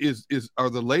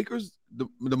the Lakers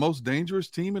the most dangerous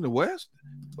team in the West?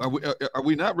 Are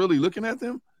we not really looking at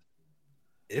them?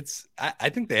 I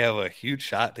think they have a huge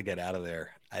shot to get out of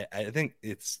there. I think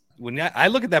it's when I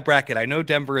look at that bracket, I know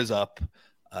Denver is up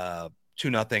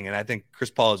 2-0, and I think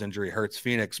Chris Paul's injury hurts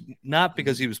Phoenix, not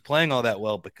because he was playing all that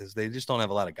well, because they just don't have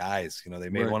a lot of guys. They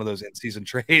made one of those in-season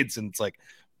trades, and it's like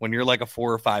when you're like a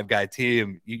 4 or 5 guy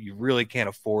team, you really can't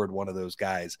afford one of those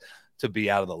guys to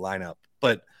be out of the lineup.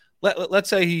 But let's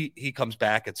say he comes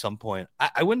back at some point.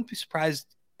 I wouldn't be surprised.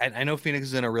 I know Phoenix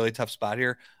is in a really tough spot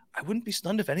here. I wouldn't be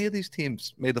stunned if any of these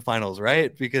teams made the finals,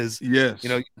 right? Because,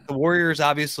 the Warriors,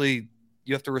 obviously,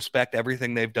 you have to respect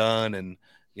everything they've done. And,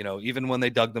 even when they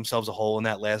dug themselves a hole in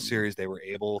that last series, they were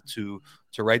able to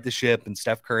right the ship, and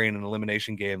Steph Curry in an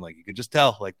elimination game. Like, you could just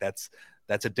tell, like, that's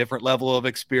a different level of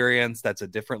experience. That's a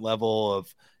different level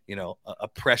of, a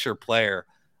pressure player.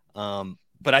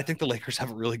 But I think the Lakers have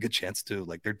a really good chance too.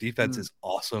 Like, their defense is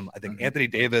awesome. I think Anthony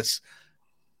Davis,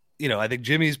 I think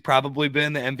Jimmy's probably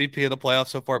been the MVP of the playoffs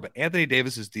so far, but Anthony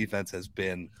Davis's defense has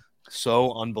been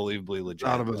so unbelievably legit.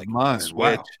 Out of his mind.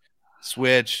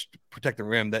 Switch, protect the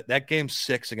rim. That game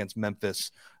 6 against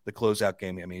Memphis, the closeout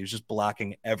game. I mean, he was just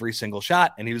blocking every single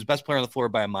shot, and he was best player on the floor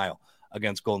by a mile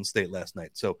against Golden State last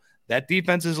night. So that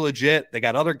defense is legit. They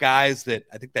got other guys that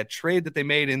I think that trade that they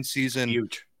made in season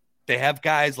they have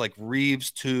guys like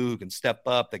Reeves too who can step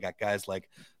up. They got guys like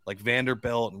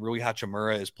Vanderbilt, and Rui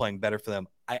Hachimura is playing better for them.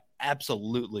 I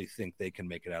absolutely think they can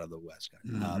make it out of the West.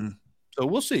 So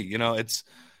we'll see.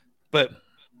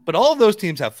 But all of those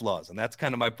teams have flaws, and that's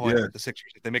kind of my point with the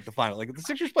Sixers. If they make the final, like if the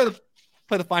Sixers play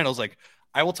the finals, like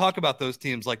I will talk about those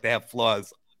teams like they have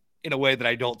flaws in a way that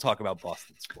I don't talk about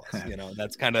Boston's flaws.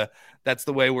 And that's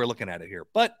the way we're looking at it here.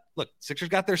 But look, Sixers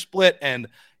got their split, and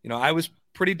I was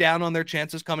pretty down on their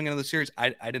chances coming into the series.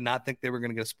 I did not think they were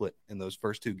going to get a split in those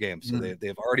first 2 games. So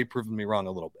they've already proven me wrong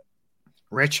a little bit.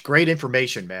 Rich, great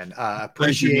information, man.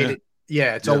 Appreciate it.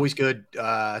 Yeah, it's always good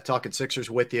talking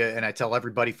Sixers with you. And I tell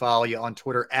everybody, follow you on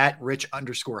Twitter at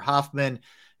Rich_Hoffman.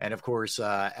 And of course,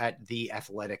 at The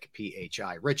Athletic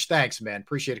PHI. Rich, thanks, man.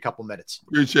 Appreciate a couple minutes.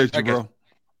 Appreciate you, bro.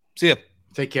 See ya.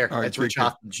 Take care. Right, that's Rich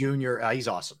Hoffman Jr. He's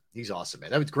awesome. He's awesome,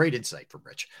 man. That was great insight from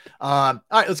Rich. All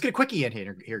right, let's get a quickie in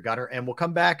here, Gunner, and we'll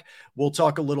come back. We'll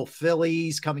talk a little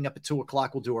Phillies coming up at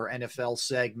 2:00. We'll do our NFL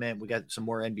segment. We got some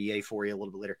more NBA for you a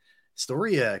little bit later.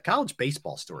 College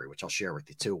baseball story, which I'll share with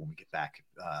you too when we get back.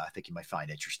 I think you might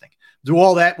find interesting. Do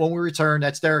all that when we return.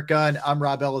 That's Derrick Gunn. I'm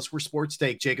Rob Ellis. We're Sports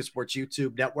Take, Jacob Sports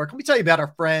YouTube Network. Let me tell you about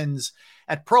our friends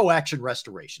at Pro Action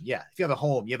Restoration. Yeah, if you have a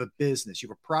home, you have a business, you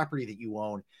have a property that you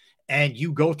own, and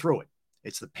you go through it.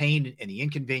 It's the pain and the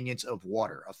inconvenience of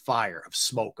water, of fire, of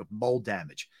smoke, of mold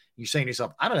damage. You're saying to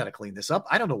yourself, I don't know how to clean this up.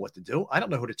 I don't know what to do. I don't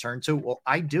know who to turn to. Well,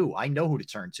 I do. I know who to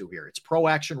turn to here. It's Pro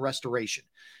Action Restoration.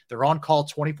 They're on call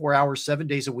 24 hours, 7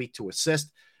 days a week to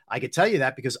assist. I could tell you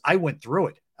that because I went through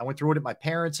it. I went through it at my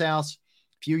parents' house a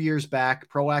few years back.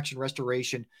 Pro Action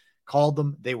Restoration, called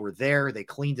them. They were there. They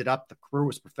cleaned it up. The crew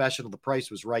was professional. The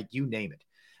price was right. You name it.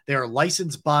 They are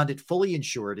licensed, bonded, fully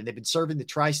insured, and they've been serving the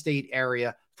tri-state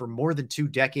area for more than 2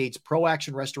 decades. Pro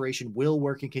Action Restoration will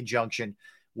work in conjunction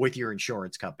with your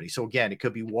insurance company. So again, it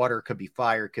could be water, it could be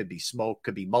fire, it could be smoke,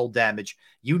 could be mold damage.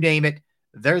 You name it,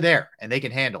 they're there and they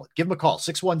can handle it. Give them a call,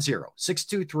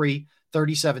 610-623-3760,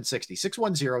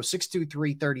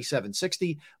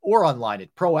 610-623-3760, or online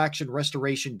at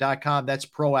proactionrestoration.com. That's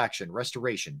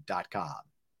proactionrestoration.com.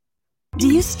 Do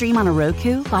you stream on a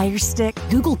Roku, Fire Stick,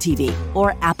 Google TV,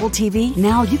 or Apple TV?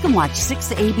 Now you can watch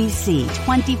 6ABC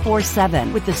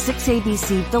 24/7 with the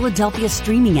 6ABC Philadelphia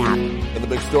streaming app. And the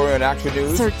big story on Action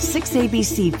News? Search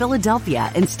 6ABC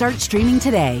Philadelphia and start streaming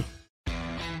today.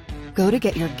 Go to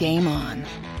get your game on.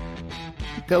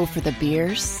 Go for the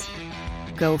beers.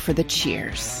 Go for the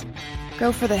cheers.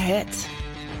 Go for the hit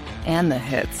and the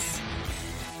hits.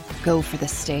 Go for the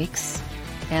stakes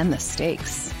and the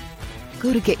stakes.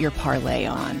 Go to get your parlay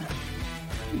on.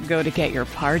 Go to get your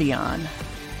party on.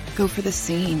 Go for the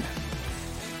scene.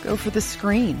 Go for the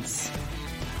screens.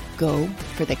 Go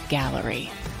for the gallery.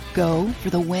 Go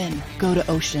for the win. Go to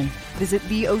Ocean. Visit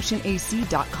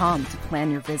theoceanac.com to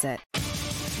plan your visit.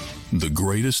 The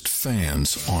greatest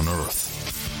fans on earth.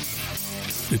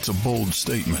 It's a bold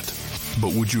statement,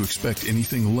 but would you expect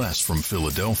anything less from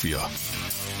Philadelphia?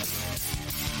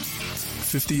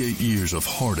 58 years of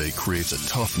heartache creates a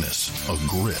toughness, a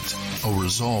grit, a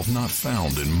resolve not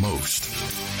found in most.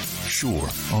 Sure,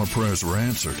 our prayers were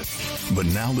answered, but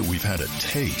now that we've had a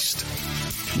taste,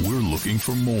 we're looking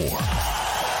for more.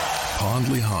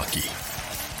 Pondley Hockey,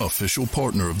 official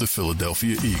partner of the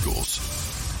Philadelphia Eagles.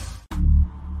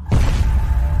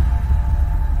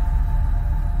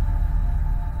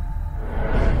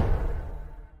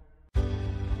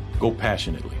 Go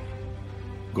passionately.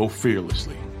 Go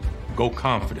fearlessly. Go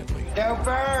confidently. Go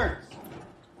Birds!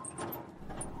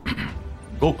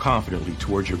 Go confidently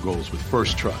towards your goals with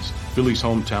First Trust, Philly's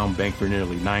hometown bank for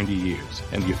nearly 90 years,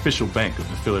 and the official bank of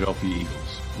the Philadelphia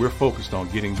Eagles. We're focused on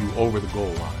getting you over the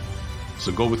goal line.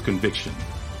 So go with conviction,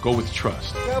 go with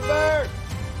trust, Go Birds!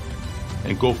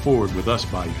 and go forward with us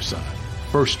by your side.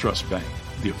 First Trust Bank,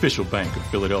 the official bank of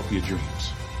Philadelphia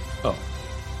Dreams. Oh,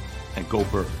 and go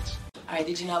Birds. All right,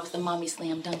 did you know I was the Mommy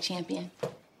Slam Dunk Champion?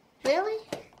 Really?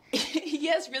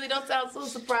 Yes, really don't sound so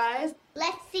surprised.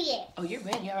 Let's see it. Oh, you're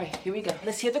ready. All right, here we go.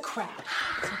 Let's hear the crowd.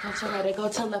 So go to right, go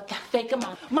to left, fake 'em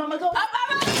out. Mama, go up,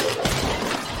 up, up.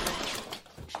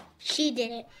 She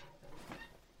did it.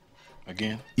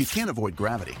 Again? You can't avoid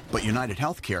gravity, but United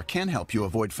Healthcare can help you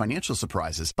avoid financial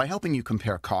surprises by helping you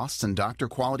compare costs and doctor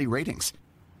quality ratings.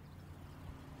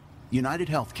 United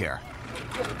Healthcare.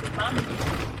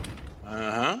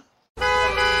 Uh-huh.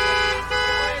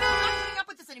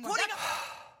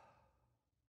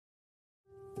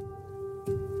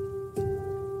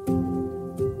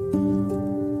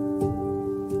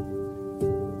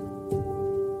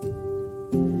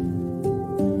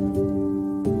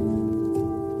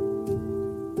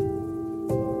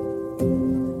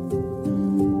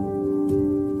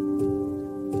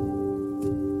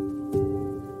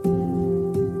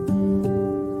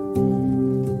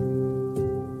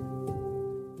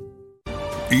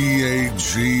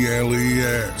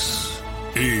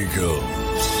 Eagles.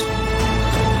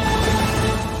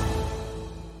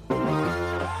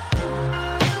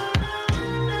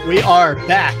 We are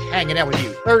back hanging out with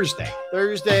you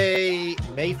Thursday,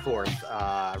 May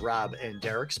 4th. Rob and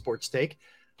Derrick, Sports Take.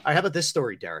 All right, how about this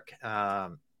story, Derrick?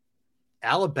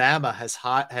 Alabama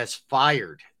has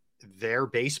fired their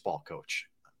baseball coach,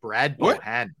 Brad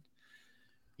Bohannon.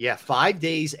 Yeah, 5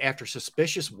 days after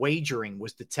suspicious wagering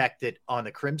was detected on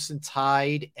the Crimson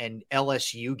Tide and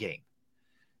LSU game.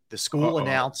 The school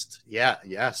announced, their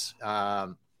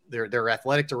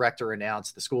athletic director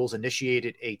announced the school's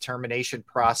initiated a termination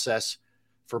process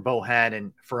for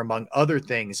Bohannon for, among other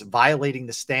things, violating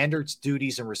the standards,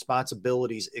 duties, and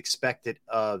responsibilities expected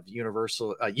of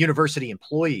university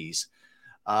employees.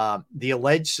 The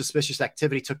alleged suspicious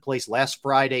activity took place last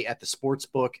Friday at the sports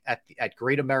book at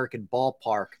Great American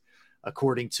Ballpark,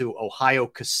 according to Ohio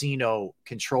Casino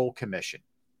Control Commission.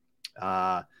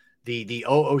 The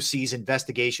OOC's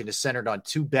investigation is centered on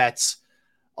 2 bets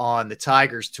on the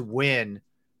Tigers to win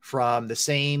from the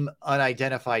same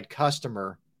unidentified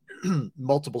customer.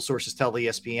 Multiple sources tell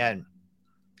ESPN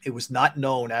it was not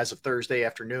known as of Thursday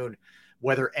afternoon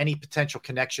whether any potential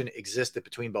connection existed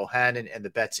between Bohannon and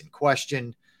the bets in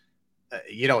question,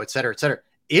 et cetera, et cetera.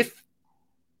 If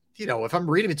I'm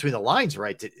reading between the lines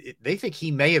right, they think he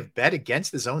may have bet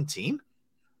against his own team.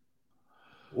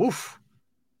 Oof.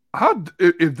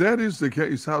 If that is the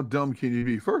case, how dumb can you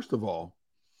be? First of all,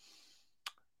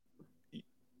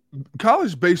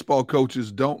 college baseball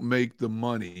coaches don't make the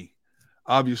money,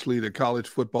 obviously, the college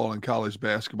football and college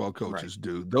basketball coaches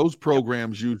do. Those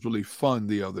programs usually fund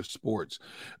the other sports.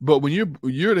 But when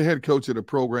you're the head coach at a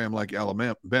program like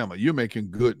Alabama, you're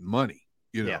making good money,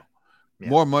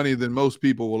 more money than most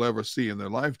people will ever see in their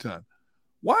lifetime.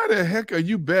 Why the heck are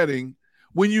you betting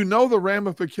when you know the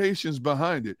ramifications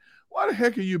behind it? Why the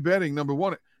heck are you betting, number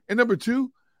one? And number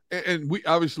two, and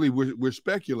we're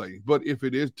speculating, but if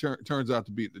it is turns out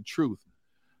to be the truth,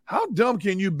 how dumb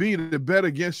can you be to bet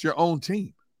against your own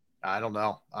team? I don't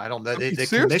know. The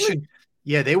commission,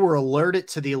 they were alerted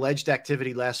to the alleged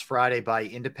activity last Friday by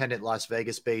independent Las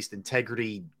Vegas-based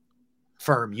integrity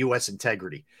firm, U.S.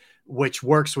 Integrity, which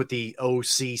works with the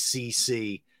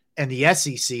OCCC and the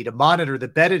SEC to monitor the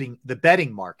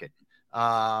betting market.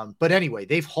 But anyway,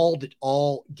 they've halted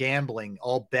all gambling,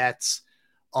 all bets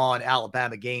on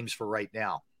Alabama games for right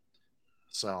now.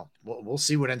 So we'll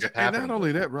see what ends up happening. And not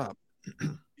only that, Rob,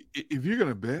 if you're going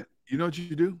to bet, you know what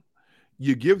you do?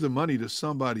 You give the money to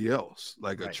somebody else,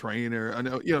 like a trainer. I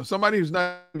know, somebody who's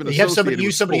not even associated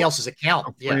with somebody sport. else's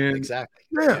account. Yeah, exactly.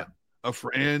 Yeah, a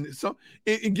friend.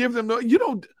 And give them. Are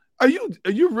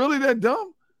you really that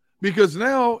dumb? Because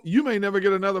now you may never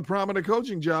get another prominent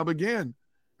coaching job again.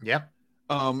 Yeah.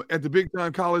 At the big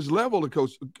time college level to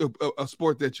coach a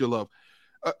sport that you love.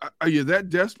 Are you that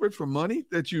desperate for money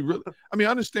that you really? I mean,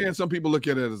 I understand some people look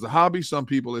at it as a hobby. Some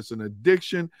people it's an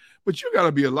addiction. But you got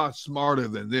to be a lot smarter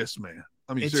than this, man.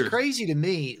 I mean, it's seriously. crazy to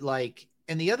me. Like,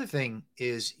 and the other thing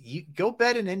is, you go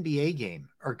bet an NBA game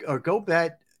or go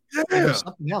bet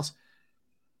something else.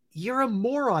 You're a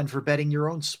moron for betting your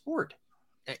own sport.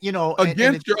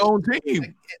 Against your own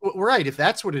team. Right. If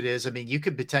that's what it is, I mean, you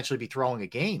could potentially be throwing a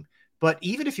game. But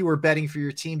even if you were betting for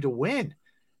your team to win,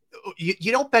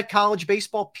 you don't bet college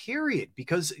baseball, period,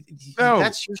 because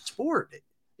that's your sport.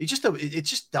 It's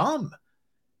just dumb.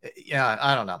 Yeah,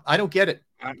 I don't know. I don't get it.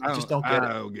 I just don't get it.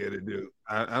 I don't get it, dude.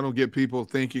 I don't get people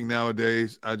thinking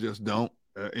nowadays. I just don't.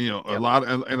 A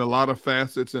lot of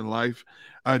facets in life,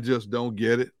 I just don't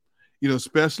get it.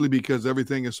 Especially because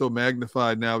everything is so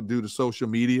magnified now due to social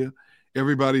media.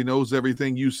 Everybody knows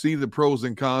everything. You see the pros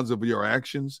and cons of your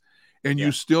actions, and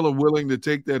you still are willing to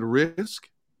take that risk.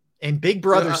 And Big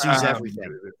Brother sees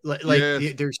everything.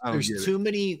 There's too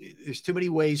many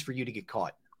ways for you to get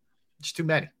caught. There's too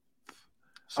many.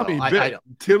 So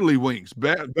tiddlywinks,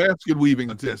 basket weaving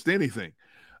contest, anything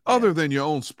other than your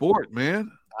own sport,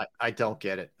 man. I don't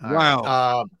get it.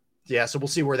 Wow. So we'll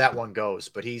see where that one goes.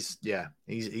 But he's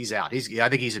out. I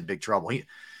think he's in big trouble.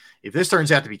 If this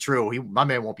turns out to be true, my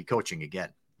man won't be coaching again.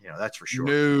 That's for sure.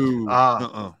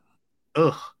 No.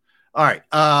 Ugh. All right.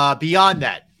 Beyond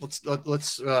that, let's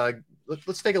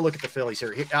take a look at the Phillies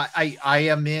here. I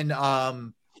am in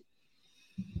I'm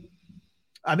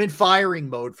in firing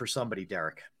mode for somebody,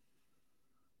 Derrick.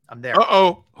 I'm there.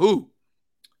 Who?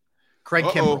 Craig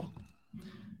Kimbrell,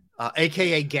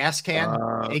 aka Gas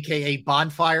Can, aka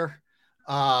Bonfire,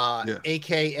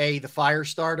 aka the Fire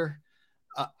Starter.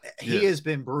 He has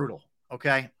been brutal.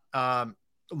 Okay.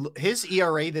 His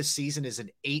ERA this season is an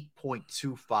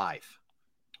 8.25.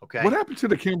 Okay. What happened to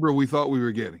the Kimbrell we thought we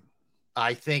were getting?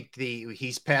 I think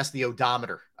he's past the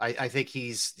odometer. I think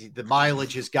the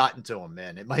mileage has gotten to him,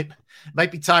 man. It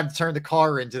might be time to turn the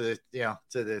car into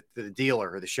the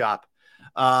dealer or the shop.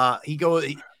 He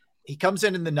comes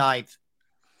in the ninth.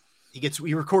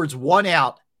 He records 1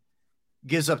 out,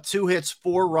 gives up 2 hits,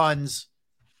 4 runs.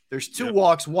 There's 2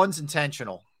 walks, 1's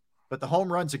intentional, but the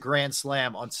home run's a grand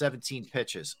slam on 17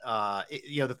 pitches.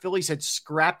 The Phillies had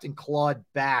scrapped and clawed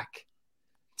back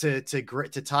to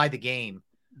tie the game.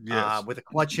 Yes. With a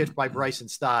clutch hit by Bryson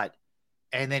Stott,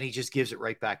 and then he just gives it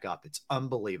right back up. It's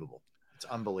unbelievable. It's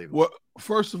unbelievable. Well,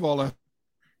 first of all, I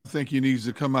think he needs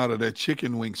to come out of that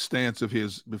chicken wing stance of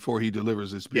his before he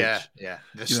delivers his pitch. Yeah.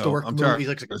 The stork move. He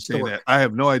looks like a stork. I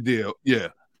have no idea. Yeah.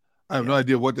 I have no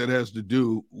idea what that has to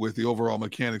do with the overall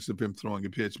mechanics of him throwing a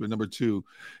pitch. But number 2,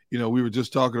 we were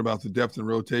just talking about the depth and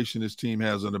rotation this team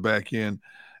has on the back end.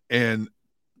 And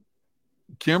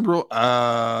Kimbrel,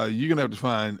 you're going to have to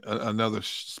find another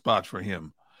spot for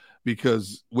him,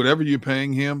 because whatever you're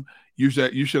paying him, you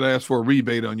should ask for a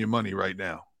rebate on your money right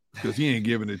now, because he ain't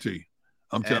giving it to you.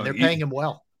 I'm telling you. They're paying him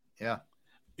well. Yeah.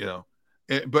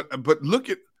 But look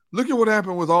at what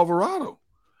happened with Alvarado.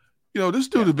 This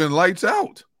dude has been lights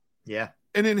out. Yeah.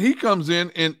 And then he comes in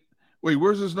and wait,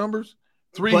 where's his numbers?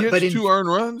 3 hits, 2 earned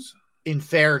runs. In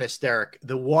fairness, Derrick,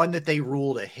 the one that they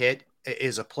ruled a hit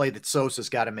is a play that Sosa's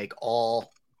got to make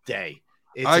all day.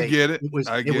 I get it. It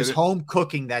was home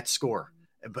cooking that score.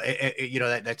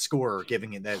 That score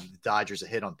giving the Dodgers a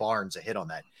hit on Barnes, a hit on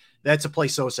that. That's a play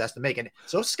Sosa has to make. And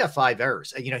Sosa's got 5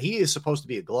 errors. He is supposed to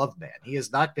be a glove man. He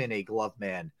has not been a glove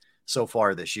man so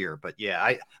far this year. But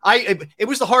yeah, it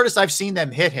was the hardest I've seen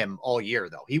them hit him all year,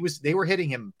 though. They were hitting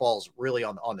him balls really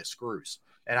on the screws.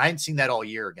 And I hadn't seen that all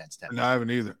year against him. No, I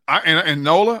haven't either. And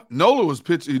Nola was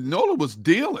pitching. Nola was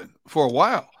dealing for a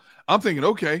while. I'm thinking,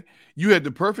 okay, you had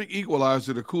the perfect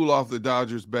equalizer to cool off the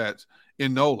Dodgers bats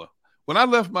in Nola. When I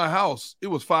left my house, it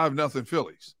was 5-0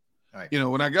 Phillies. Right.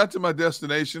 When I got to my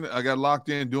destination, I got locked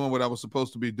in doing what I was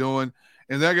supposed to be doing,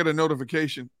 and then I got a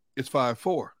notification. It's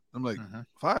 5-4. I'm like,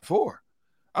 5-4.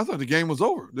 I thought the game was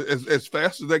over. As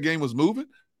fast as that game was moving.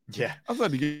 Yeah. I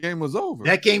thought the game was over.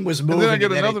 That game was moving. And then I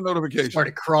get another notification.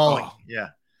 Started crawling. Oh.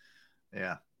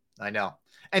 Yeah. I know.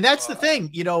 And that's the thing,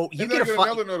 you get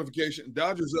another notification.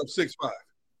 Dodgers up 6-5.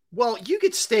 Well, you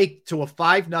get staked to a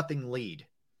 5-0 lead,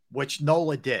 which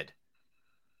Nola did.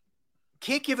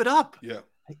 Can't give it up. Yeah.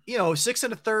 6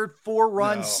 1/3, 4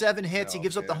 runs, 7 hits. He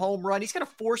gives up the home run. He's got a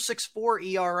 4.64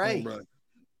 ERA. Home run.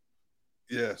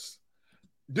 Yes.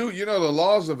 Dude, the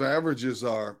laws of averages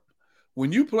are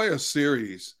when you play a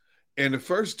series and the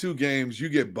first 2 games you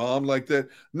get bombed like that,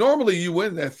 normally you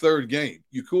win that 3rd game.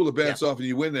 You cool the bats off and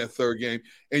you win that 3rd game,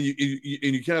 and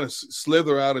you kind of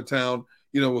slither out of town,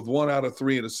 with 1 out of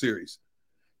 3 in a series.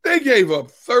 They gave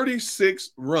up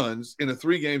 36 runs in a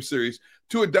 3-game series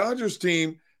to a Dodgers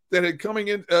team that had coming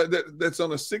in that's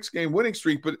on a 6-game winning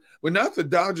streak, but we're not the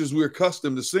Dodgers we're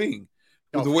accustomed to seeing.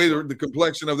 With the way the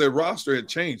complexion of their roster had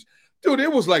changed. Dude, it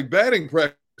was like batting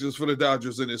practice for the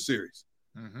Dodgers in this series.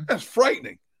 Mm-hmm. That's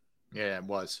frightening. Yeah, it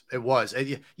was.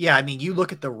 Yeah, you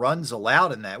look at the runs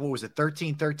allowed in that. What was it,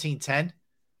 13, 10?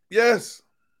 Yes.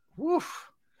 Woof.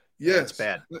 Yes. Yeah, it's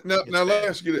bad. Now let me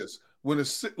ask you this. When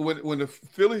the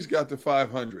Phillies got to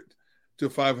 500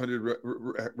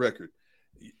 record,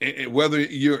 whether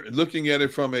you're looking at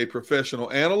it from a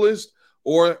professional analyst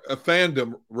or a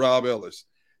fandom, Rob Ellis,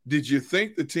 did you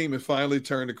think the team had finally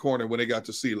turned the corner when they got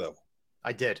to sea level?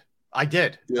 I did.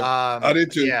 Yeah, I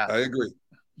did too. Yeah. I agree.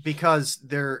 Because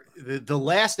the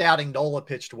last outing, Nola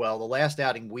pitched well. The last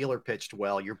outing, Wheeler pitched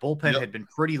well. Your bullpen had been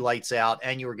pretty lights out,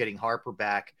 and you were getting Harper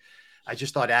back. I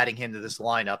just thought adding him to this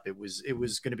lineup, it was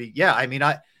going to be,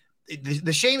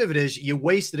 the shame of it is you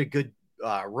wasted a good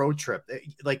road trip.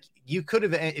 Like you could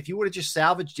have, if you would have just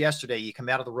salvaged yesterday, you come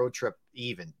out of the road trip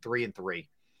even 3-3.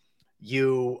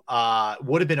 You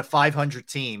would have been a 500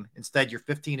 team. Instead, you're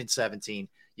 15-17.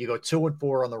 You go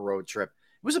 2-4 on the road trip.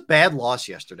 It was a bad loss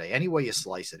yesterday. Any way you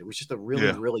slice it, it was just a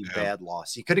really bad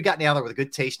loss. You could have gotten out there with a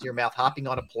good taste in your mouth, hopping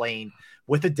on a plane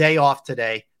with a day off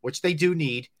today, which they do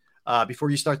need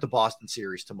before you start the Boston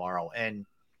series tomorrow. And,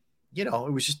 it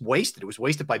was just wasted. It was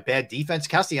wasted by bad defense.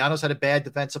 Castellanos had a bad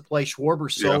defensive play.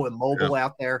 Schwarber's so immobile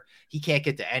out there. He can't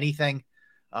get to anything.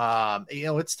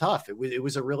 It's tough. It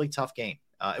was a really tough game.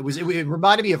 It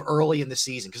reminded me of early in the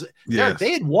season because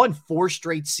they had won 4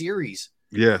 straight series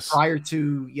prior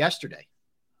to yesterday.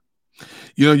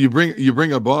 You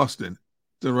bring up Boston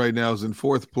right now is in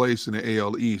 4th place in the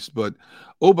AL East. But,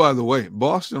 oh, by the way,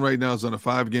 Boston right now is on a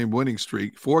 5-game winning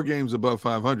streak, 4 games above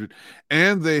 500,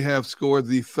 and they have scored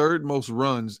the 3rd most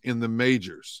runs in the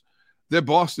majors. That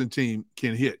Boston team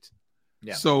can hit.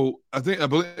 Yeah. So I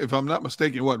believe, if I'm not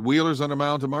mistaken, Wheeler's on the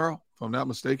mound tomorrow? If I'm not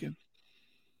mistaken.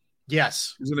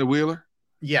 Yes. Isn't it Wheeler?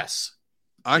 Yes.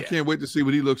 I can't wait to see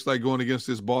what he looks like going against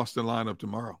this Boston lineup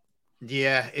tomorrow.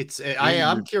 Yeah,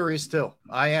 I'm curious too.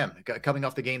 I am coming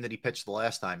off the game that he pitched the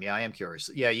last time. Yeah, I am curious.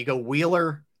 Yeah, you go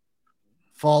Wheeler,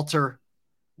 Falter,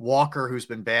 Walker, who's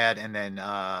been bad, and then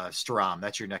Strom.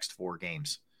 That's your next 4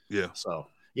 games. Yeah. So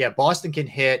yeah, Boston can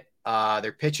hit.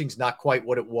 Their pitching's not quite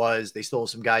what it was. They still have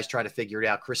some guys trying to figure it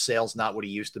out. Chris Sale's not what he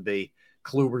used to be.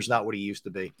 Kluber's not what he used to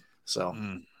be. So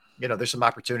there's some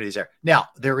opportunities there. Now,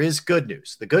 there is good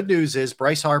news. The good news is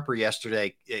Bryce Harper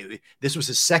yesterday, this was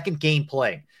his second game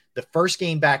playing. The first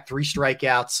game back, 3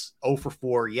 strikeouts, 0 for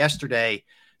 4. Yesterday,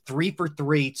 3 for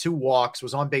 3, 2 walks,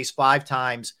 was on base 5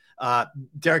 times.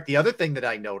 Derrick, the other thing that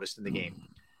I noticed in the game,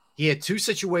 he had 2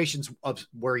 situations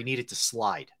where he needed to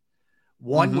slide.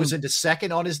 One was into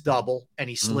second on his double, and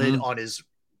he slid on his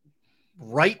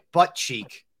right butt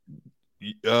cheek.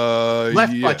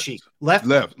 Left butt cheek. Left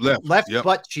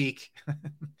butt cheek.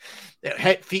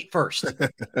 Feet first.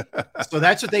 So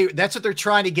that's what they're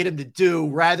trying to get him to do,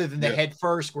 rather than the head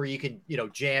first, where you can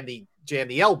jam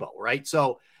the elbow, right?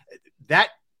 So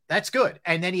that's good.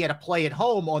 And then he had a play at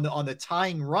home on the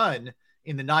tying run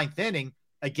in the 9th inning.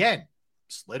 Again,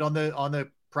 slid on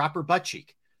the proper butt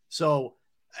cheek. So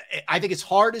I think as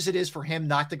hard as it is for him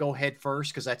not to go head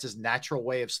first, because that's his natural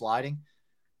way of sliding,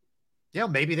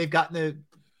 maybe they've gotten it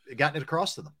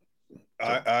across to them.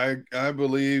 I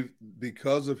believe,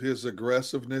 because of his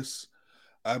aggressiveness,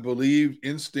 I believe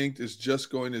instinct is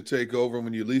just going to take over.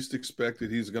 When you least expect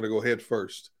it, he's going to go head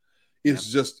first.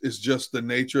 It's just the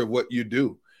nature of what you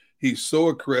do. He's so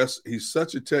aggressive. He's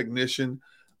such a technician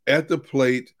at the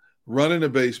plate, running the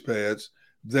base pads,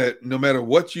 that no matter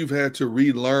what you've had to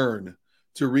relearn,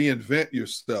 to reinvent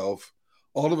yourself,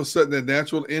 all of a sudden that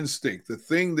natural instinct, the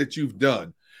thing that you've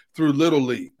done through Little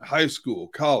League, high school,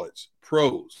 college,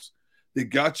 pros, that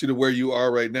got you to where you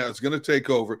are right now, it's going to take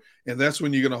over. And that's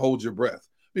when you're going to hold your breath.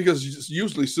 Because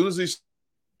usually as soon as he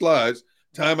slides,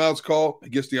 timeout's called, he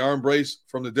gets the arm brace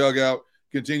from the dugout,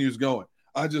 continues going.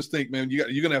 I just think, man, you're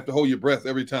going to have to hold your breath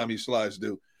every time he slides,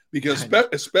 dude. Because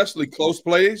especially close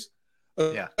plays,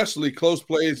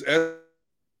 at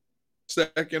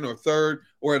second or third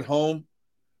or at home,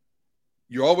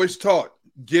 you're always taught,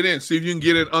 get in, see if you can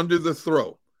get it under the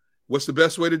throw. What's the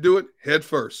best way to do it? Head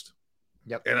first.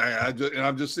 Yep. And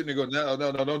I'm just sitting there going, no,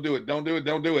 don't do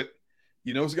it.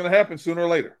 You know it's going to happen sooner or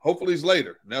later. Hopefully it's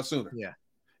later, not sooner. Yeah.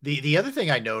 The other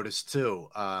thing I noticed too,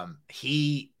 I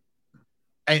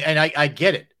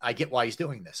get it. I get why he's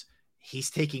doing this. He's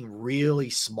taking really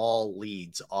small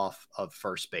leads off of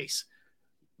first base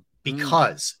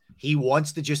because he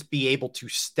wants to just be able to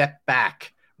step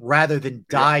back rather than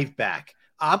dive back.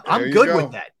 I'm good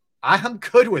with that. I'm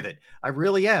good with it. I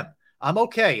really am. I'm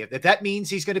okay. If that means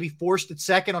he's going to be forced at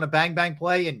second on a bang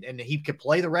play and he could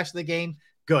play the rest of the game,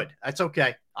 good. That's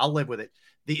okay. I'll live with it.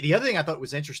 The other thing I thought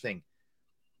was interesting,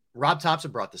 Rob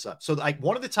Thompson brought this up. So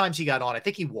one of the times he got on, I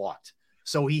think he walked.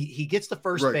 So he gets to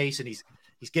first base and he's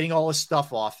getting all his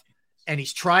stuff off and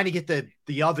he's trying to get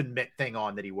the oven mitt thing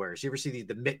on that he wears. You ever see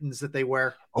the mittens that they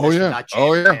wear?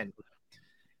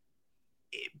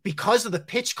 Because of the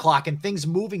pitch clock and things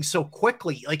moving so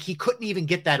quickly, like he couldn't even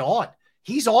get that on.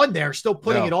 He's on there still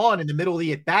putting it on in the middle of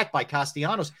the at-bat by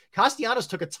Castellanos. Castellanos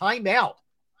took a timeout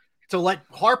to let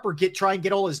Harper try and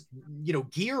get all his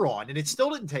gear on, and it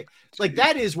still didn't take. Like,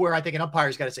 that is where I think an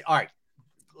umpire's got to say, all right,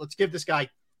 let's give this guy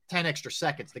 10 extra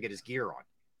seconds to get his gear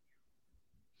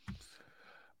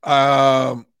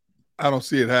on. I don't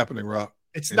see it happening, Rob.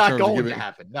 It's not going to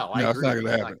happen. No, I agree. It's not going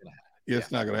to happen.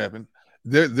 It's not going to happen.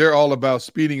 They're all about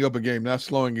speeding up a game, not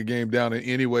slowing a game down in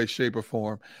any way, shape, or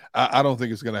form. I don't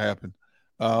think it's going to happen.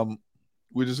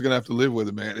 We're just going to have to live with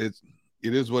it, man.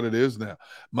 It is what it is now.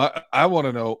 I want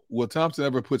to know, will Thompson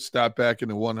ever put Stott back in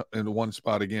the one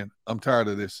spot again? I'm tired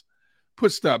of this.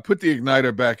 Put the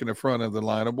igniter back in the front of the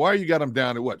lineup. Why you got him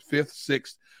down at what, 5th,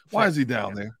 6th? Why is he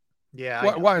down there?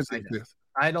 Yeah. Why is he 5th?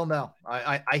 I don't know.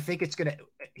 I think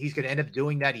he's gonna end up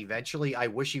doing that eventually. I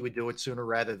wish he would do it sooner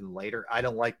rather than later. I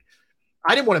didn't want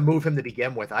to move him to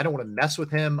begin with. I don't want to mess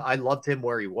with him. I loved him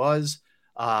where he was.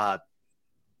 I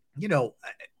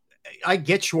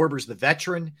get Schwarber's the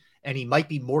veteran and he might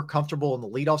be more comfortable in the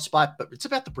leadoff spot, but it's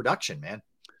about the production, man.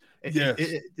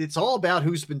 It's all about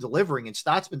who's been delivering, and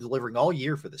Stott's been delivering all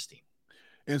year for this team.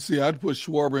 And see, I'd put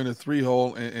Schwarber in a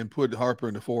 3-hole and put Harper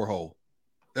in a 4-hole.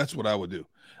 That's what I would do.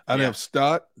 I'd have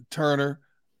Stott, Turner,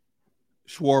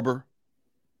 Schwarber,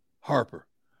 Harper.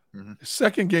 Mm-hmm.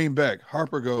 Second game back,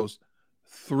 Harper goes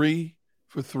 3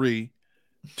 for 3,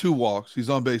 2 walks. He's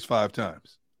on base 5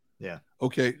 times. Yeah.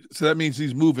 Okay, so that means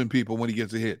he's moving people when he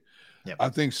gets a hit. Yep. I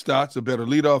think Stott's a better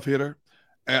leadoff hitter.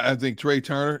 I think Trey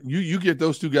Turner, you get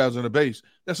those two guys on the base,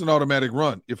 that's an automatic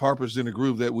run. If Harper's in the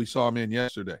groove that we saw him in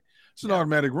yesterday, it's an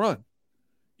automatic run.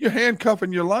 You're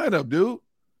handcuffing your lineup, dude.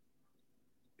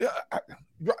 Yeah,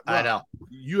 I know.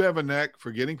 You have a knack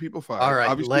for getting people fired. All right,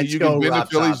 obviously you can bend the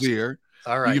Phillies' ear.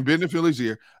 All right, you can bend the Phillies'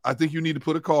 ear. I think you need to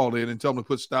put a call in and tell them to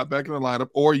put Stott back in the lineup,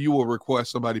 or you will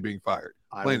request somebody being fired.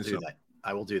 I will do that.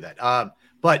 I will do that.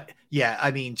 But yeah,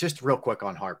 I mean, just real quick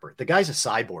on Harper, the guy's a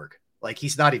cyborg. Like,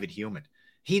 he's not even human.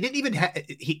 He didn't even have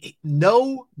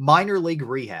no minor league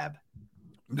rehab.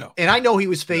 No. And I know he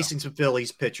was facing some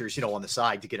Phillies pitchers, on the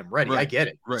side to get him ready. Right. I get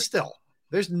it. Right. Still,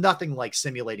 there's nothing like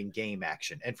simulating game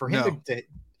action. And for him to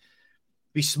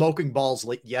be smoking balls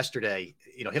yesterday,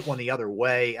 hit one the other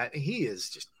way, he's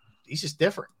just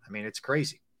different. I mean, it's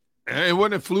crazy. And it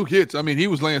wasn't fluke hits. I mean, he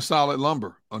was laying solid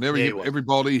lumber on every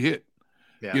ball that he hit.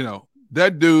 Yeah.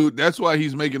 That dude, that's why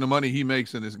he's making the money he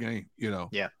makes in this game,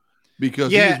 Yeah.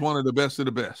 Because he's one of the best of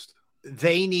the best.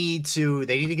 They need to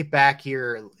get back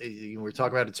here. We're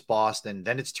talking about it's Boston,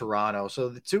 then it's Toronto. So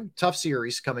the two tough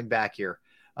series coming back here,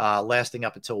 lasting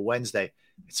up until Wednesday.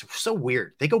 It's so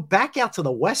weird. They go back out to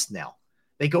the West now.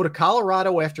 They go to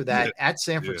Colorado after that at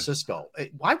San Francisco.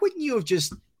 Why wouldn't you have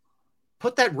just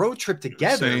put that road trip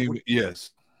together? Yes.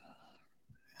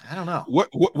 I don't know.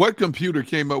 What computer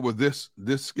came up with this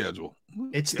schedule?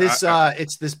 It's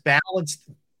this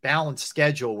balanced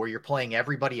schedule where you're playing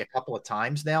everybody a couple of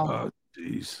times now. Oh,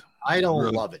 jeez. I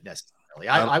don't love it necessarily.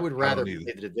 I would rather play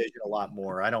the division a lot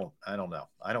more. I don't know.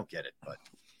 I don't get it, but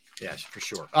yeah, for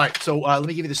sure. All right. So let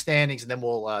me give you the standings and then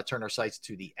we'll turn our sights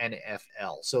to the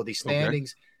NFL. So the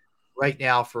standings right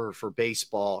now for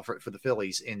baseball, for the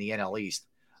Phillies in the NL East,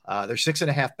 they're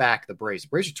 6.5 back the Braves. The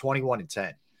Braves are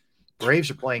 21-10. Braves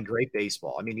are playing great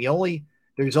baseball. I mean,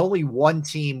 there's only one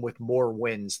team with more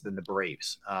wins than the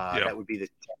Braves. That would be the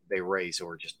Tampa Bay Rays, who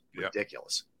are just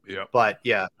ridiculous. Yeah. But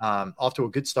off to a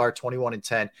good start,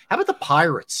 21-10. How about the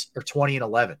Pirates are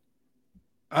 20-11?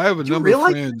 I have a number of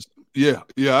friends. Yeah.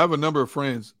 I have a number of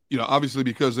friends, obviously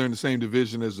because they're in the same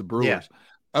division as the Brewers. Yeah.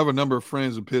 I have a number of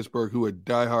friends in Pittsburgh who are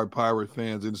diehard Pirate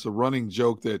fans, and it's a running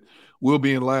joke that we'll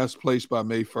be in last place by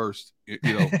May 1st,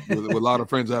 with a lot of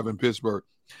friends I have in Pittsburgh.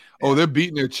 Oh, they're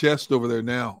beating their chest over there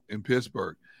now in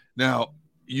Pittsburgh. Now,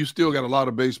 you still got a lot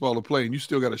of baseball to play, and you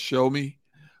still got to show me.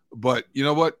 But you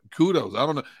know what? Kudos. I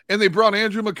don't know. And they brought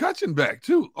Andrew McCutchen back,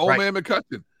 too. Old man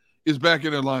McCutchen is back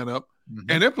in their lineup. Mm-hmm.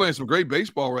 And they're playing some great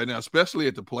baseball right now, especially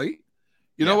at the plate.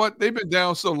 You know what? They've been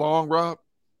down so long, Rob.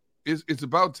 It's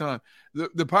about time.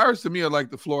 The Pirates, to me, are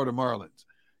like the Florida Marlins.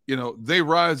 They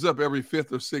rise up every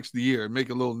 5th or 6th year and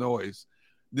make a little noise.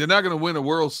 They're not going to win a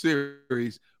World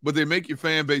Series, but they make your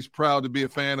fan base proud to be a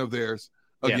fan of theirs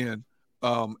again.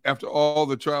 After all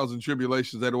the trials and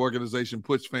tribulations that organization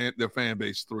puts their fan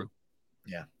base through.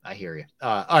 Yeah, I hear you.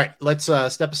 All right, let's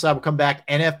step aside. We'll come back.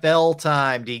 NFL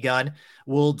time, D-Gun.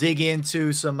 We'll dig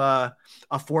into some a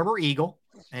former Eagle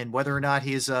and whether or not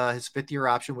his 5th-year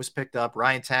option was picked up.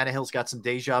 Ryan Tannehill's got some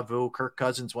deja vu. Kirk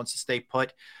Cousins wants to stay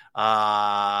put.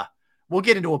 We'll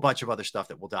get into a bunch of other stuff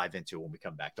that we'll dive into when we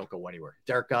come back. Don't go anywhere.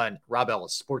 Derrick Gunn, Rob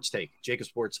Ellis, Sports Take, Jacob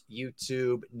Sports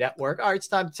YouTube Network. All right, it's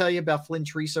time to tell you about Flynn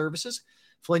Tree Services.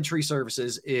 Flynn Tree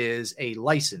Services is a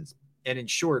licensed and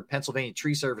insured Pennsylvania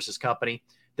tree services company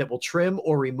that will trim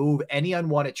or remove any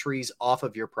unwanted trees off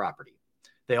of your property.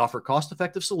 They offer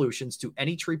cost-effective solutions to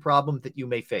any tree problem that you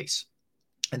may face.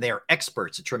 And they are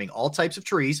experts at trimming all types of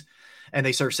trees, and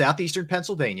they serve southeastern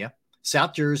Pennsylvania,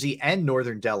 South Jersey, and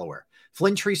northern Delaware.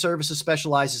 Flynn Tree Services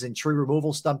specializes in tree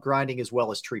removal, stump grinding, as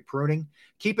well as tree pruning.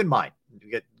 Keep in mind,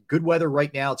 you get good weather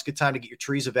right now. It's a good time to get your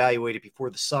trees evaluated before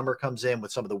the summer comes in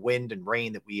with some of the wind and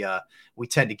rain that we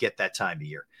tend to get that time of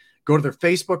year. Go to their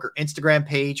Facebook or Instagram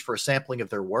page for a sampling of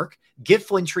their work. Give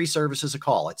Flynn Tree Services a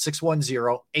call at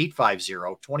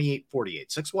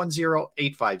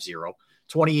 610-850-2848,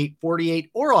 610-850-2848,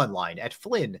 or online at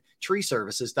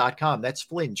flynntreeservices.com. That's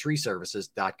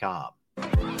flynntreeservices.com.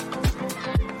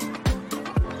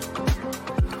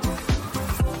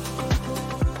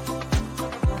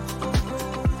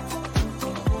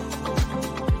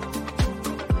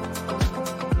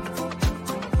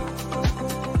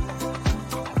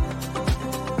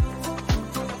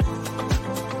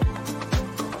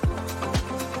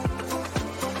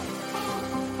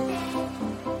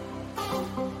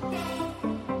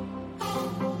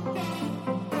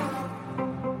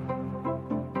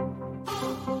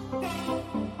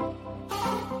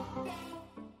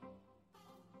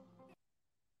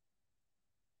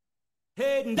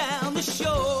 Heading down the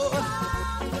shore,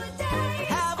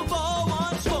 have a ball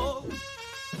once more.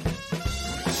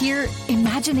 Here,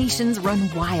 imaginations run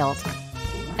wild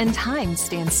and time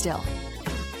stands still.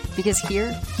 Because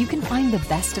here, you can find the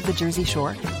best of the Jersey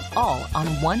Shore, all on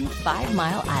one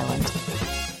 5-mile island.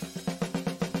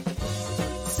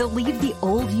 So leave the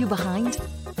old you behind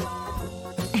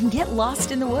and get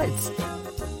lost in the woods.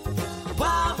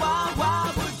 Wild, wild,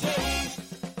 wildwood days.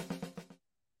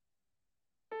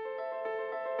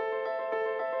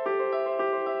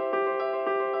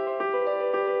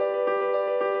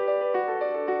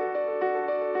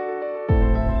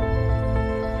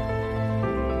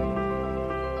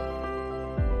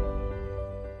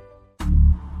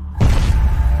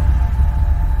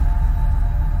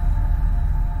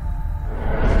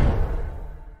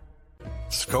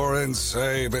 Score and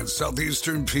save in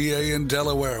southeastern PA and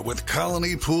Delaware with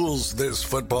Colony Pools this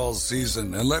football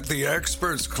season, and let the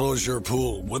experts close your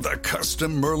pool with a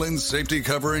custom Merlin safety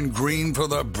cover in green for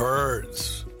the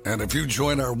birds. And if you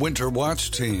join our Winter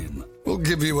Watch team, we'll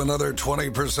give you another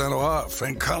 20% off,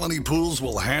 and Colony Pools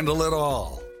will handle it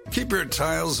all. Keep your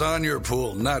tiles on your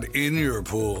pool, not in your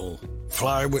pool.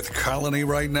 Fly with Colony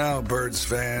right now, birds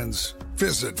fans.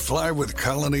 Visit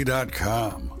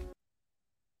flywithcolony.com.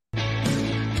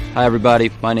 Hi everybody,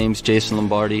 my name's Jason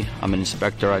Lombardi. I'm an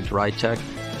inspector at DryTech.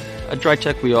 At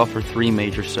DryTech we offer 3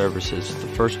 major services, the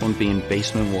first one being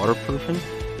basement waterproofing,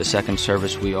 the second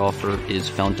service we offer is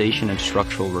foundation and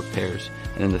structural repairs,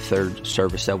 and then the third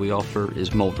service that we offer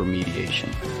is mold remediation.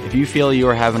 If you feel you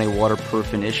are having a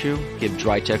waterproofing issue, give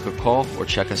DryTech a call or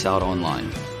check us out online.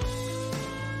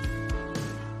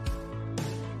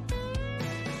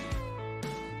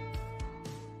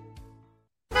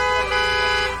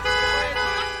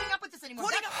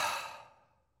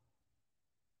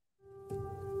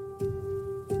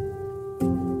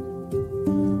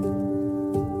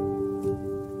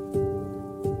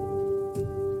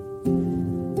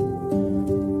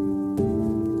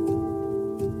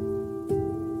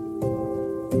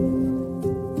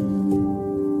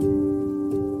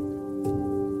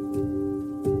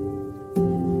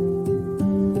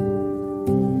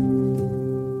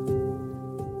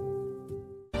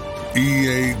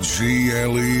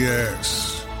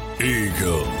 EAGLES,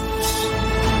 Eagles.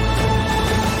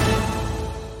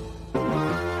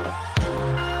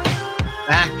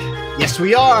 Back. Yes,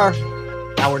 we are.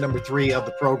 Hour number 3 of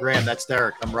the program. That's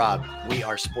Derrick. I'm Rob. We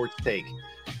are Sports Take.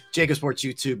 Jacob Sports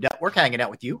YouTube Network hanging out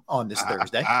with you on this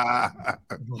Thursday.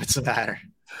 What's the matter?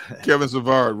 Kevin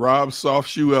Savard, Rob Soft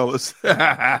Shoe Ellis.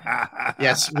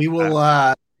 Yes, we will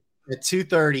at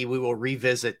 2:30 we will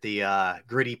revisit the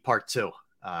Gritty Part 2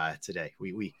 today.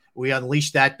 We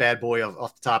unleashed that bad boy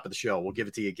off the top of the show. We'll give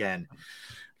it to you again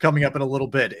coming up in a little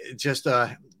bit. Just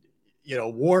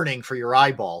warning for your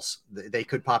eyeballs. They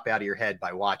could pop out of your head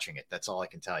by watching it. That's all I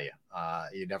can tell you.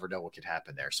 You never know what could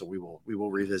happen there. So we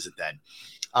will revisit that.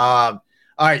 All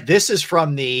right. This is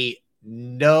from the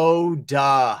No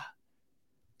Duh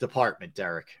department,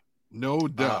 Derrick. No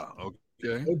duh.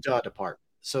 Okay. No Duh department.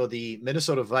 So the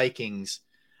Minnesota Vikings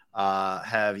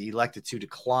have elected to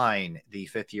decline the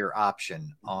 5th-year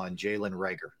option on Jalen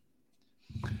Reagor.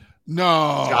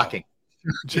 No. Shocking.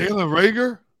 Jalen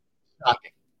Reagor?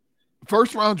 Shocking.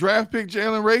 First-round draft pick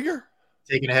Jalen Reagor?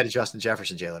 Taken ahead of Justin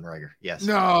Jefferson, Jalen Reagor. Yes.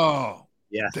 No.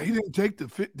 Yeah. They didn't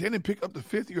pick up the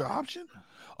 5th-year option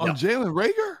on Jalen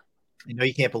Reagor?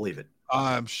 You can't believe it.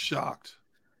 I'm shocked.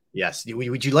 Yes.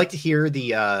 Would you like to hear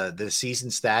the season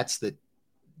stats that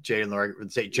Jalen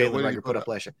Reagor put up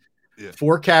last year? Yeah.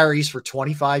 4 carries for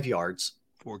 25 yards.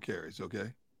 4 carries.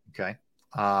 Okay. Okay.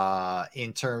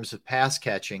 In terms of pass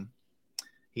catching,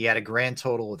 he had a grand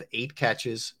total of 8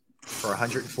 catches for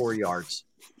 104 yards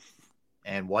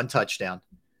and 1 touchdown.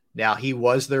 Now he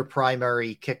was their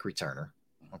primary kick returner.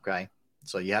 Okay.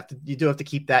 So you do have to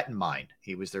keep that in mind.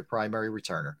 He was their primary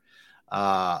returner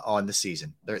on the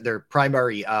season. Their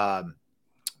primary,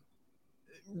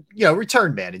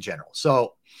 return man in general.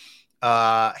 So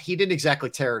he didn't exactly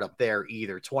tear it up there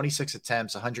either. 26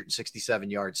 attempts,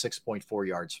 167 yards, 6.4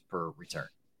 yards per return.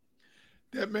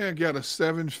 That man got a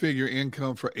 7-figure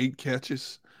income for 8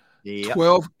 catches. Yep.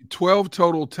 12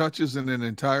 total touches in an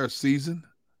entire season.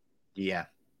 Yeah.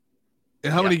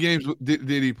 And how many games did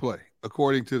he play,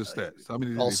 according to the stats? How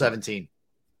many? All 17.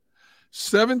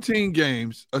 17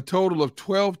 games, a total of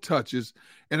 12 touches.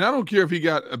 And I don't care if he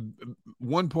got a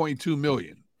 1.2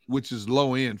 million, which is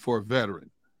low end for a veteran.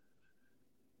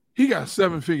 He got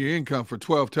 7-figure income for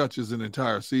 12 touches an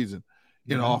entire season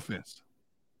in offense.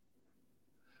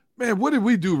 Man, what did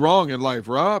we do wrong in life,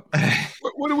 Rob?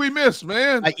 What did we miss,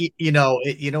 man?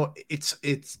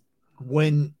 It's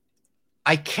when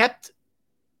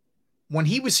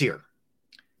he was here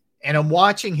and I'm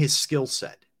watching his skill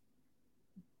set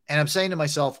And I'm saying to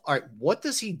myself, all right, what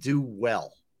does he do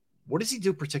well? What does he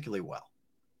do particularly well?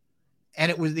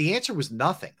 And the answer was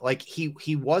nothing. Like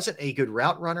he wasn't a good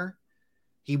route runner.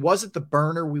 He wasn't the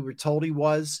burner we were told he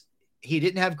was. He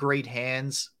didn't have great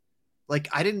hands. Like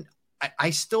I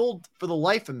still, for the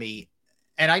life of me,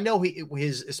 and I know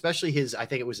especially his, I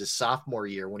think it was his sophomore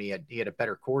year when he had a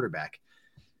better quarterback.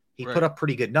 He put up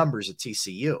pretty good numbers at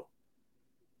TCU,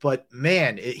 but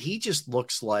man, he just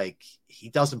looks like he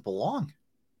doesn't belong.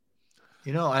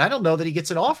 And I don't know that he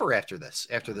gets an offer after this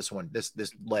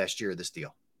last year, this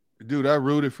deal. Dude, I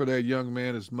rooted for that young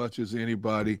man as much as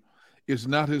anybody. It's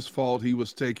not his fault he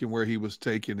was taken where he was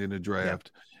taken in the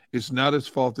draft. Yeah. It's not his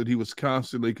fault that he was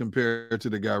constantly compared to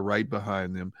the guy right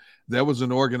behind him. That was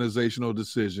an organizational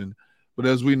decision. But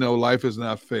as we know, life is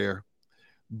not fair.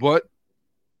 But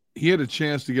he had a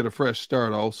chance to get a fresh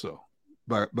start also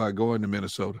by going to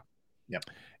Minnesota. Yep.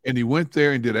 And he went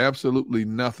there and did absolutely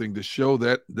nothing to show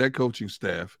that coaching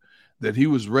staff that he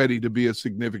was ready to be a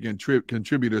significant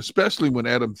contributor, especially when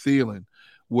Adam Thielen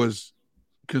was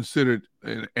considered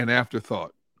an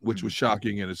afterthought, which was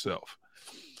shocking in itself.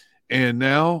 And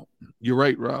now you're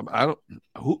right, Rob.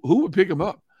 Who would pick him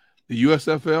up? The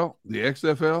USFL, the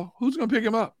XFL? Who's going to pick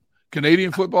him up?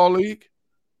 Canadian Football League?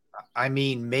 I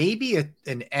mean, maybe an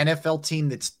NFL team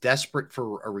that's desperate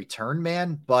for a return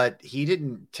man, but he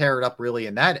didn't tear it up really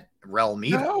in that realm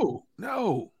either.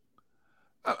 No.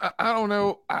 I don't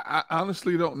know. I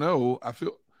honestly don't know. I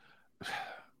feel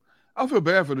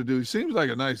bad for the dude. He seems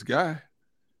like a nice guy,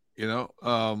 but you know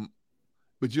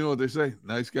what they say?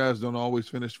 Nice guys don't always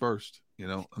finish first,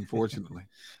 unfortunately.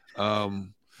 But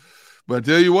I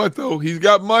tell you what, though, he's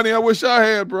got money I wish I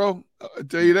had, bro. I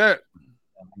tell you that.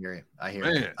 I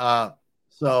hear you.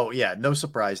 So, yeah, no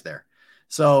surprise there.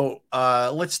 So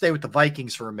let's stay with the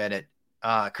Vikings for a minute.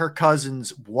 Kirk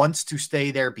Cousins wants to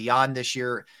stay there beyond this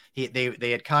year.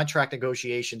 They had contract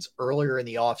negotiations earlier in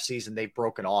the offseason. They've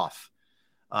broken off.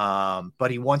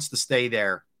 But he wants to stay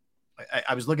there.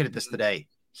 I was looking at this today.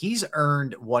 He's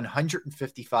earned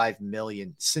 $155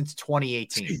 million since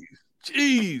 2018.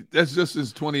 Jeez, that's just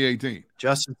since 2018.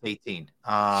 Just since 18.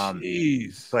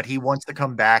 Jeez. But he wants to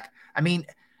come back. I mean,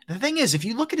 the thing is, if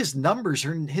you look at his numbers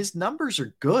are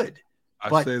good.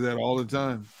 I say that all the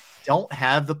time. Don't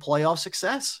have the playoff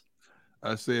success.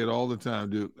 I say it all the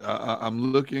time, dude.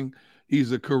 I'm looking.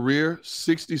 He's a career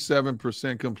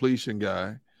 67% completion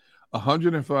guy,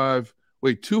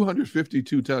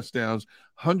 252 touchdowns,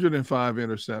 105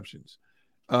 interceptions.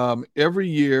 Every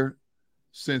year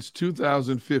since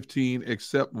 2015,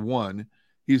 except one,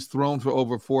 he's thrown for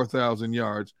over 4,000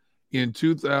 yards. In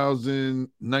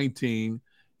 2019,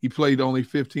 he played only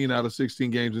 15 out of 16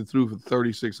 games and threw for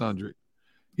 3,600.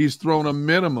 He's thrown a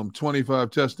minimum 25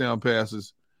 touchdown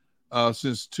passes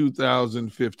since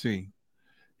 2015.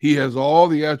 He has all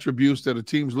the attributes that a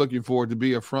team's looking for to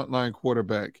be a frontline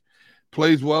quarterback.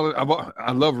 Plays well.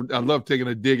 I love taking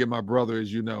a dig at my brother,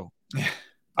 as you know.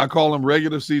 I call him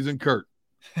regular season Kurt.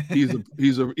 He's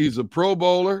a Pro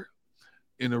Bowler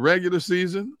in the regular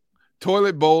season,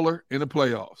 toilet bowler in the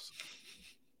playoffs.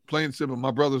 Plain simple.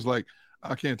 My brother's like,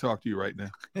 I can't talk to you right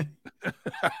now.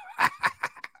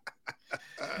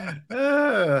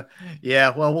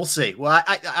 Yeah, well, we'll see. Well,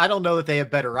 I don't know that they have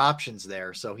better options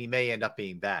there, so he may end up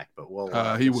being back, but we'll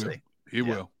we'll see. He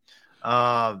will.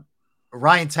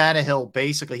 Ryan Tannehill,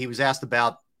 basically, he was asked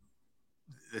about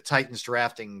the Titans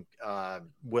drafting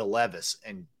Will Levis,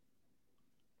 and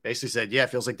basically said, yeah, it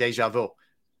feels like deja vu.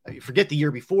 You forget the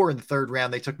year before in the third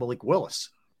round, they took Malik Willis.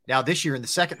 Now this year in the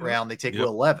second round, they take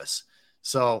Will Levis.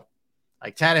 So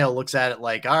like Tannehill looks at it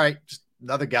like, all right, just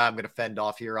another guy I'm going to fend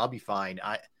off here. I'll be fine.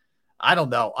 I don't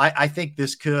know. I think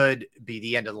this could be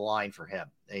the end of the line for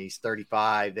him. He's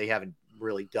 35. They haven't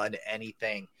really done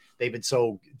anything. They've been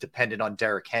so dependent on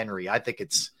Derrick Henry. I think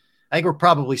we're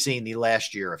probably seeing the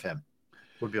last year of him,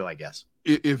 would be my guess.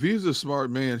 If he's a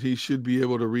smart man, he should be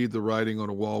able to read the writing on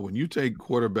the wall. When you take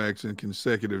quarterbacks in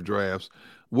consecutive drafts,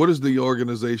 what is the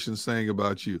organization saying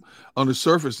about you? On the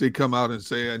surface, they come out and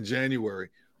say in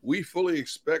January, we fully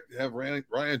expect to have Ryan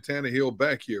Tannehill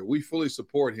back here. We fully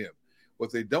support him.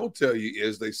 What they don't tell you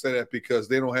is they say that because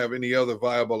they don't have any other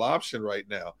viable option right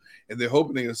now. And they're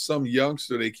hoping that some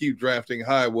youngster they keep drafting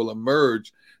high will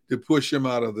emerge to push him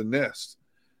out of the nest.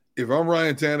 If I'm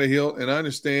Ryan Tannehill, and I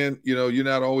understand, you're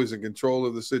not always in control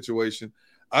of the situation,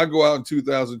 I go out in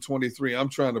 2023, I'm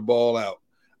trying to ball out.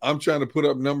 I'm trying to put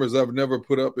up numbers I've never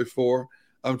put up before.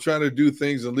 I'm trying to do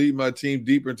things and lead my team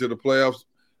deeper into the playoffs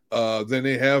than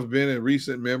they have been in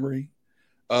recent memory.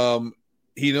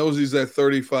 He knows he's at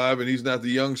 35 and he's not the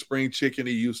young spring chicken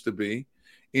he used to be.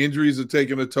 Injuries are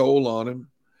taking a toll on him,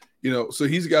 so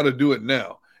he's got to do it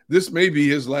now. this may be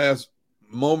his last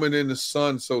moment in the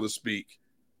sun, so to speak.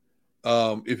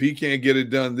 If he can't get it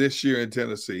done this year in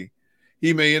Tennessee,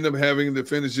 he may end up having to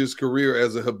finish his career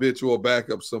as a habitual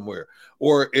backup somewhere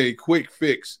or a quick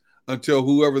fix until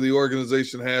whoever the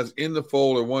organization has in the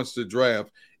fold or wants to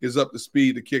draft is up to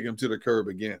speed to kick him to the curb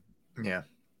again. Yeah.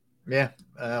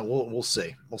 We'll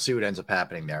see. We'll see what ends up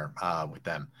happening there with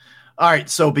them. All right.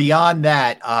 So beyond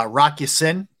that, Rock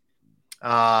Ya-Sin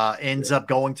ends up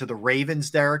going to the Ravens,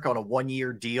 Derrick, on a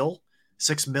 1-year deal,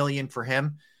 $6 million for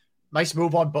him. Nice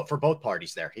move for both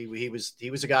parties there. He was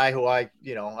a guy who I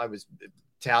was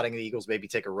touting the Eagles maybe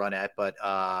take a run at, but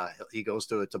he goes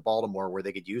to Baltimore where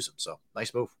they could use him. So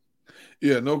nice move.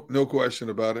 Yeah, no question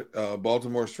about it.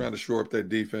 Baltimore's trying to shore up that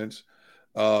defense,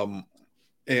 and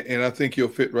I think he'll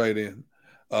fit right in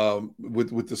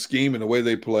with the scheme and the way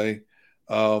they play.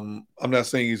 I'm not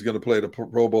saying he's going to play at a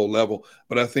Pro Bowl level,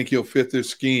 but I think he'll fit this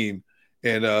scheme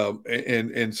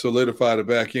and solidify the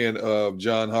back end of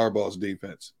John Harbaugh's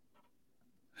defense.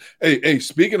 Hey,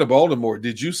 speaking of Baltimore,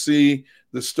 did you see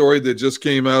the story that just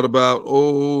came out about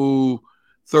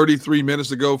 33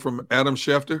 minutes ago from Adam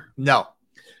Schefter? No.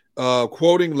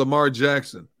 Quoting Lamar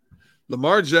Jackson.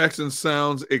 Lamar Jackson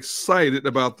sounds excited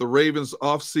about the Ravens'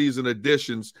 offseason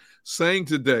additions, saying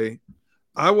today,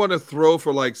 I want to throw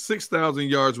for like 6,000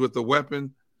 yards with the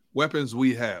weapons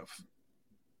we have.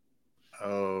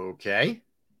 Okay.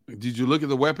 Did you look at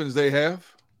the weapons they have?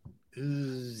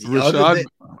 Rashad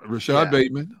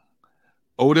Bateman,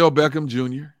 Odell Beckham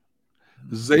Jr.,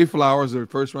 Zay Flowers, their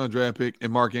first-round draft pick, and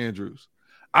Mark Andrews.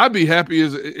 I'd be happy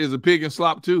as a pig and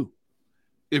slop too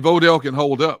if Odell can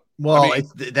hold up. Well,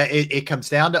 it comes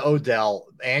down to Odell.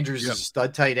 Andrews is a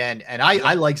stud tight end, and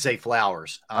I like Zay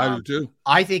Flowers. I do too.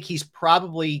 I think he's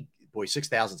probably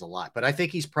 6,000 is a lot, but I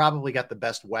think he's probably got the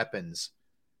best weapons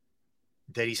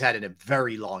that he's had in a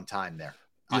very long time there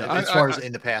as far as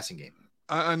in the passing game.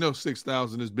 I know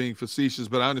 6,000 is being facetious,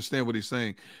 but I understand what he's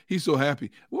saying. He's so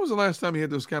happy. When was the last time he had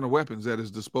those kind of weapons at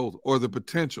his disposal or the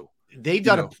potential? They've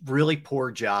done a really poor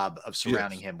job of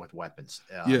surrounding him with weapons.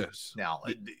 Yes. Now,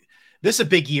 this is a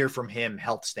big year from him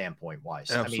health standpoint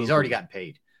wise. Absolutely. I mean, he's already gotten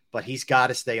paid, but he's got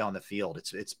to stay on the field.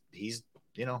 He's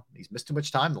missed too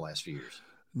much time the last few years.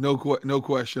 No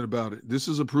question about it. This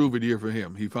is a prove-it year for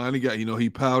him. He finally got, he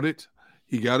pouted.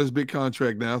 He got his big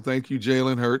contract now. Thank you,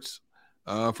 Jalen Hurts.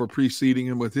 For preceding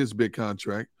him with his big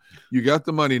contract. You got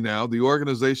the money now. The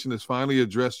organization has finally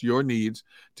addressed your needs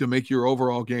to make your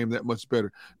overall game that much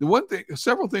better.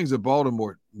 Several things that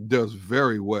Baltimore does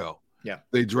very well. Yeah.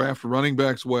 They draft running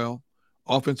backs well,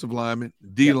 offensive linemen,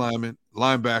 linemen,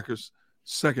 linebackers,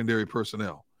 secondary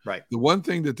personnel. Right. The one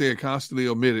thing that they had constantly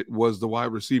omitted was the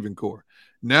wide receiving core.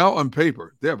 Now, on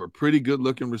paper, they have a pretty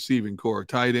good-looking receiving core,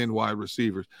 tight end, wide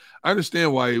receivers. I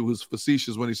understand why it was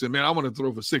facetious when he said, man, I want to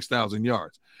throw for 6,000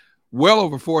 yards. Well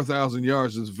over 4,000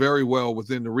 yards is very well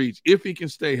within the reach if he can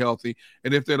stay healthy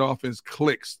and if that offense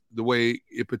clicks the way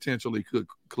it potentially could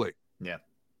click. Yeah.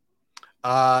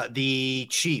 The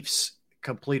Chiefs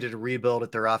completed a rebuild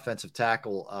at their offensive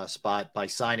tackle spot by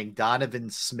signing Donovan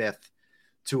Smith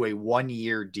to a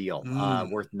 1-year deal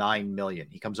worth $9 million.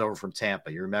 He comes over from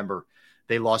Tampa. You remember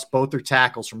they lost both their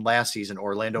tackles from last season,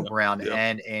 Orlando Brown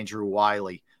and Andrew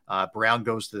Wiley. Brown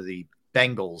goes to the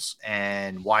Bengals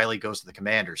and Wiley goes to the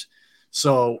Commanders.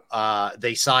 So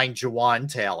they signed Jawan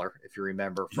Taylor, if you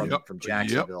remember, from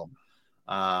Jacksonville.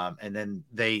 And then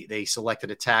they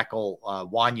selected a tackle,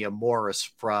 Wanya Morris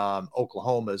from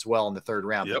Oklahoma as well in the 3rd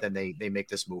round. But then they make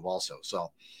this move also.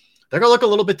 So they're going to look a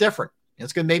little bit different.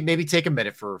 It's going to maybe take a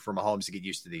minute for Mahomes to get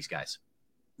used to these guys.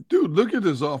 Dude, look at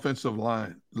this offensive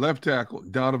line. Left tackle,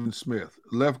 Donovan Smith.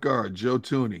 Left guard, Joe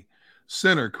Tooney.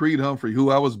 Center, Creed Humphrey,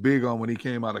 who I was big on when he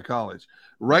came out of college.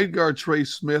 Right guard, Trey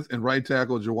Smith, and right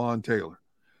tackle, Jawan Taylor.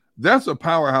 That's a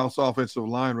powerhouse offensive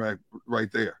line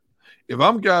right there. If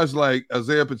I'm guys like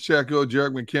Isaiah Pacheco,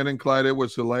 Jerick McKinnon, Clyde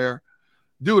Edwards-Helaire,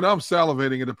 dude, I'm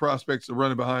salivating at the prospects of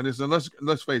running behind this. And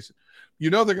let's face it, they're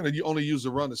going to only use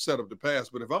the run to set up the pass.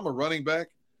 But if I'm a running back,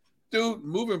 dude,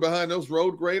 moving behind those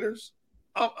road graders,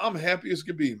 I'm happy as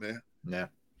could be, man. Yeah.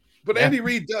 But Andy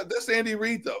Reid, that's Andy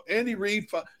Reid, though. Andy Reid,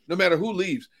 no matter who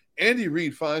leaves, Andy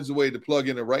Reid finds a way to plug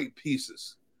in the right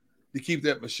pieces to keep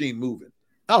that machine moving.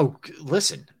 Oh,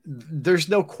 listen, there's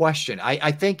no question.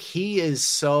 I think he is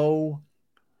so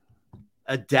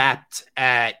adept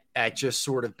at just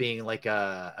sort of being like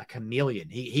a chameleon.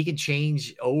 He can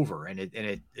change over and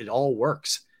it all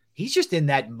works. He's just in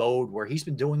that mode where he's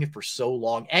been doing it for so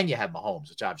long, and you have Mahomes,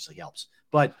 which obviously helps.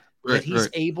 But he's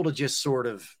able to just sort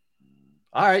of,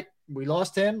 all right, we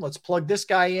lost him. Let's plug this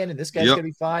guy in, and this guy's going to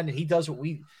be fine. And he does what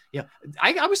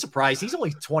I was surprised. He's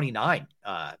only 29,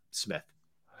 Smith.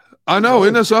 I know,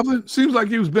 isn't that something? Seems like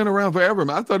he's been around forever.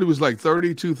 I thought he was like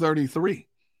 32, 33.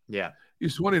 Yeah.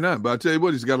 He's 29, but I tell you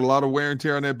what, he's got a lot of wear and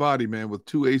tear on that body, man, with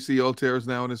 2 ACL tears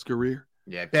now in his career.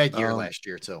 Yeah, bad year last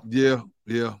year too. Yeah.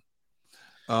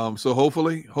 So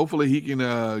hopefully he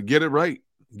can get it right,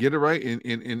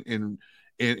 and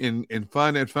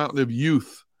find that fountain of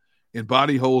youth and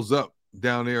body holds up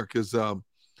down there, because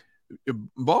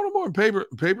Baltimore and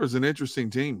paper is an interesting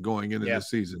team going into this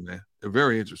season, man. They're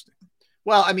very interesting.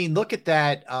 Well, I mean, look at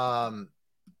that.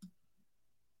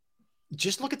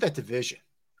 Just look at that division.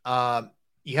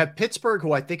 You have Pittsburgh,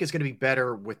 who I think is going to be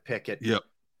better with Pickett. Yep.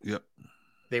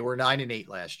 They were 9-8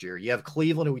 last year. You have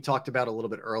Cleveland, who we talked about a little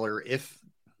bit earlier. If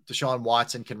Deshaun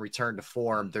Watson can return to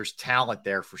form, there's talent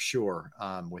there for sure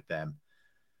with them.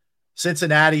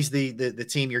 Cincinnati's the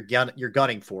team you're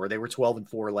gunning for. They were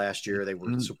 12-4 last year. They were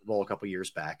in the Super Bowl a couple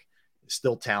years back.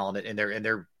 Still talented, and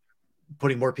they're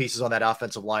putting more pieces on that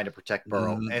offensive line to protect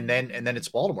Burrow. And then it's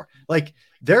Baltimore. Like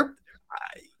they're,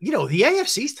 the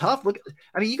AFC's tough. Look,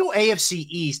 I mean, you go AFC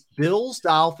East: Bills,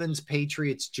 Dolphins,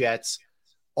 Patriots, Jets,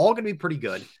 all going to be pretty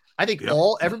good. I think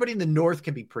everybody in the North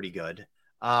can be pretty good.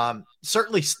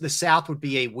 Certainly the South would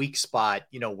be a weak spot,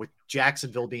 with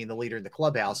Jacksonville being the leader in the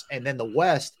clubhouse. And then the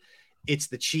West, it's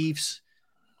the Chiefs.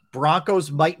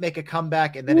 Broncos might make a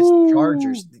comeback, and then it's the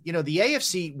Chargers. The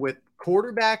AFC with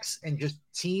quarterbacks and just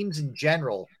teams in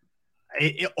general,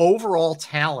 overall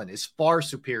talent is far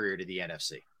superior to the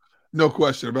NFC. No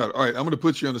question about it. All right, I'm going to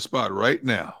put you on the spot right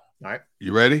now. All right.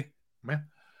 You ready? Yeah.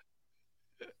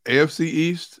 AFC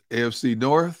East, AFC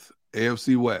North,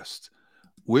 AFC West.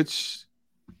 Which,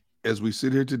 as we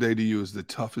sit here today, to you is the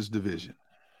toughest division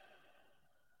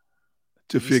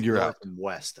to East, figure North, out? and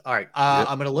West. All right.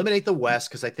 I'm going to eliminate the West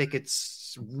because I think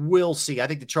we'll see. I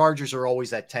think the Chargers are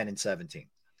always at 10-17.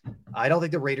 I don't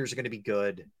think the Raiders are going to be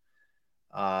good.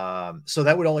 So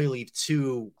that would only leave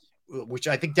two, which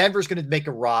I think Denver's going to make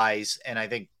a rise, and I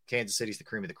think Kansas City's the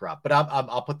cream of the crop. But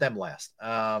I'll put them last.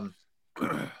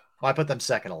 I put them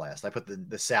second to last. I put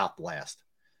the South last.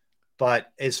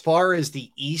 But as far as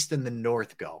the East and the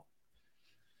North go,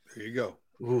 there you go.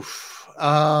 Oof.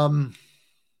 I'm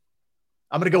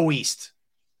going to go East.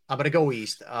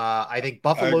 I think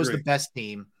Buffalo's the best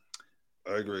team.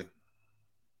 I agree.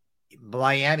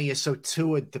 Miami is so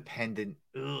Tua dependent.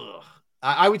 Ugh.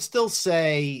 I would still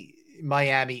say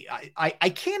Miami. I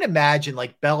can't imagine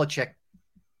like Belichick.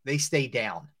 They stay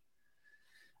down.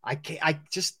 I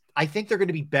think they're going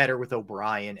to be better with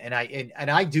O'Brien, and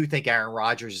I do think Aaron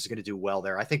Rodgers is going to do well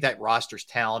there. I think that roster's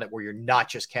talented where you're not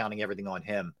just counting everything on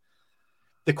him.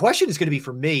 The question is going to be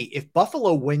for me, if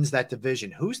Buffalo wins that division,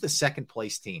 who's the second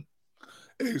place team?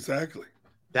 Exactly.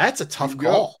 That's a tough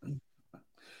call.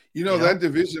 That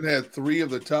division had 3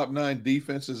 of the top 9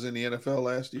 defenses in the NFL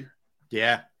last year.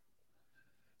 Yeah.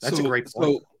 That's a great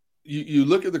point. So you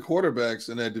look at the quarterbacks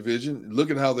in that division,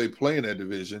 look at how they play in that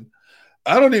division.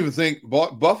 I don't even think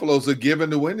Buffalo's a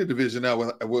given to win the division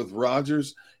now with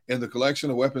Rodgers and the collection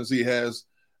of weapons he has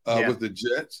with the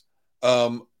Jets.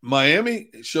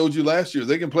 Miami showed you last year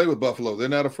they can play with Buffalo. They're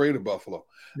not afraid of Buffalo.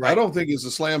 Right. I don't think it's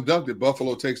a slam dunk that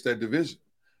Buffalo takes that division,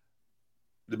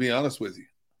 to be honest with you.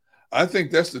 I think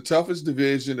that's the toughest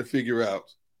division to figure out.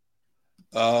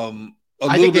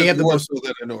 I think they have the most so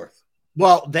than the North.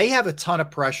 Well, they have a ton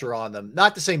of pressure on them.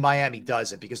 Not to say Miami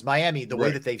doesn't, because Miami, the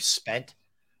way that they've spent,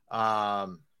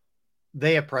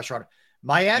 they have pressure on them.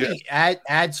 Miami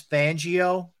adds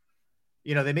Fangio.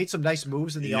 They made some nice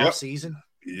moves in the offseason.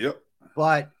 Yep.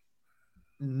 But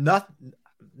none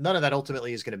of that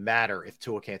ultimately is going to matter if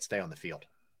Tua can't stay on the field.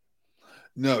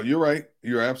 No, you're right.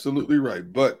 You're absolutely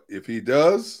right. But if he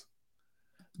does,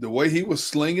 the way he was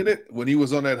slinging it when he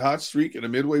was on that hot streak at the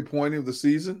midway point of the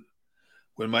season,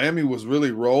 when Miami was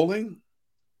really rolling,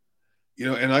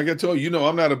 and I got to tell you,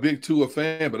 I'm not a big Tua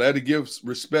fan, but I had to give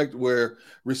respect where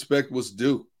respect was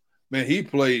due. Man, he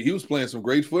was playing some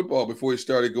great football before he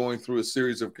started going through a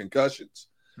series of concussions.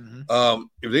 Mm-hmm.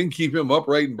 If they can keep him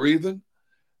upright and breathing,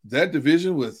 that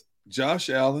division with Josh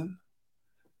Allen,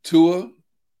 Tua,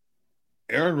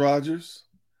 Aaron Rodgers,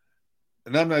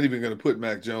 and I'm not even going to put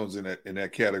Mac Jones in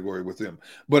that category with them,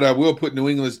 but I will put New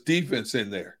England's defense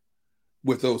in there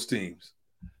with those teams.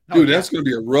 Dude, that's going to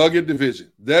be a rugged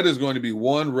division. That is going to be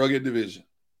one rugged division.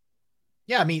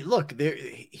 Yeah, I mean, look,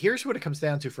 here's what it comes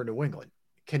down to for New England.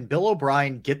 Can Bill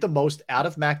O'Brien get the most out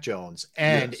of Mac Jones?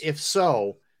 And if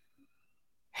so,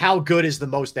 how good is the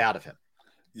most out of him?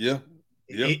 Yeah.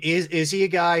 Yep. Is he a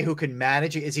guy who can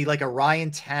manage it? Is he like a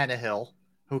Ryan Tannehill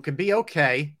who can be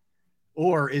okay?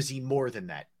 Or is he more than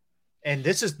that? And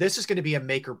this is going to be a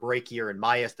make or break year in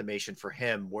my estimation for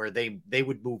him, where they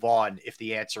would move on if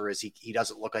the answer is he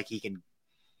doesn't look like he can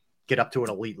get up to an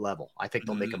elite level. I think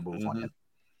they'll make a move on him.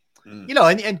 Mm. You know,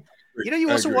 and you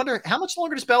I also agree. wonder how much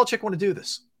longer does Belichick want to do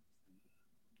this?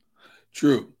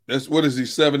 True. That's what is he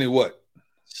 70 what?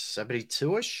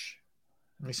 72-ish?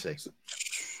 Let me see. I'm Is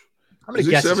going to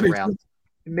he guess he's 72? around.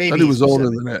 I Maybe thought he was he's older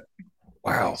 70. than that.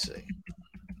 Wow. Let me see.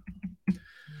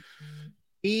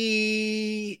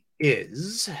 He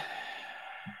is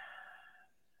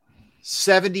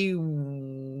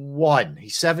 71.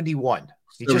 He's 71.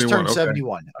 He just 71, turned okay.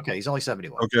 71. Okay, he's only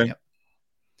 71. Okay. Yep.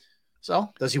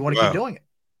 So, does he want to keep doing it?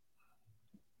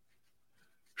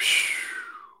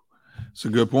 It's a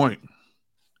good point.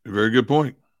 A very good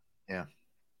point. Yeah.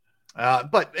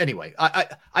 But anyway,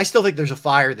 I still think there's a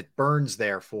fire that burns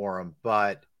there for him.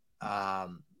 But, I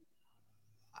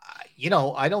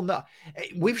don't know.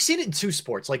 We've seen it in two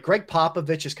sports. Like Greg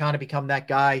Popovich has kind of become that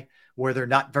guy where they're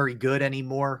not very good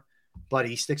anymore, but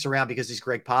he sticks around because he's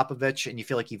Greg Popovich, and you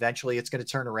feel like eventually it's going to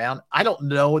turn around. I don't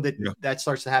know that that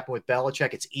starts to happen with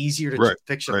Belichick. It's easier to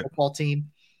fix a football team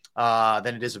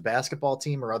than it is a basketball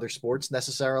team or other sports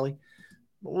necessarily.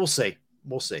 But we'll see.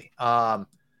 We'll see.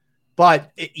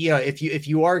 But if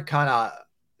you are kind of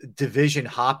division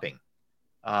hopping,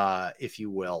 if you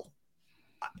will,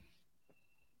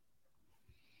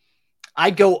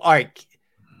 I'd go, all right,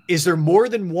 is there more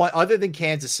than one other than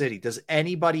Kansas City? Does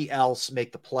anybody else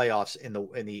make the playoffs in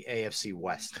the AFC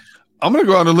West? I'm going to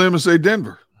go out on a limb and say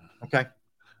Denver. Okay.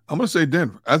 I'm going to say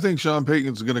Denver. I think Sean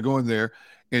Payton's going to go in there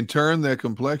and turn that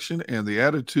complexion and the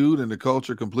attitude and the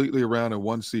culture completely around in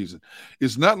one season.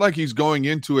 It's not like he's going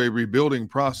into a rebuilding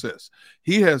process.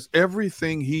 He has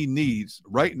everything he needs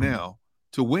right now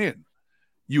to win.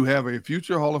 You have a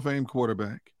future Hall of Fame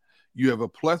quarterback. You have a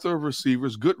plethora of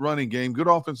receivers, good running game, good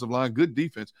offensive line, good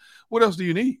defense. What else do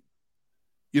you need?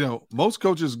 Most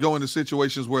coaches go into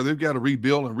situations where they've got to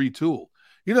rebuild and retool.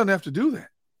 He doesn't have to do that.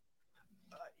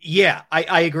 Yeah,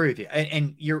 I agree with you.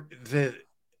 And you're the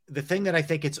thing that I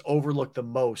think it's overlooked the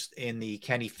most in the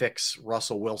Kenny Fix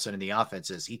Russell Wilson in the offense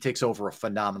is he takes over a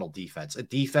phenomenal defense, a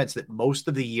defense that most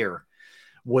of the year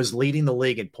was leading the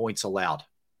league in points allowed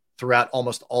throughout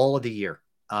almost all of the year.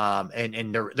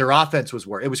 And their offense was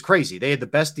where it was crazy. They had the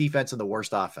best defense and the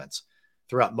worst offense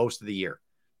throughout most of the year.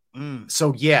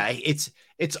 So yeah, it's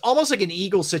almost like an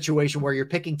Eagles situation where you're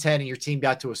picking 10 and your team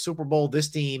got to a Super Bowl. This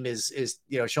team is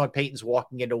Sean Payton's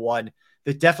walking into one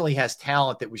that definitely has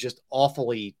talent that was just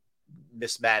awfully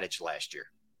mismanaged last year.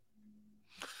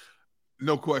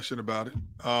 No question about it.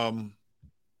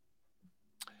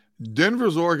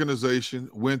 Denver's organization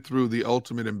went through the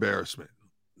ultimate embarrassment.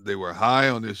 They were high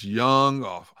on this young,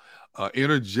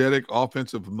 energetic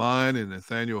offensive mind in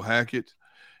Nathaniel Hackett,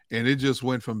 and it just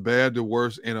went from bad to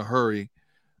worse in a hurry.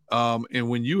 And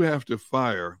when you have to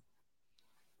fire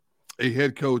a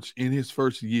head coach in his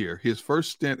first year, his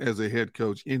first stint as a head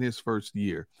coach in his first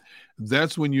year,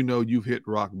 that's when you know you've hit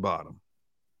rock bottom.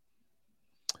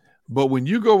 But when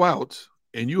you go out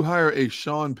and you hire a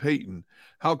Sean Payton,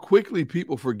 how quickly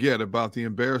people forget about the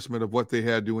embarrassment of what they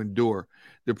had to endure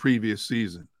the previous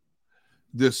season.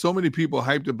 There's so many people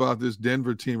hyped about this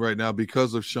Denver team right now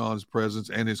because of Sean's presence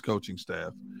and his coaching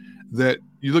staff that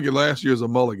you look at last year as a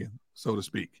mulligan, so to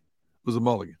speak. It was a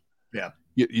mulligan. Yeah.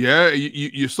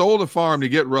 You sold a farm to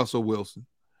get Russell Wilson.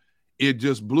 It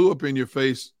just blew up in your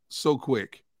face so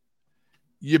quick.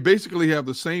 You basically have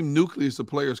the same nucleus of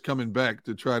players coming back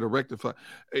to try to rectify.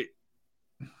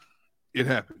 It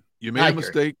happened. You made a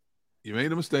mistake. You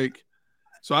made a mistake.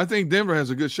 So I think Denver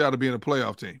has a good shot of being a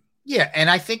playoff team. Yeah, and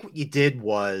I think what you did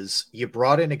was you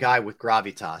brought in a guy with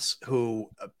gravitas who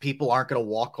people aren't going to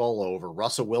walk all over.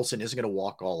 Russell Wilson isn't going to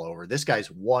walk all over. This guy's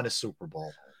won a Super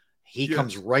Bowl. He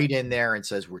comes right in there and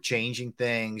says, we're changing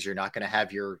things. You're not going to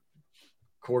have your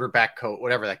quarterback coach,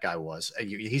 whatever that guy was.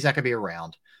 He's not going to be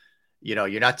around.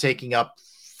 You're not taking up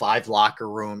 5 locker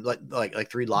rooms,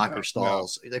 like 3 locker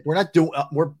stalls. No. Like we're not doing.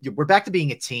 We're back to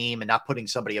being a team and not putting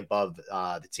somebody above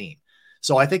the team.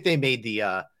 So I think they made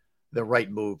the right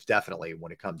move definitely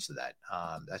when it comes to that.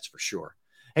 That's for sure.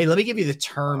 Hey, let me give you the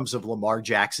terms of Lamar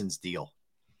Jackson's deal.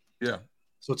 Yeah.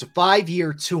 So it's a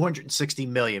 5-year, $260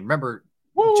 million. Remember,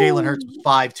 Jalen Hurts was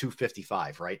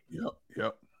 255, right?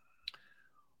 Yep.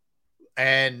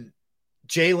 And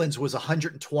Jalen's was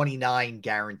 129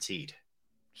 guaranteed.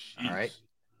 Jeez. All right.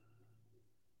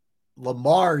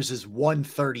 Lamar's is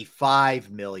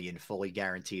 135 million fully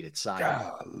guaranteed at signing.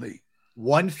 Golly.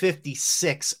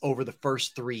 156 over the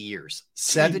first 3 years.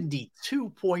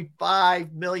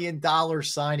 $72.5 million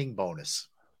signing bonus.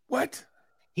 What?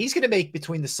 He's going to make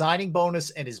between the signing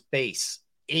bonus and his base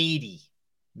 80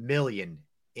 million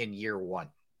in year 1.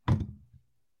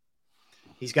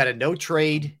 He's got a no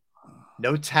trade,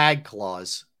 no tag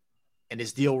clause, and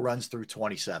his deal runs through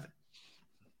 27.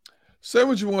 Say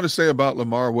what you want to say about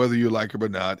Lamar, whether you like him or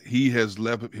not. He has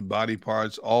left body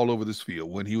parts all over this field.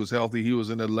 When he was healthy, he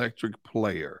was an electric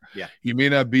player. Yeah. He may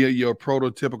not be your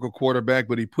prototypical quarterback,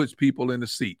 but he puts people in the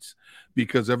seats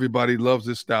because everybody loves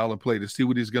his style of play to see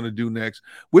what he's going to do next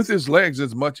with his legs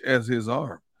as much as his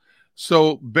arm.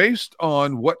 So based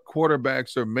on what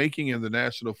quarterbacks are making in the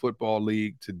National Football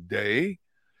League today,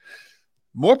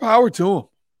 more power to him.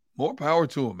 More power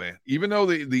to him, man. Even though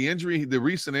the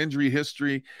recent injury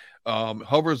history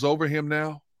hovers over him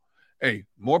now, hey,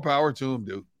 more power to him,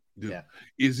 dude. Yeah.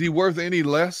 Is he worth any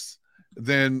less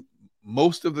than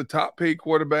most of the top paid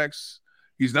quarterbacks?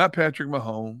 He's not Patrick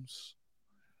Mahomes.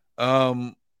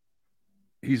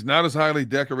 He's not as highly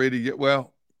decorated yet.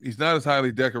 Well, he's not as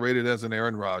highly decorated as an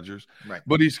Aaron Rodgers, right?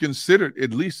 But he's considered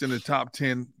at least in the top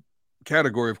 10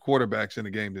 category of quarterbacks in the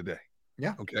game today.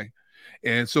 Yeah. Okay.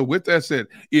 And so with that said,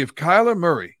 if Kyler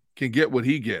Murray can get what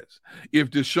he gets, if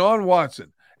Deshaun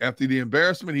Watson, after the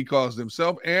embarrassment he caused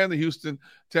himself and the Houston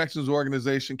Texans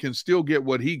organization, can still get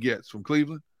what he gets from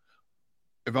Cleveland,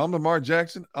 if I'm Lamar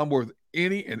Jackson, I'm worth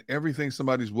any and everything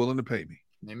somebody's willing to pay me.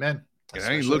 Amen. And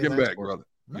I ain't looking back, brother.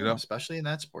 No, you know, especially in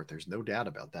that sport, there's no doubt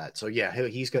about that. So yeah,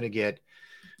 he's going to get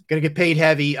paid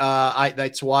heavy.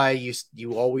 That's why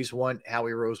you always want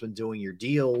Howie Roseman doing your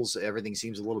deals. Everything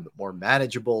seems a little bit more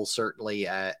manageable. Certainly,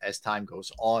 as time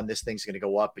goes on, this thing's going to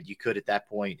go up. But you could, at that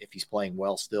point, if he's playing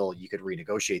well, still you could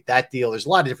renegotiate that deal. There's a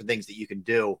lot of different things that you can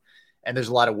do, and there's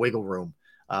a lot of wiggle room.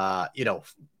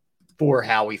 For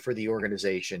Howie, for the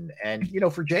organization, and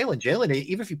for Jalen,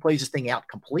 even if he plays this thing out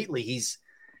completely, he's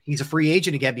a free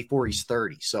agent again before he's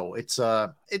 30. So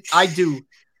I do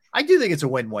think it's a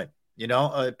win-win.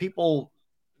 People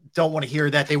don't want to hear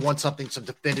that. They want some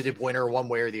definitive winner one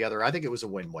way or the other. I think it was a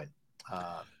win-win.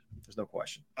 There's no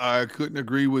question. I couldn't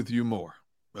agree with you more.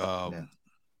 I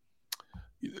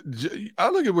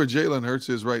look at where Jalen Hurts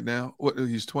is right now.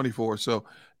 He's 24. So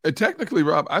technically,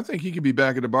 Rob, I think he could be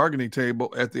back at the bargaining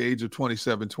table at the age of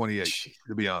 27, 28,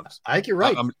 to be honest. I think you're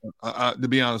right. To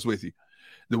be honest with you.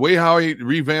 The way how he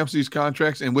revamps these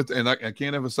contracts, and I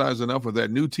can't emphasize enough with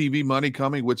that new TV money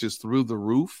coming, which is through the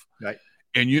roof. Right.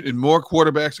 And more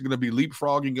quarterbacks are going to be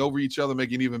leapfrogging over each other,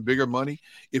 making even bigger money.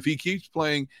 If he keeps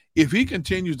playing, if he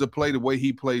continues to play the way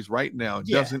he plays right now,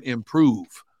 doesn't improve,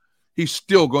 he's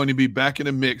still going to be back in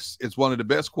the mix. It's one of the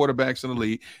best quarterbacks in the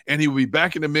league, and he will be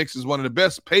back in the mix as one of the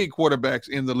best paid quarterbacks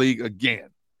in the league again.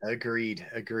 Agreed.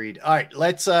 All right,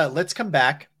 let's come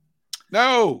back.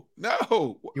 No.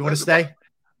 You want to stay?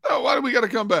 No, why do we got to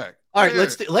come back? All right,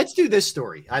 let's do this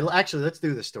story. Let's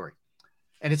do this story.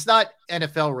 And it's not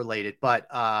NFL related, but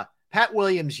Pat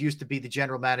Williams used to be the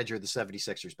general manager of the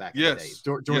 76ers back in the day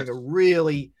during a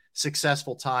really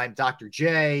successful time. Dr.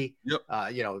 J,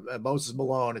 Moses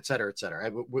Malone, et cetera.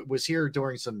 I was here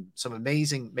during some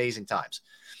amazing times.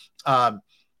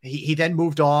 He then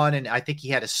moved on, and I think he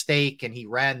had a stake, and he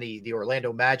ran the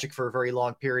Orlando Magic for a very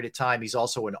long period of time. He's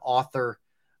also an author.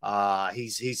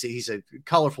 He's a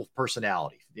colorful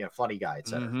personality, funny guy, et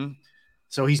cetera. Mm-hmm.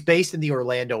 So he's based in the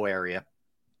Orlando area,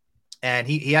 and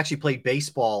he actually played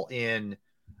baseball in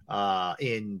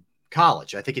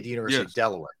college, I think at the University of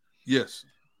Delaware. Yes.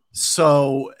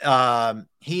 So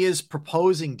he is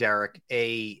proposing, Derrick,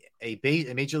 a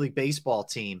Major League Baseball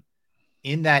team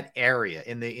in that area,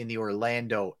 in the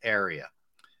Orlando area,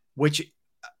 which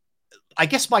I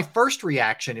guess my first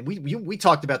reaction, and we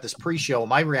talked about this pre-show, and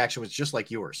my reaction was just like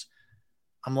yours.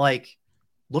 I'm like,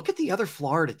 look at the other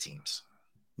Florida teams,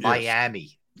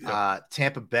 Miami,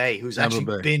 Tampa Bay, who's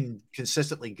been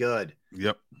consistently good.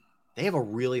 Yep. They have a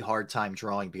really hard time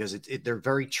drawing because they're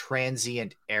very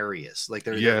transient areas. Like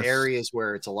they're areas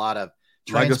where it's a lot of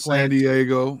like a San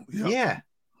Diego. Yep.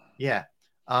 Yeah.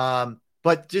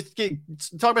 But just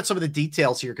talk about some of the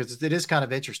details here, because it is kind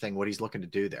of interesting what he's looking to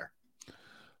do there.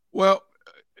 Well,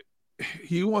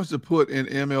 he wants to put an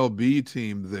MLB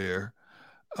team there.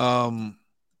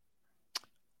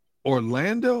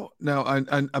 Orlando. Now,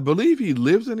 I believe he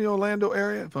lives in the Orlando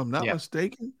area, if I'm not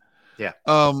mistaken. Yeah.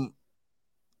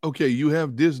 Okay, you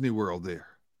have Disney World there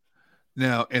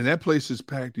now, and that place is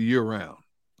packed year round.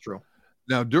 True.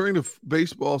 Now, during the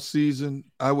baseball season,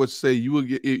 I would say you will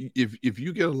get, if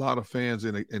you get a lot of fans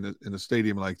in a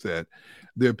stadium like that,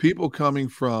 there are people coming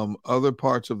from other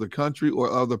parts of the country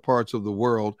or other parts of the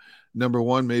world. Number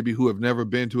one, maybe who have never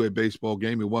been to a baseball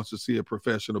game and wants to see a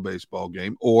professional baseball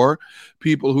game, or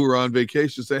people who are on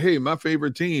vacation say, hey, my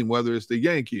favorite team, whether it's the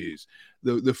Yankees,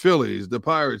 the Phillies, the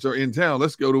Pirates are in town.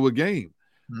 Let's go to a game.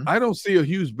 Mm-hmm. I don't see a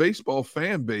huge baseball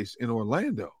fan base in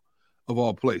Orlando, of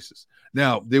all places.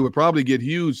 Now, they would probably get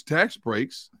huge tax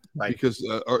breaks because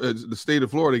the state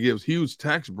of Florida gives huge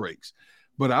tax breaks.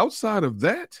 But outside of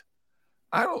that,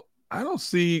 I I don't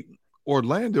see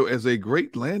Orlando as a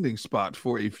great landing spot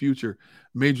for a future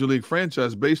Major League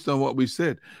franchise based on what we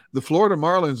said. The Florida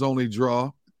Marlins only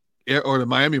draw, or the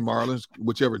Miami Marlins,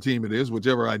 whichever team it is,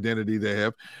 whichever identity they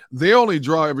have, they only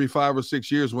draw every 5 or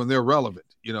 6 years when they're relevant.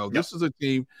 This is a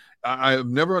team I have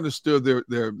never understood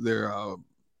their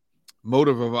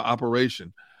motive of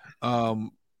operation.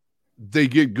 They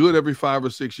get good every 5 or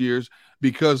 6 years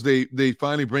because they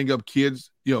finally bring up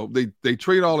kids. They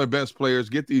trade all their best players,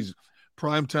 get these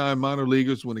primetime minor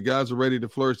leaguers. When the guys are ready to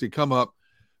flourish, they come up,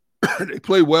 they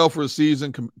play well for a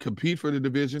season, compete for the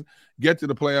division, get to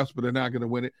the playoffs, but they're not going to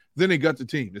win it. Then they got the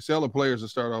team. They sell the players and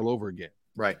start all over again.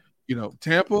 Right.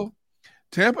 Tampa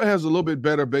has a little bit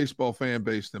better baseball fan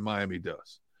base than Miami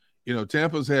does.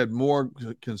 Tampa's had more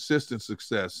consistent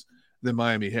success than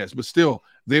Miami has, but still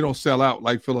they don't sell out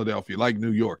like Philadelphia, like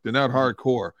New York. They're not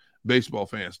hardcore baseball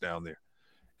fans down there.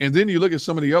 And then you look at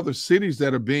some of the other cities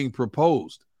that are being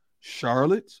proposed.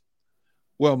 Charlotte,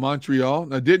 Montreal.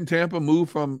 Now, didn't Tampa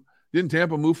move from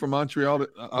Montreal to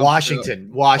Washington?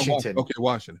 Washington. Okay,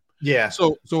 Washington. Yeah.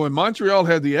 So when Montreal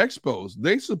had the Expos,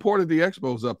 they supported the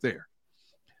Expos up there.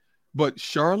 But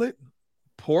Charlotte,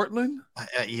 Portland,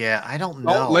 I don't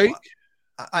know. Salt Lake.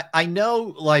 I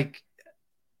know, like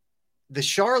the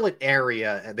Charlotte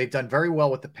area, they've done very well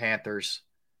with the Panthers.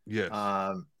 Yes.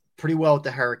 Pretty well with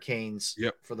the Hurricanes.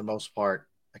 Yep. For the most part.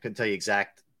 I couldn't tell you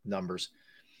exact numbers.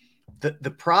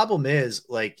 The problem is,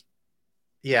 like,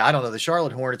 I don't know. The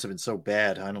Charlotte Hornets have been so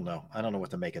bad. I don't know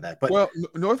what to make of that. But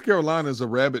North Carolina is a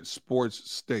rabid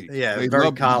sports state. Yeah, they very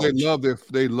love college.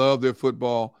 They love their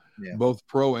football, both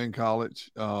pro and college.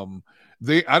 I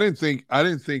didn't think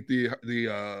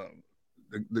the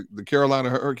Carolina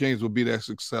Hurricanes would be that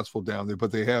successful down there,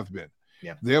 but they have been.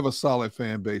 Yeah, they have a solid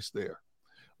fan base there.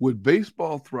 Would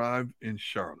baseball thrive in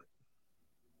Charlotte?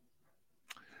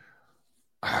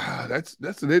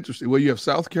 That's an interesting. Well, you have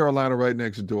South Carolina right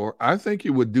next door. I think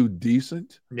it would do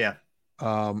decent. Yeah.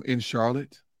 In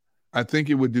Charlotte, I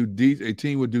think it would do. A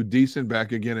team would do decent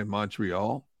back again in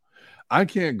Montreal. I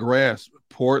can't grasp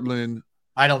Portland.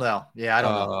 I don't know. Yeah, I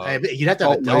don't know. You'd have to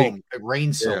have a dome. It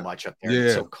rains so much up there.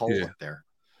 It's so cold up there.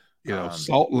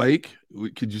 Salt Lake.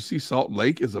 Could you see Salt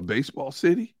Lake as a baseball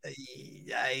city?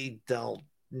 I don't.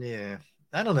 Yeah,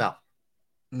 I don't know.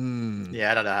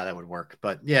 Yeah, I don't know how that would work,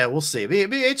 but we'll see.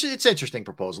 It's an interesting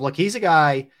proposal. Look, he's a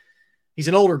guy. He's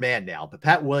an older man now, but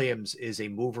Pat Williams is a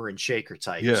mover and shaker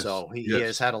type. Yes, so he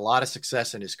has had a lot of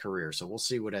success in his career. So we'll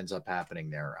see what ends up happening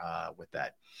there with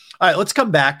that. All right, let's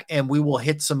come back and we will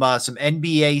hit some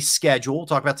NBA schedule. We'll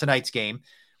talk about tonight's game.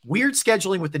 Weird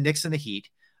scheduling with the Knicks and the Heat.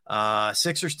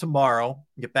 Sixers tomorrow.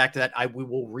 Get back to that. We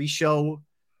will re-show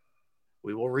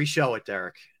it,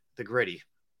 Derrick. The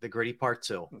Gritty Part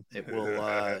 2. It will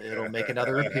it'll make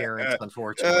another appearance,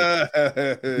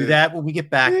 unfortunately. Do that when we get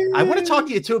back. I want to talk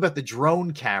to you too about the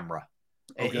drone camera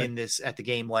in this at the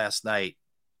game last night.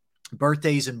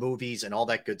 Birthdays and movies and all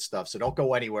that good stuff. So don't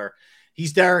go anywhere.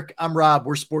 He's Derrick. I'm Rob.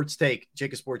 We're Sports Take,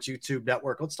 Jacob Sports YouTube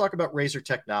Network. Let's talk about Razor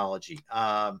Technology.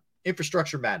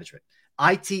 Infrastructure management.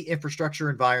 IT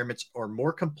infrastructure environments are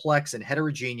more complex and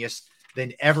heterogeneous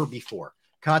than ever before.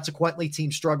 Consequently,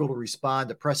 teams struggle to respond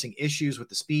to pressing issues with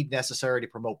the speed necessary to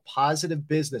promote positive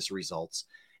business results,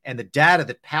 and the data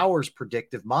that powers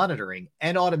predictive monitoring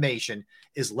and automation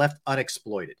is left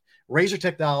unexploited. Razor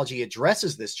Technology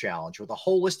addresses this challenge with a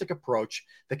holistic approach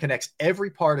that connects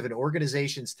every part of an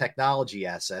organization's technology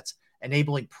assets,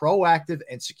 enabling proactive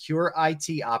and secure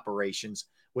IT operations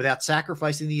without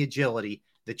sacrificing the agility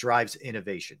that drives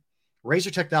innovation.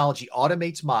 Razor Technology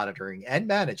automates monitoring and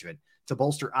management to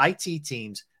bolster IT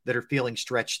teams that are feeling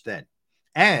stretched thin.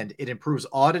 And it improves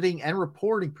auditing and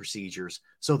reporting procedures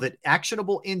so that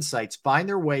actionable insights find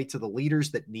their way to the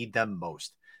leaders that need them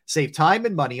most. Save time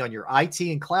and money on your IT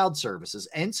and cloud services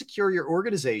and secure your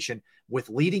organization with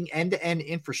leading end-to-end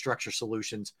infrastructure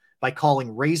solutions by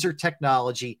calling Razor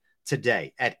Technology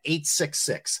today at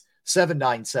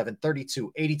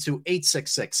 866-797-3282,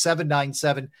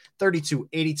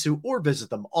 866-797-3282, or visit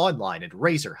them online at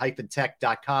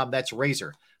razor-tech.com. That's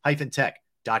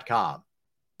razor-tech.com.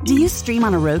 Do you stream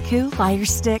on a Roku, Fire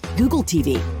Stick, Google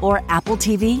TV, or Apple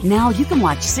TV? Now you can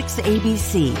watch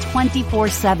 6ABC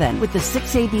 24/7 with the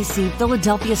 6ABC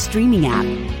Philadelphia streaming app.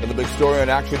 For the big story on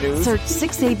Action News, search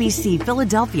 6ABC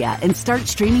Philadelphia and start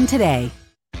streaming today.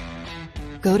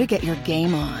 Go to get your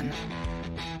game on.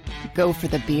 Go for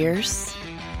the beers.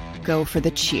 Go for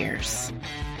the cheers.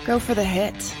 Go for the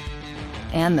hit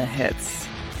and the hits.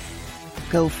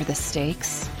 Go for the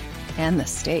stakes and the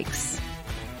stakes.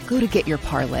 Go to get your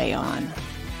parlay on.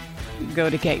 Go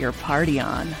to get your party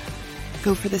on.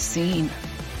 Go for the scene.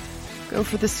 Go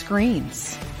for the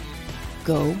screens.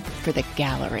 Go for the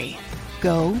gallery.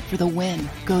 Go for the win.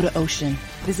 Go to Ocean.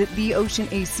 Visit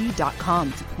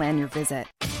theoceanac.com to plan your visit.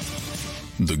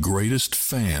 The greatest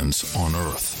fans on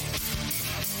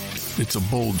earth. It's a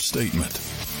bold statement,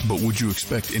 but would you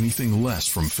expect anything less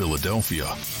from Philadelphia?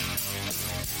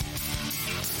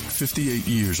 58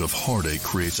 years of heartache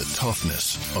creates a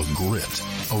toughness, a grit,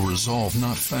 a resolve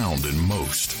not found in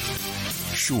most.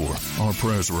 Sure, our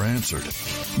prayers were answered,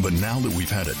 but now that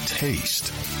we've had a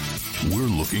taste, we're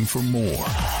looking for more.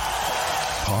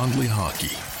 Pondley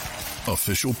Hockey,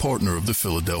 official partner of the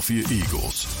Philadelphia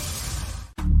Eagles.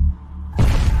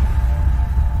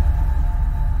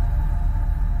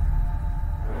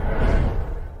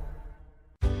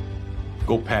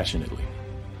 Go passionately.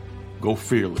 Go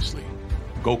fearlessly.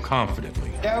 Go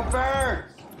confidently. Go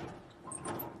Birds!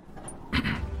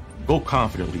 Go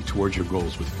confidently towards your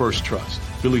goals with First Trust,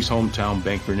 Philly's hometown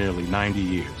bank for nearly 90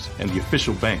 years, and the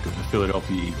official bank of the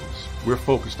Philadelphia Eagles. We're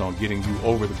focused on getting you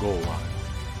over the goal line.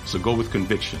 So go with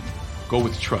conviction, go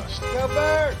with trust, Go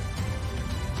Birds!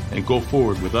 and go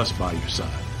forward with us by your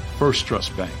side. First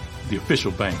Trust Bank, the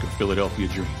official bank of Philadelphia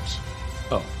dreams.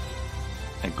 Oh,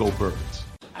 and go Birds.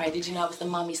 All right, did you know I was the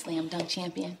mommy slam dunk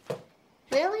champion?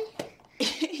 Really?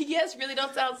 Yes, really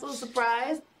don't sound so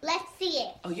surprised. Let's see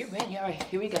it. Oh, you're ready. All right,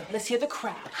 here we go. Let's hear the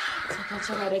crowd. So go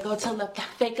to right, I go to left,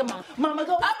 fake a mom. Mama,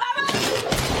 go up, mama!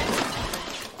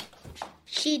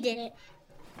 She did it.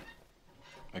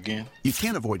 Again? You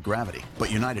can't avoid gravity,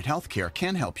 but United Healthcare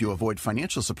can help you avoid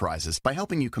financial surprises by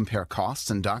helping you compare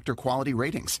costs and doctor quality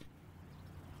ratings.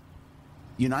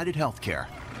 United Healthcare.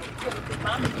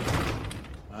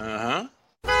 Uh-huh.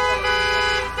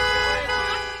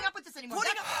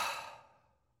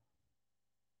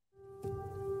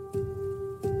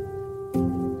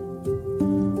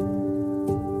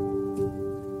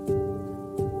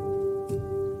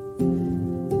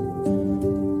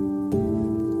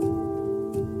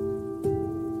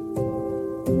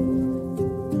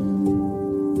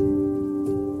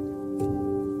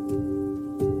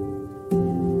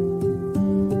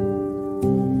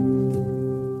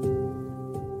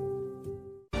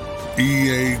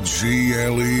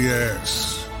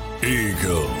 EAGLES,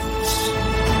 Eagles.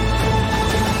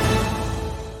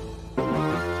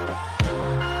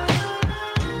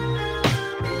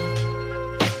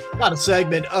 Got a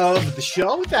segment of the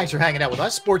show. Thanks for hanging out with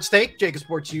us. Sports Take, Jacob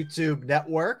Sports YouTube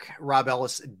Network. Rob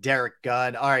Ellis, Derrick,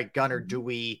 Gunn. All right, Gunner, do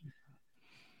we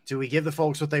give the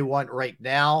folks what they want right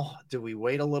now? Do we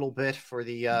wait a little bit for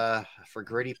the for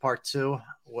Gritty Part 2?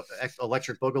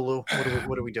 Electric Boogaloo?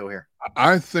 What do we do here?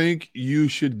 I think you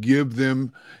should give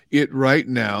them it right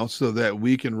now so that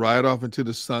we can ride off into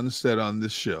the sunset on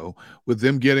this show with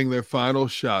them getting their final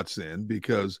shots in,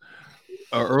 because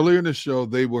earlier in the show,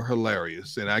 they were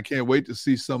hilarious. And I can't wait to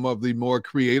see some of the more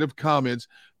creative comments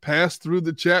pass through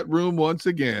the chat room once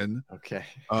again. Okay.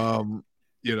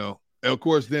 You know, of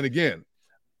course, then again,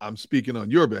 I'm speaking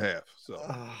on your behalf. So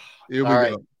here we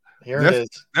go. Here it is.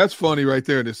 That's funny right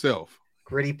there in itself.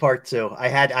 Gritty Part 2. I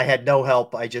had no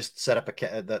help. I just set up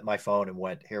my phone and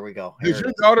went, here we go. Does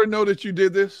your daughter know that you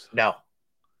did this? No.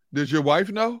 Does your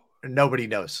wife know? Nobody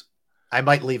knows. I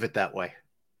might leave it that way.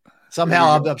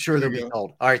 Somehow I'm sure they'll be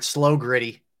told. All right, slow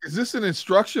Gritty. Is this an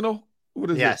instructional? What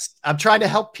is yes, this? I'm trying to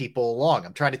help people along.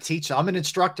 I'm trying to teach. I'm an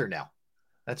instructor now.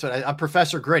 That's what I'm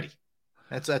Professor Gritty.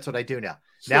 That's what I do now.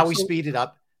 Now we speed it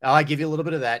up. I give you a little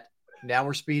bit of that. Now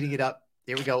we're speeding it up.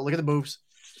 Here we go. Look at the moves.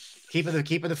 Keeping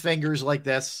the fingers like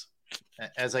this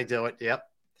as I do it. Yep.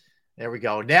 There we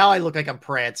go. Now I look like I'm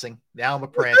prancing. Now I'm a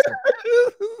prancer.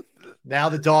 Now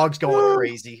the dog's going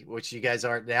crazy, which you guys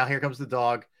aren't. Now here comes the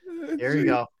dog. Here you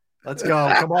go. Let's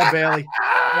go. Come on, Bailey.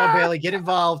 Come on, Bailey. Get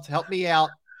involved. Help me out.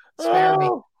 Spare me.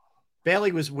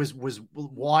 Bailey was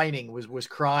whining, was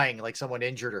crying like someone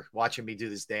injured her watching me do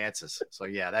these dances. So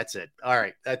yeah, that's it. All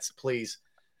right. That's please.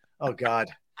 Oh God.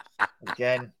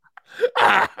 Again.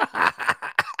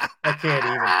 I can't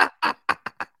even.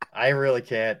 I really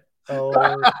can't. Oh.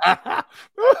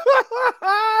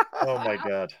 Oh my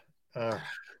God.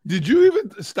 Did you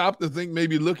even stop to think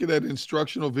maybe look at that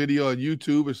instructional video on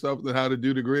YouTube or something how to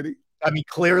do the Gritty? I mean,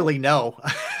 clearly no.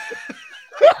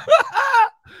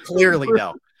 Clearly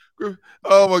no.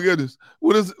 Oh my goodness.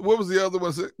 What was the other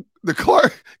one?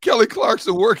 The Kelly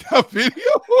Clarkson workout video?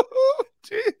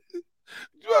 Jeez.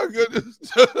 My goodness.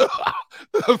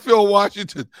 Phil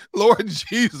Washington. Lord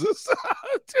Jesus.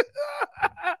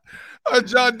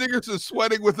 John Dickerson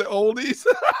sweating with the oldies.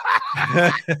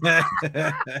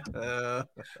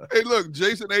 Hey, look,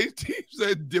 Jason A.T.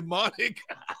 said demonic.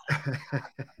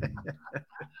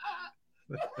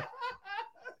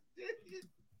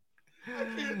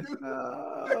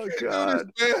 Oh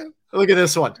God! Look at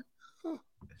this one.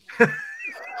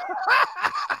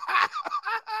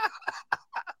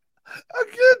 I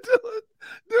can't do it.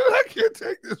 Dude, I can't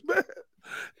take this, man.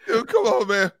 Dude, come on,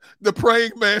 man. The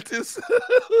praying mantis.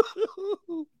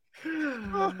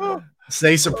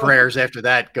 Say some prayers after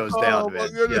that goes down, Oh, my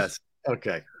man. goodness. Yes.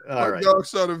 Okay. All My right. dog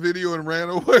saw the video and ran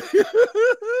away.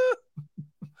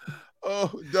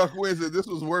 Oh, Duck Wednesday. This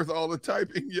was worth all the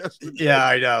typing yesterday. Yeah,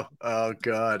 I know. Oh,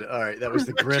 God. All right. That was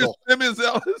the griddle. Simmons,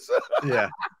 Ellis. Yeah.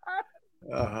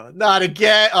 Not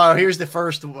again. Oh, here's the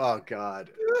first. Oh, God.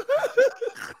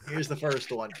 Here's the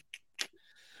first one.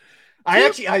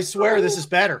 I swear this is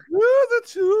better. The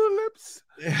tulips.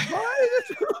 The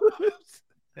tulips.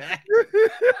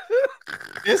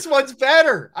 This one's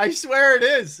better. I swear it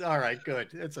is. All right, good.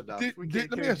 It's enough. Let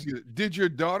me ask you, did your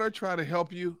daughter try to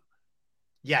help you?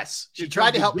 Yes, she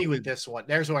tried to help me with this one.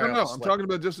 There's where I'm talking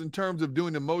about just in terms of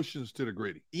doing emotions to the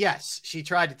gritty. Yes, she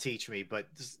tried to teach me, but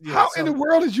how in the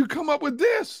world did you come up with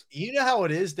this? You know how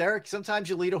it is, Derek. Sometimes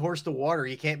you lead a horse to water,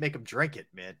 you can't make him drink it,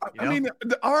 man. I mean,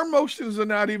 our emotions are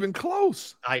not even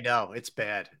close. I know it's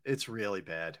bad. It's really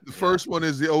bad. The first one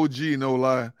is the OG, no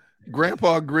lie.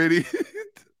 Grandpa Gritty,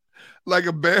 like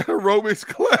a bad aerobics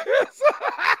class.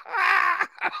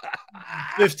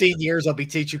 15 years, I'll be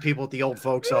teaching people at the old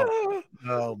folks home.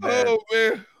 Oh man. Oh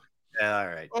man. Yeah, all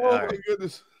right. Oh my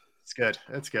goodness. It's good.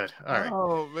 It's good. All right.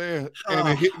 Oh man.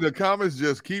 And the comments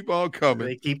just keep on coming.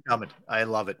 They keep coming. I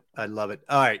love it. I love it.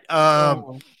 All right.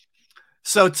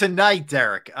 So tonight,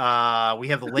 Derek, we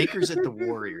have the Lakers at the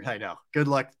Warriors. I know. Good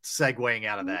luck segueing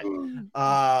out of that.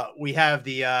 We have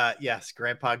the yes,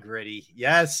 Grandpa Gritty.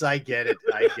 Yes, I get it.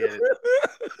 I get it.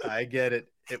 I get it.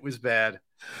 It was bad.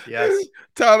 Yes.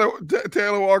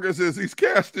 Taylor Walker says he's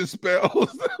casting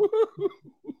spells.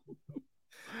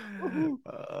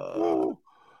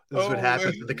 This is what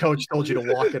happens when the coach told you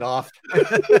to walk it off.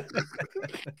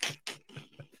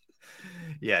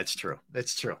 Yeah, it's true.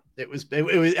 It's true. It was.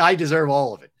 I deserve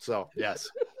all of it. So yes.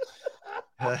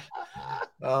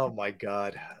 Oh my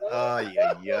God.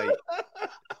 Yeah.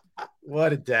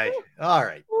 What a day. All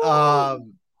right.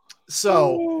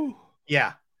 So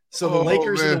yeah. So the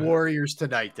Lakers and the Warriors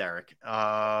tonight, Derek.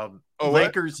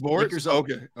 Lakers up.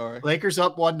 Okay. All right. Lakers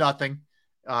up 1-0.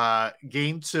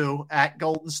 Game 2 at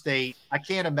Golden State. I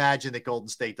can't imagine that Golden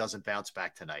State doesn't bounce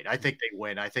back tonight. I think they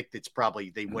win. I think it's probably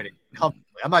they win it comfortably.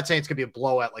 I'm not saying it's gonna be a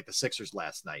blowout like the Sixers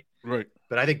last night, right?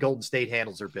 But I think Golden State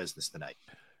handles their business tonight.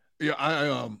 Yeah,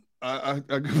 I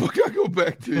go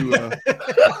back to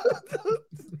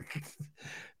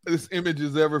this image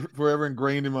is forever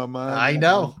ingrained in my mind. I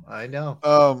know.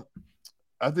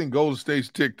 I think Golden State's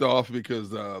ticked off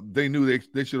because they knew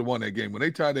they should have won that game. When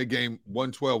they tied that game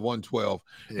 112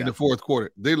 in the fourth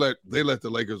quarter, they let the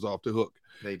Lakers off the hook.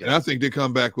 They did. And I think they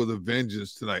come back with a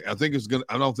vengeance tonight. I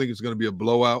don't think it's gonna be a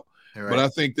blowout, right. But I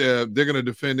think they're gonna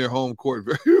defend their home court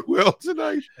very well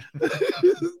tonight.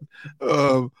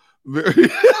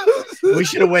 We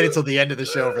should have waited till the end of the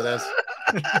show for this.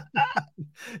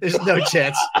 There's no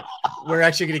chance. We're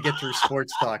actually going to get through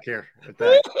sports talk here with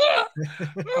that.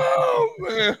 Oh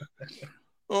man!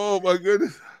 Oh my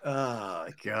goodness! Oh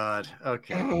God!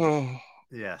 Okay. Oh.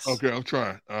 Yes. Okay, I'm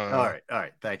trying. All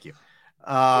right. Thank you.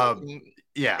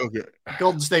 Yeah. Okay.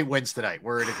 Golden State wins tonight.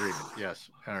 We're in agreement. Yes.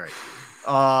 All right.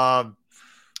 All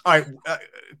right.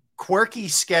 Quirky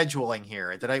scheduling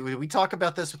here. Did we talk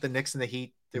about this with the Knicks and the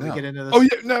Heat? Did we get into this?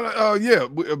 Oh yeah,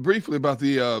 yeah. Briefly about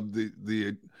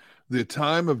the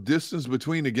time of distance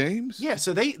between the games. Yeah,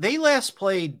 so they last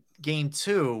played game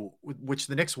 2, which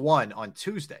the Knicks won on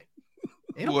Tuesday.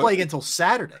 They don't play until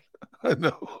Saturday. I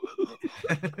know.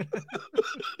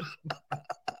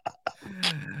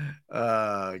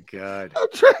 Oh God! I'm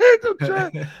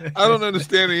trying. I don't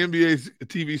understand the NBA's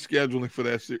TV scheduling for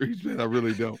that series, man. I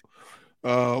really don't.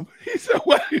 He said,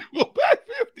 "Wait, go back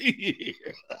 50 years."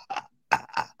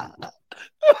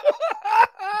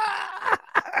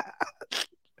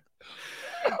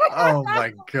 Oh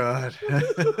my God!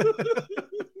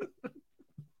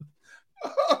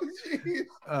 Oh jeez!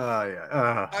 Oh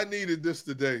yeah! I needed this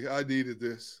today. I needed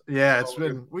this. Yeah, it's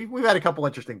been we've had a couple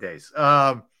interesting days.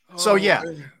 So yeah,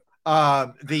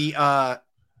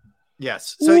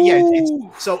 yes. So yeah,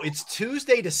 it's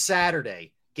Tuesday to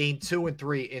Saturday. Game 2 and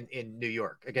 3 in New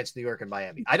York against New York and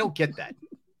Miami. I don't get that.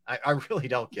 I really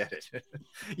don't get it.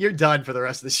 You're done for the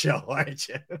rest of the show, aren't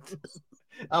you?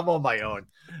 I'm on my own.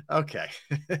 Okay.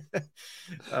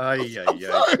 Sorry,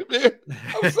 man.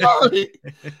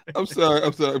 I'm sorry.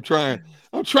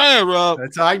 I'm trying, Rob.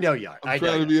 I know you are. I'm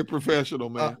trying to be a professional,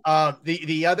 man.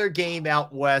 The other game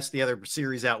out west, the other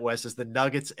series out west is the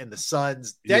Nuggets and the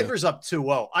Suns. Denver's up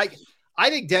 2-0. I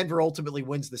think Denver ultimately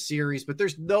wins the series, but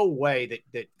there's no way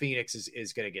that Phoenix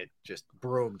is going to get just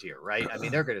broomed here, right? I mean,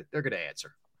 they're going to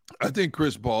answer. I think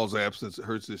Chris Paul's absence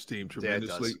hurts this team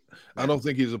tremendously. Yeah, I don't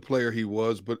think he's a player he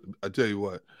was, but I tell you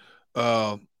what,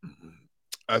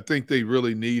 I think they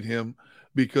really need him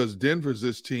because Denver's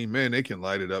this team, man, they can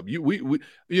light it up.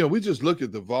 We just look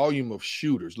at the volume of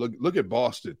shooters. Look at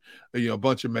Boston, a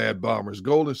bunch of mad bombers.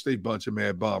 Golden State, bunch of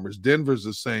mad bombers. Denver's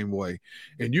the same way,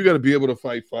 and you got to be able to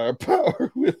fight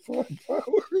firepower with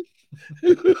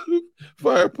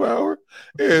firepower.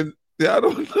 And I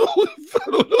don't know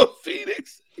if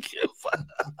Phoenix.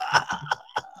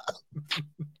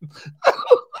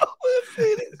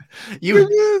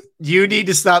 You need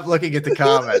to stop looking at the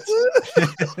comments.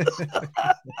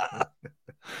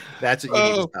 That's what you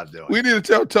need to stop doing. We need to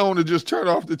tell Tone to just turn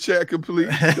off the chat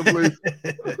completely.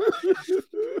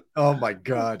 Oh my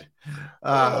God.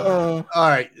 All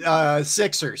right.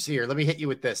 Sixers here. Let me hit you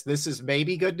with this. This is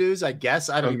maybe good news, I guess.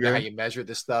 I don't know how you measure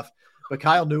this stuff. But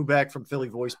Kyle Newbeck from Philly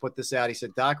Voice put this out. He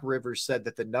said Doc Rivers said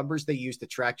that the numbers they used to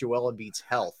track Joel Embiid's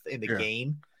health in the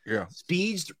game,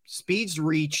 speeds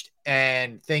reached,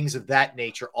 and things of that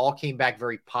nature all came back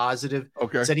very positive.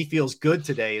 Okay. Said he feels good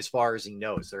today as far as he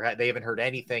knows. They haven't heard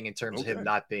anything in terms of him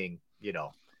not being,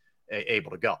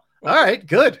 able to go. All right,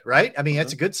 good, right? I mean,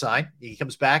 that's a good sign. He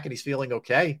comes back and he's feeling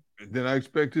okay. Then I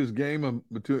expect his game,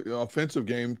 offensive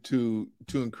game, to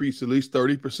increase at least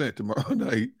 30% tomorrow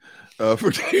night for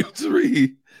Game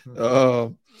 3.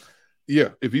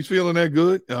 If he's feeling that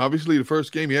good, obviously the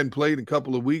first game he hadn't played in a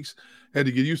couple of weeks, had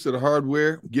to get used to the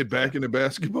hardware, get back into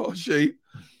basketball shape.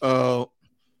 I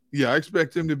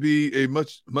expect him to be a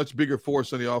much bigger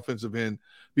force on the offensive end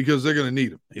because they're going to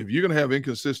need him. If you're going to have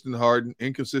inconsistent Harden,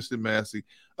 inconsistent Maxey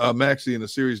in a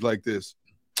series like this,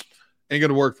 ain't going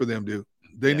to work for them, dude.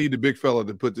 They need the big fella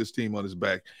to put this team on his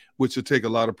back, which will take a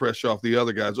lot of pressure off the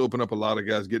other guys, open up a lot of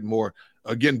guys, getting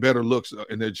better looks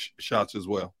in their shots as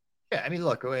well. Yeah, I mean,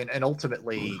 look, and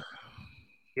ultimately,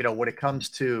 when it comes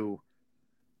to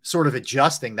sort of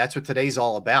adjusting, that's what today's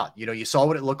all about. You saw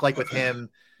what it looked like with him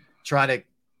trying to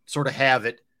sort of have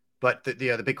it, but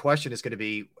the big question is going to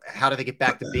be, how do they get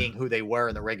back to being who they were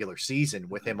in the regular season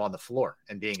with him on the floor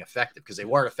and being effective? Because they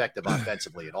weren't effective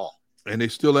offensively at all. And they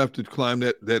still have to climb they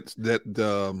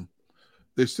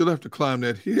still have to climb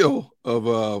that hill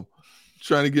of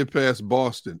trying to get past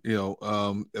Boston. It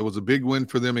was a big win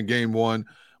for them in Game 1,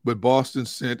 but Boston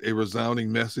sent a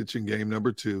resounding message in Game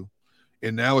number 2,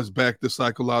 and now it's back to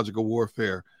psychological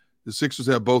warfare. The Sixers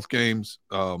have both games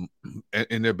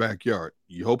in their backyard.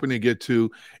 You're hoping they get 2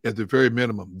 at the very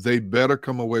minimum. They better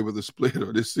come away with a split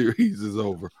or this series is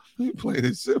over. Plain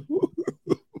and simple.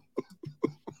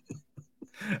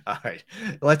 All right,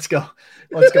 let's go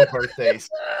birthdays.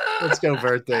 Let's go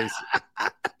birthdays.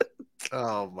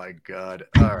 Oh my God.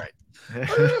 All right.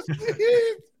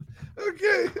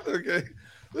 Okay.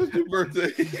 Let's do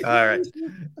birthday. All right.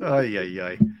 Oh,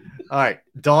 yeah. All right.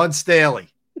 Dawn Staley,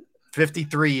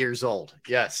 53 years old.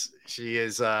 Yes, she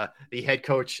is the head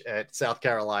coach at South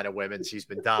Carolina women. She's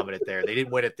been dominant there. They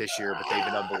didn't win it this year, but they've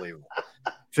been unbelievable.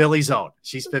 Philly's own.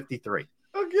 She's 53.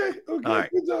 Okay. All right.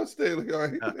 Good job, Staley. All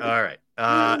right.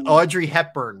 Audrey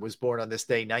Hepburn was born on this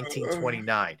day,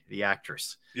 1929, the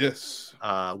actress. Yes.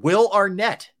 Will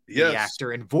Arnett, the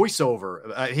actor and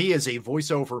voiceover. He is a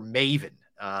voiceover maven.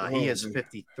 He is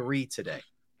 53 today.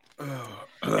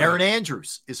 Aaron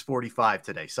Andrews is 45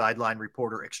 today, sideline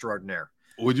reporter extraordinaire.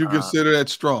 Would you consider that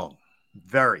strong?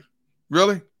 Very.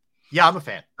 Really? Yeah, I'm a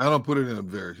fan. I don't put it in a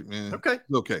very, man. Okay.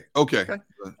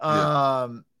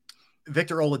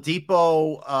 Victor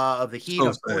Oladipo of the Heat,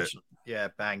 unfortunately. Yeah,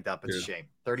 banged up. It's a shame.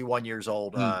 31 years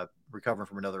old, recovering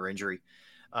from another injury.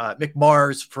 Mick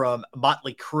Mars from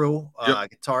Motley Crue,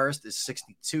 guitarist, is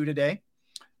 62 today.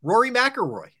 Rory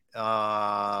McIlroy,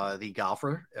 the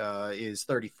golfer, is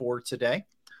 34 today.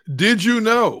 Did you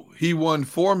know he won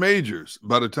 4 majors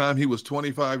by the time he was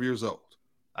 25 years old?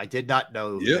 I did not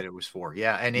know that it was 4.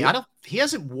 Yeah, and he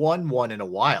hasn't won one in a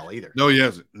while either. No, he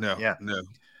hasn't. No.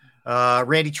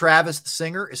 Randy Travis, the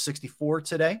singer, is 64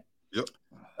 today. Yep.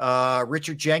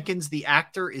 Richard Jenkins, the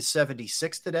actor, is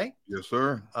 76 today. Yes,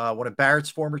 sir. One of Barrett's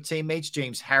former teammates,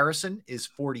 James Harrison, is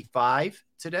 45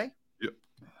 today. Yep.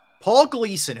 Paul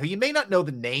Gleason, who you may not know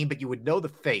the name, but you would know the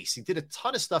face. He did a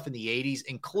ton of stuff in the 80s,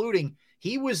 including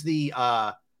he was the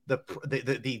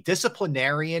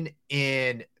disciplinarian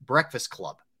in Breakfast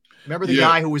Club. Remember the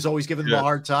guy who was always giving them a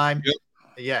hard time? Yep.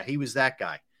 Yeah, he was that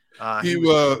guy. He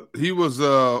was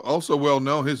also well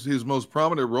known. His most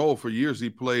prominent role for years he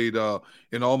played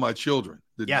in All My Children.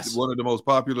 One of the most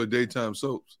popular daytime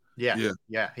soaps.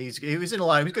 Yeah. He was in a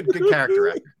lot. He was good character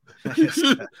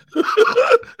actor.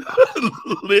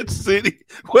 Lit City.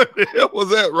 What the hell was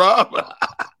that, Rob?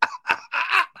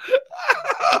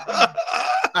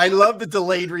 I love the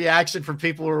delayed reaction from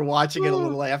people who are watching it a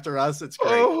little after us. It's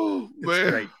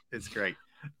great. It's great.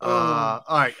 All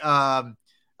right.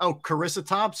 Carissa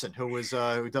Thompson, who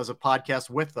does a podcast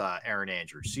with Aaron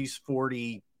Andrews. She's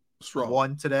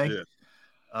 41 today.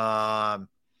 Yeah.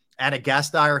 Anna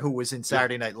Gasteyer, who was in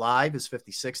Saturday Night Live, is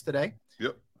 56 today.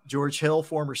 Yep. George Hill,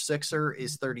 former Sixer,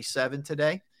 is 37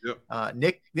 today. Yep.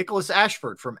 Nicholas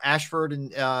Ashford from Ashford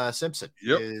and Simpson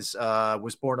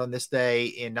was born on this day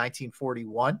in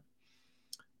 1941.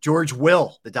 George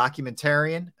Will, the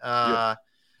documentarian,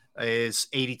 is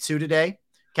 82 today.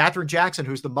 Katherine Jackson,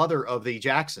 who's the mother of the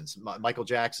Jacksons, Michael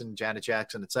Jackson, Janet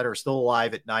Jackson, etc., still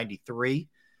alive at 93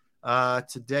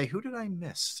 today. Who did I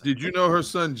miss? Did you know her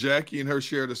son Jackie and her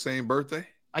share the same birthday?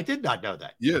 I did not know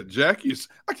that. Yeah, Jackie's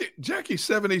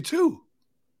 72.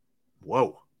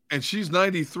 Whoa. And she's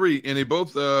 93, and they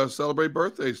both celebrate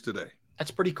birthdays today.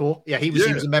 That's pretty cool. Yeah, he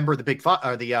was a member of the Big Five,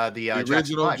 or the original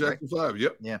Jackson 5, Jackson 5.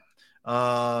 Yep. Yeah.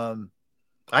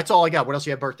 That's all I got. What else do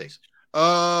you have birthdays?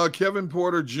 Kevin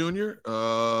Porter Jr.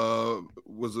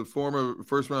 Was a former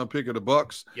first-round pick of the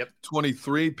Bucks. Yep.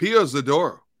 23. Pia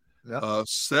Zadora. Yep.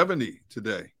 70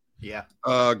 today. Yeah.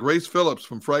 Grace Phillips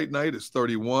from Fright Night is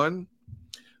 31.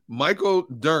 Michael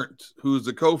Dirnt, who's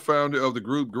the co-founder of the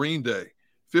group Green Day,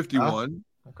 51.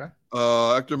 Okay.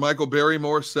 Actor Michael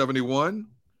Barrymore, 71.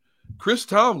 Chris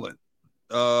Tomlin,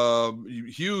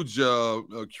 huge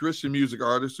Christian music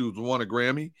artist who's won a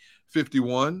Grammy,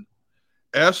 51.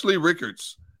 Ashley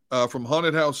Rickards from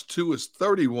Haunted House 2 is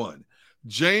 31.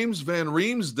 James Van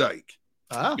Riemsdyk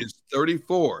is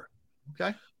 34.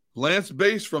 Okay. Lance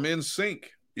Bass from NSYNC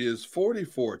is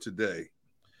 44 today.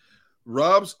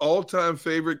 Rob's all-time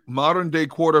favorite modern-day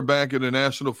quarterback in the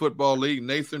National Football League,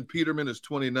 Nathan Peterman, is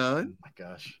 29. Oh, my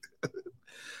gosh.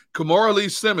 Kamara Lee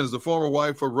Simmons, the former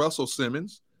wife of Russell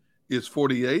Simmons, is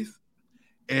 48th.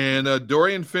 And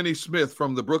Dorian Finney-Smith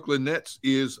from the Brooklyn Nets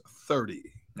is 30.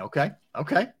 Okay. All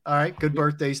right. Good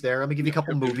birthdays there. Let me give you a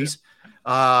couple movies.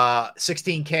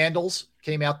 16 Candles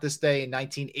came out this day in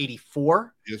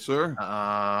 1984. Yes, sir.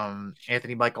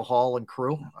 Anthony Michael Hall and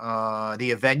crew.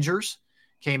 The Avengers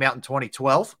came out in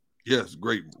 2012. Yes,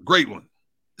 great one.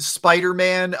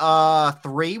 Spider-Man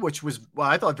 3, which was,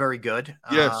 I thought, very good.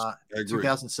 Yes, I agree.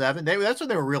 2007. That's when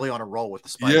they were really on a roll with the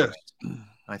Spider-Man. Yes.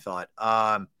 I thought.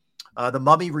 The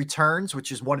Mummy Returns,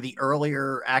 which is one of the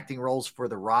earlier acting roles for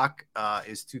The Rock,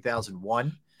 is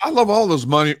 2001. I love all those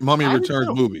Mummy Returns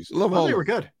movies. I love all. They were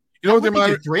good. You know what they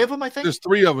remind me? 3 of them, I think. There's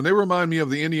 3 of them. They remind me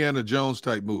of the Indiana Jones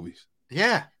type movies.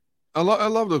 Yeah. I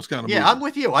love those kind of movies. Yeah, I'm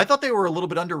with you. I thought they were a little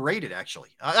bit underrated, actually.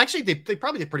 They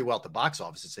probably did pretty well at the box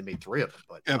office since they made 3 of them.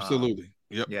 But absolutely.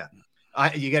 Yep. Yeah.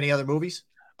 You got any other movies?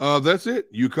 That's it.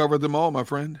 You covered them all, my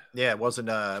friend. Yeah, it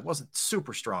wasn't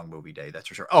super strong movie day, that's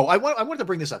for sure. Oh, I wanted to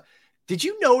bring this up. Did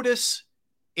you notice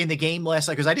in the game last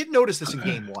night? Because I didn't notice this in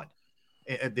game 1,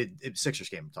 the Sixers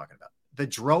game I'm talking about. The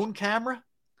drone camera.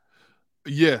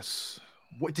 Yes.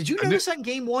 What, did you notice that in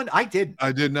game 1? I didn't.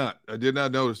 I did not. I did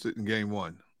not notice it in game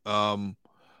 1.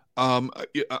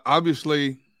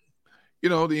 Obviously, the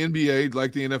NBA,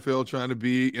 like the NFL, trying to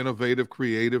be innovative,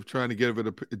 creative, trying to give it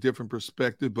a different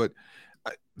perspective, but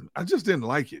I just didn't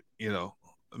like it,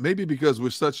 maybe because we're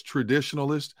such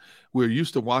traditionalists. We're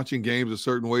used to watching games a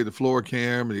certain way, the floor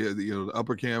cam, the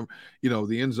upper cam,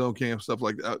 the end zone cam, stuff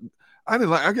like that. I didn't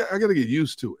like, I got to get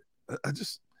used to it.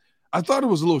 I thought it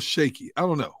was a little shaky. I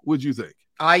don't know. What'd you think?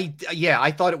 I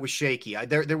thought it was shaky.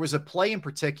 There was a play in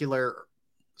particular,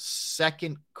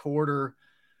 second quarter.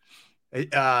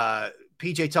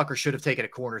 PJ Tucker should have taken a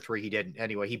corner 3. He didn't.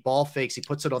 Anyway, he ball fakes. He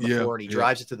puts it on the floor and he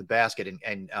drives it to the basket.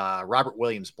 And Robert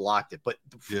Williams blocked it. But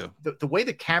the way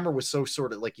the camera was so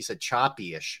sort of, like you said,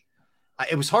 choppy-ish,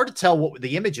 it was hard to tell what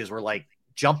the images were like,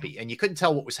 jumpy, and you couldn't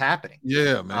tell what was happening.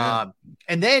 Yeah, man.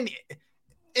 And then,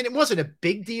 and it wasn't a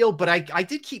big deal, but I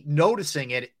did keep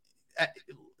noticing it,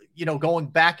 going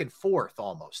back and forth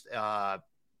almost,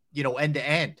 end to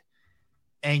end.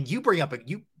 And you brought up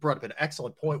an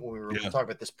excellent point when we were talking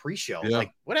about this pre-show. Yeah.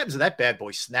 Like, what happens if that bad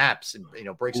boy snaps and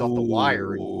breaks off the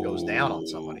wire and goes down on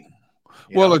somebody?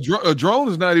 Well, a drone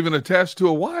is not even attached to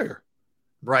a wire,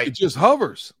 right? It just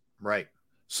hovers, right?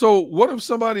 So what if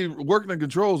somebody working the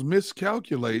controls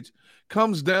miscalculates,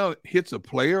 comes down, hits a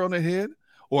player on the head,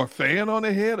 or a fan on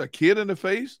the head, a kid in the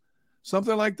face,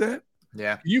 something like that?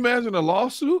 Yeah. Can you imagine a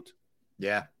lawsuit?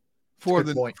 Yeah. For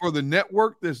the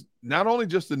network, there's not only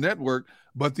just the network,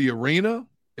 but the arena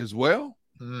as well.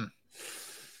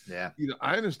 Yeah.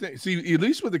 I understand. See, at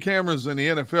least with the cameras in the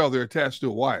NFL, they're attached to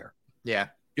a wire. Yeah.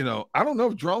 I don't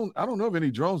know of any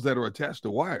drones that are attached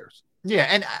to wires. Yeah.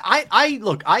 And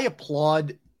I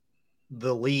applaud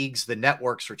the leagues, the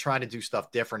networks for trying to do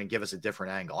stuff different and give us a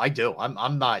different angle. I do.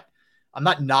 I'm not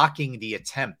knocking the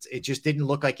attempt. It just didn't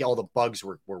look like all the bugs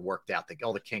were worked out.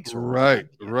 All the kinks were right.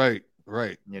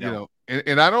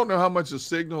 And I don't know how much the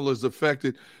signal is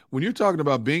affected when you're talking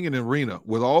about being in an arena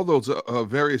with all those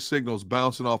various signals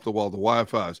bouncing off the wall, the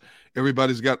Wi-Fi's.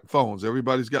 Everybody's got phones.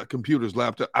 Everybody's got computers,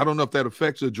 laptops. I don't know if that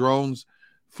affects a drone's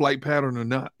flight pattern or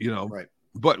not, Right.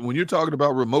 But when you're talking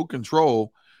about remote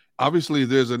control, obviously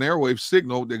there's an airwave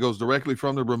signal that goes directly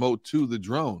from the remote to the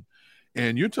drone.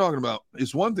 And you're talking about,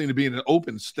 it's one thing to be in an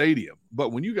open stadium, but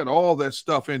when you got all that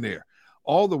stuff in there,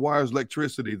 all the wires,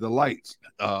 electricity, the lights,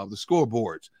 the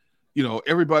scoreboards,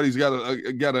 everybody's got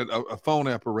a phone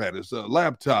apparatus, a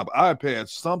laptop, iPad,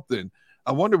 something.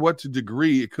 I wonder what to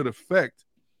degree it could affect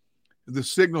the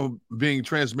signal being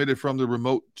transmitted from the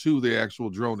remote to the actual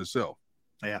drone itself.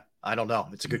 Yeah, I don't know.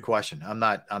 It's a good question. I'm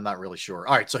not really sure.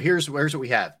 All right, so here's what we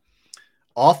have.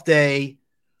 Off day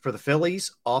for the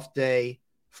Phillies, off day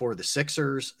for the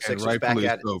Sixers. And Sixers back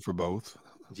at it for both.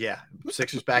 Yeah,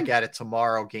 Sixers back at it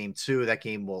tomorrow. Game 2.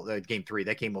 Game 3.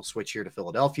 That game will switch here to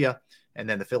Philadelphia, and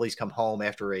then the Phillies come home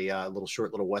after a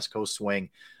little West Coast swing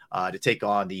to take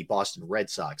on the Boston Red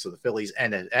Sox. So the Phillies,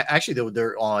 and actually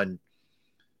they're on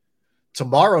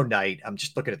tomorrow night. I'm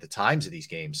just looking at the times of these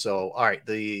games. So all right,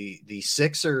 the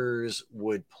Sixers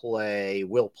will play.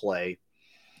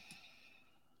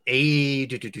 They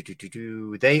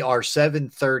are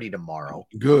 7:30 tomorrow.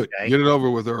 Good. Okay? Get it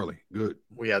over with early. Good.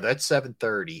 Well, yeah, that's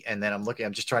 7:30. And then I'm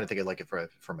just trying to think of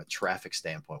from a traffic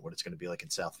standpoint, what it's going to be like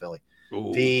in South Philly.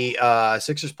 Ooh. The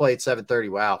Sixers play at 7:30.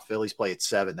 Wow. Phillies play at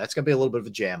 7. That's going to be a little bit of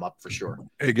a jam up for sure.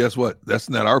 Hey, guess what? That's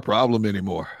not our problem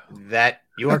anymore. That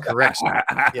you are correct.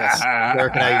 Yes.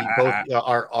 Derrick and I both,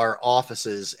 our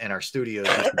offices and our studios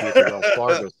used to be at the Wells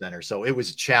Fargo Center. So it was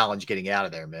a challenge getting out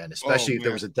of there, man, especially if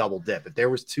there was a double dip. If there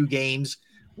was 2 games,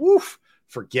 woof,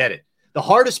 forget it. The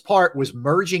hardest part was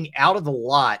merging out of the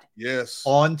lot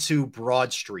onto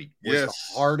Broad Street was the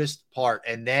hardest part.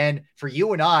 And then for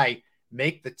you and I,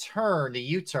 make the turn, the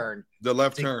U-turn. The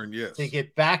left turn, to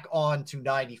get back onto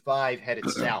 95 headed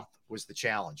south was the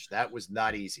challenge. That was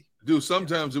not easy. Dude,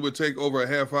 sometimes it would take over a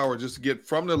half hour just to get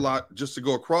from the lot, just to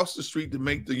go across the street to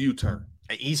make the U-turn.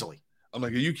 Easily. I'm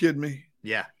like, are you kidding me?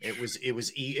 Yeah, it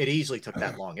easily took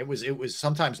that long. It was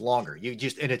sometimes longer. And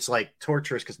it's like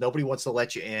torturous because nobody wants to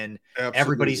let you in. Absolutely.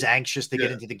 Everybody's anxious to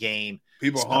get into the game.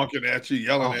 People honking at you,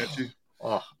 yelling at you.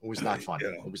 Oh, it was not fun.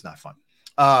 It was not fun.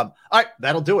 All right,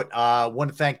 that'll do it.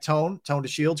 Want to thank Tone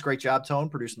DeShields. Great job, Tone,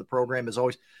 producing the program as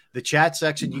always. The chat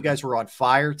section, you guys were on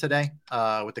fire today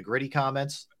with the gritty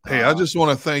comments. Hey, I just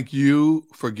want to thank you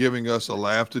for giving us a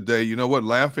laugh today. You know what?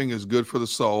 Laughing is good for the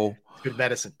soul. Good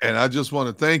medicine. And I just want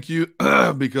to thank you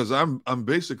because I'm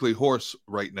basically hoarse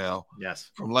right now. Yes.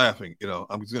 From laughing. It's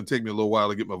going to take me a little while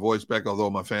to get my voice back, although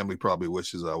my family probably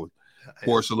wishes I would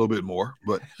horse a little bit more.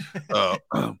 But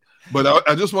but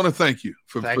I just want to thank you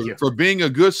for being a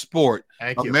good sport,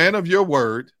 man of your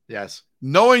word. Yes.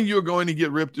 Knowing you're going to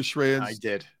get ripped to shreds. I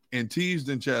did. And teased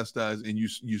and chastised, and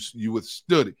you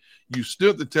withstood it. You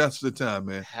stood the test of the time,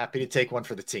 man. Happy to take one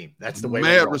for the team. That's the way.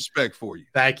 Mad respect for you.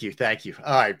 Thank you.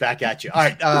 All right, back at you. All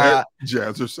right,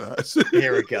 jazzercise.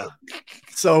 Here we go.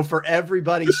 So for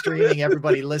everybody streaming,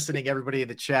 everybody listening, everybody in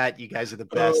the chat, you guys are the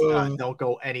best. Don't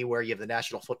go anywhere. You have the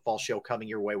National Football Show coming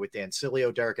your way with Dan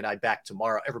Cilio, Derrick, and I back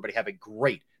tomorrow. Everybody have a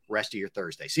great rest of your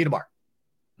Thursday. See you tomorrow.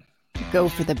 Go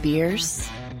for the beers.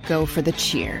 Go for the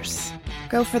cheers.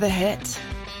 Go for the hit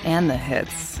and the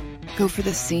hits. Go for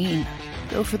the scene.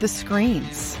 Go for the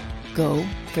screens. Go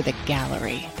for the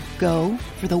gallery. Go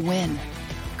for the win.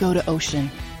 Go to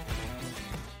Ocean.